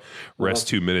bike, rest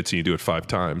 2 minutes, and you do it 5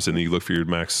 times, and then you look for your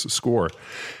max score.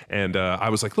 And I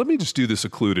was like, let me just do this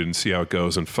occluded and see how it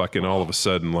goes. And fucking all of a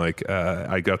sudden, like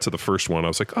I got to the first one, I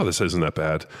was like, oh, this isn't that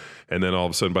bad. And then all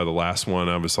of a sudden by the last one,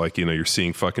 I was like, you're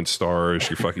seeing fucking stars,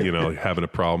 you're fucking having a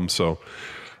problem. So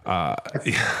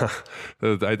yeah,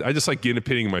 I just like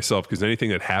pitting myself, because anything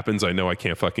that happens, I know I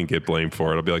can't fucking get blamed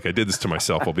for it. I'll be like, I did this to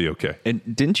myself, I'll be okay. And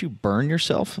didn't you burn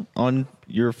yourself on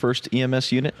your first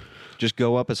EMS unit? Just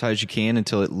go up as high as you can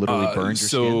until it literally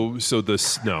burns your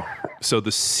skin? So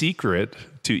the secret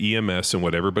to EMS and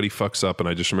what everybody fucks up, and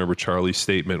I just remember Charlie's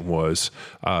statement was,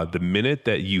 the minute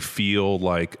that you feel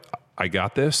like I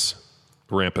got this,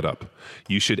 ramp it up.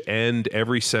 You should end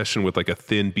every session with like a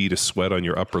thin bead of sweat on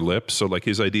your upper lip. So like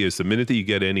his idea is the minute that you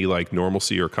get any like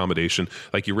normalcy or accommodation,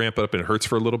 like you ramp it up and it hurts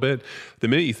for a little bit. The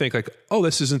minute you think like, oh,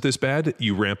 this isn't this bad,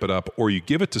 you ramp it up, or you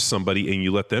give it to somebody and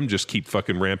you let them just keep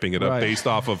fucking ramping it up based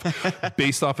off of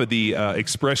the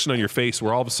expression on your face,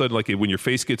 where all of a sudden, like when your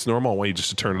face gets normal, I want you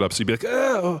just to turn it up. So you'd be like,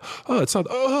 oh, it's not,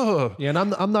 oh. Yeah, and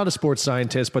I'm not a sports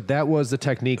scientist, but that was the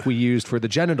technique we used for the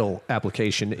genital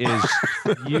application, is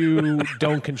you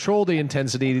don't control the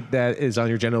intensity that is on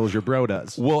your genitals, your bro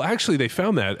does. Well, actually, they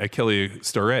found that at Kelly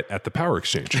Starrett at the Power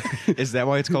Exchange. Is that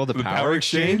why it's called the Power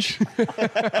Exchange?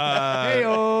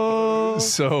 Hey-o.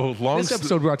 So this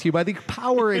episode brought to you by the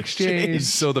Power Exchange.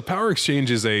 So the Power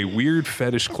Exchange is a weird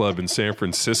fetish club in San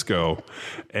Francisco,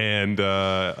 and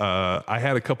I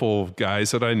had a couple of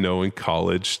guys that I know in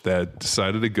college that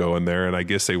decided to go in there, and I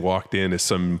guess they walked in as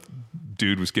some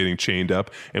dude was getting chained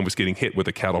up and was getting hit with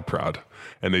a cattle prod,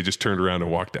 and they just turned around and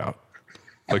walked out.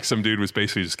 Like some dude was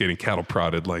basically just getting cattle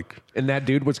prodded. Like, and that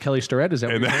dude was Kelly Starrett. Is that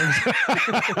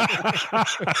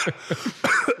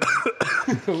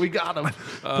what we got him?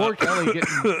 Poor Kelly.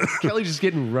 Kelly just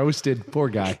getting roasted. Poor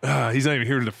guy. He's not even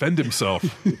here to defend himself.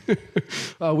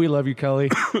 Oh, we love you, Kelly.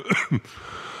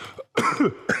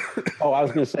 Oh, I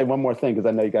was going to say one more thing, because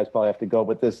I know you guys probably have to go,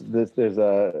 but there's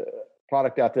a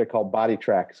product out there called Body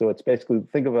Track. So it's basically,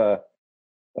 think of a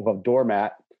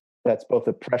doormat that's both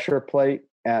a pressure plate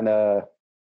and a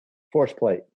force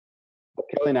plate. But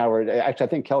Kelly and I I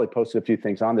think Kelly posted a few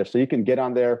things on there. So you can get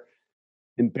on there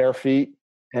in bare feet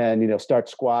and, start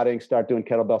squatting, start doing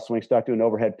kettlebell swing, start doing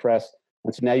overhead press.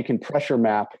 And so now you can pressure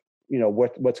map,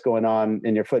 what's going on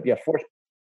in your foot. Yeah. Force.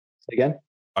 Say again?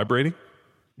 Vibrating?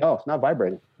 No, it's not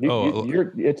vibrating.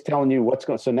 It's telling you what's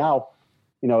going. So now,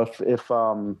 if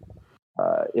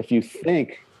you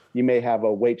think you may have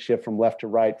a weight shift from left to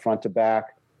right, front to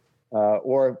back,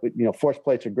 or force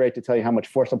plates are great to tell you how much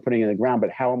force I'm putting in the ground, but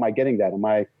how am I getting that? Am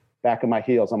I back of my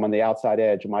heels? I'm on the outside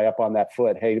edge. Am I up on that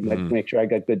foot? Hey, make sure I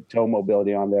got good toe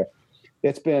mobility on there.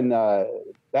 It's been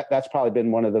that's probably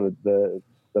been one of the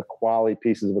quality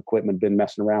pieces of equipment been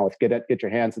messing around with. Get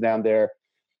your hands down there,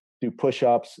 do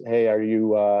push-ups. Hey, are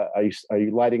you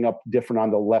lighting up different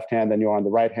on the left hand than you are on the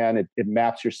right hand? It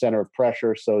maps your center of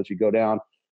pressure, so as you go down.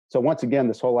 So once again,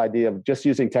 this whole idea of just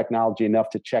using technology enough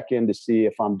to check in to see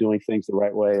if I'm doing things the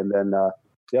right way. And then the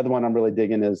other one I'm really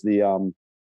digging is the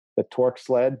torque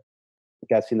sled. You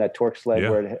guys seen that torque sled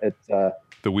where it's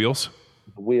the wheels?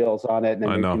 The wheels on it,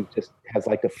 and then it just has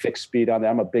like a fixed speed on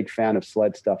there. I'm a big fan of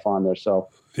sled stuff on there. So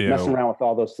messing around with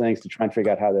all those things to try and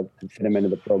figure out how to fit them into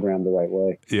the program the right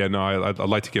way. Yeah, no, I'd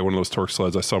like to get one of those torque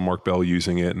sleds. I saw Mark Bell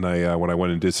using it, and I when I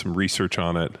went and did some research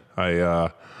on it,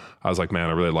 I was like, man,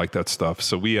 I really like that stuff.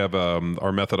 So we have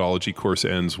our methodology course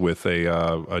ends with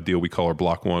a deal we call our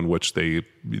Block One, which the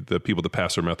people that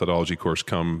pass our methodology course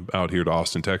come out here to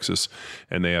Austin, Texas,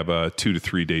 and they have a 2 to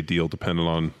 3 day deal depending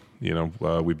on,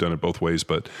 we've done it both ways,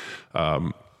 but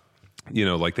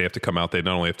like they have to come out. They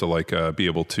not only have to be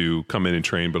able to come in and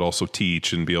train, but also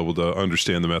teach and be able to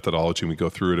understand the methodology. And we go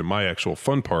through it. And my actual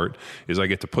fun part is I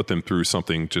get to put them through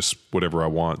something, just whatever I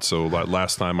want. So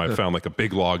last time I found like a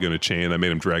big log in a chain. I made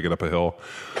them drag it up a hill,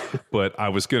 but I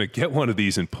was going to get one of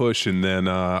these and push. And then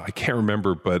I can't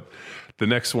remember, but the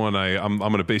next one, I'm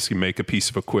going to basically make a piece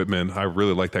of equipment. I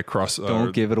really like that cross.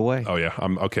 Don't give it away. Oh yeah.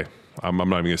 Okay. I'm not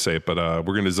even going to say it, but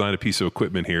we're going to design a piece of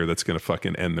equipment here that's going to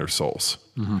fucking end their souls.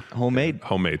 Homemade.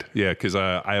 Yeah, because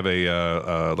I have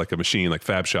a machine like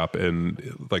Fab Shop,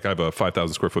 and I have a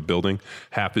 5,000 square foot building.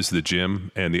 Half is the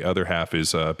gym, and the other half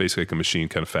is basically like a machine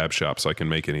kind of Fab Shop, so I can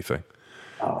make anything.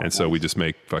 So we just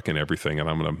make fucking everything, and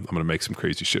I'm gonna make some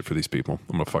crazy shit for these people.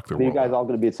 I'm gonna fuck their world. Are you guys all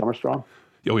going to be at Summer Strong?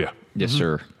 Oh yeah. Yes,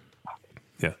 sir.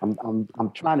 Yeah.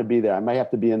 I'm trying to be there. I may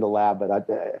have to be in the lab, but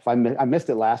if I missed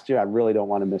it last year, I really don't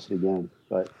want to miss it again.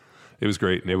 But it was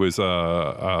great. And it was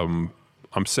I'm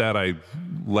sad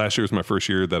last year was my first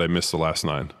year that I missed the last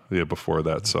 9. Yeah, before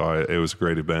that. So it was a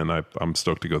great event. I'm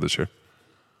stoked to go this year.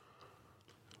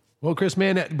 Well, Chris,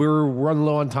 man, we're running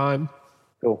low on time.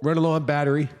 Cool. Running low on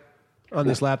battery on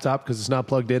this laptop because it's not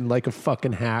plugged in like a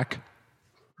fucking hack.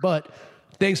 But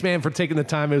thanks, man, for taking the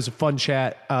time. It was a fun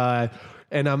chat.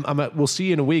 And we'll see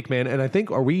you in a week, man. And I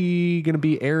think, are we going to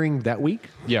be airing that week?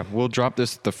 Yeah, we'll drop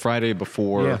this the Friday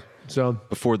before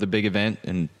before the big event,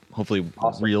 and hopefully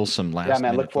reel some last. Yeah,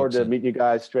 man. Look forward to meeting you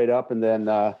guys straight up, and then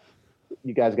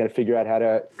you guys got to figure out how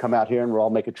to come out here, and we'll all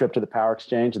make a trip to the Power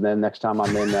Exchange. And then next time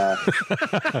I'm in,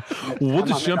 we'll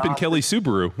just jump in Kelly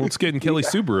Subaru. Let's get in Kelly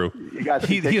Subaru. You guys,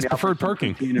 he has preferred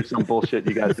parking or some bullshit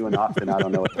you guys do in Austin. I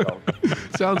don't know what to call.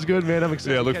 Sounds good, man. I'm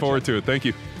excited. Yeah, look forward to it. Thank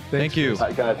you. Thank you. All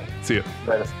right, guys. See you.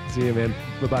 Later. See you, man.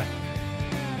 Bye-bye.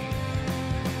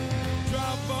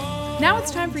 Now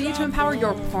it's time for you to empower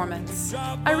your performance.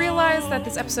 I realize that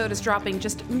this episode is dropping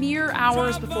just mere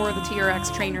hours before the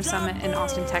TRX Trainer Summit in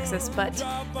Austin, Texas, but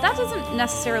that doesn't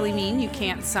necessarily mean you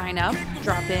can't sign up,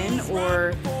 drop in,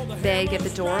 or beg at the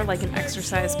door like an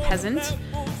exercise peasant.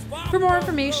 For more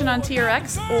information on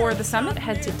TRX or the summit,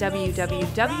 head to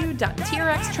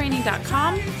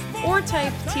www.trxtraining.com or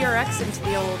type TRX into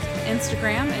the old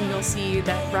Instagram, and you'll see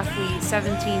that roughly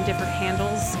 17 different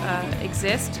handles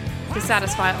exist to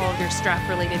satisfy all of your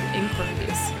strap-related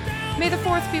inquiries. May the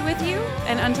 4th be with you,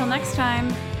 and until next time,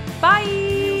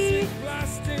 bye!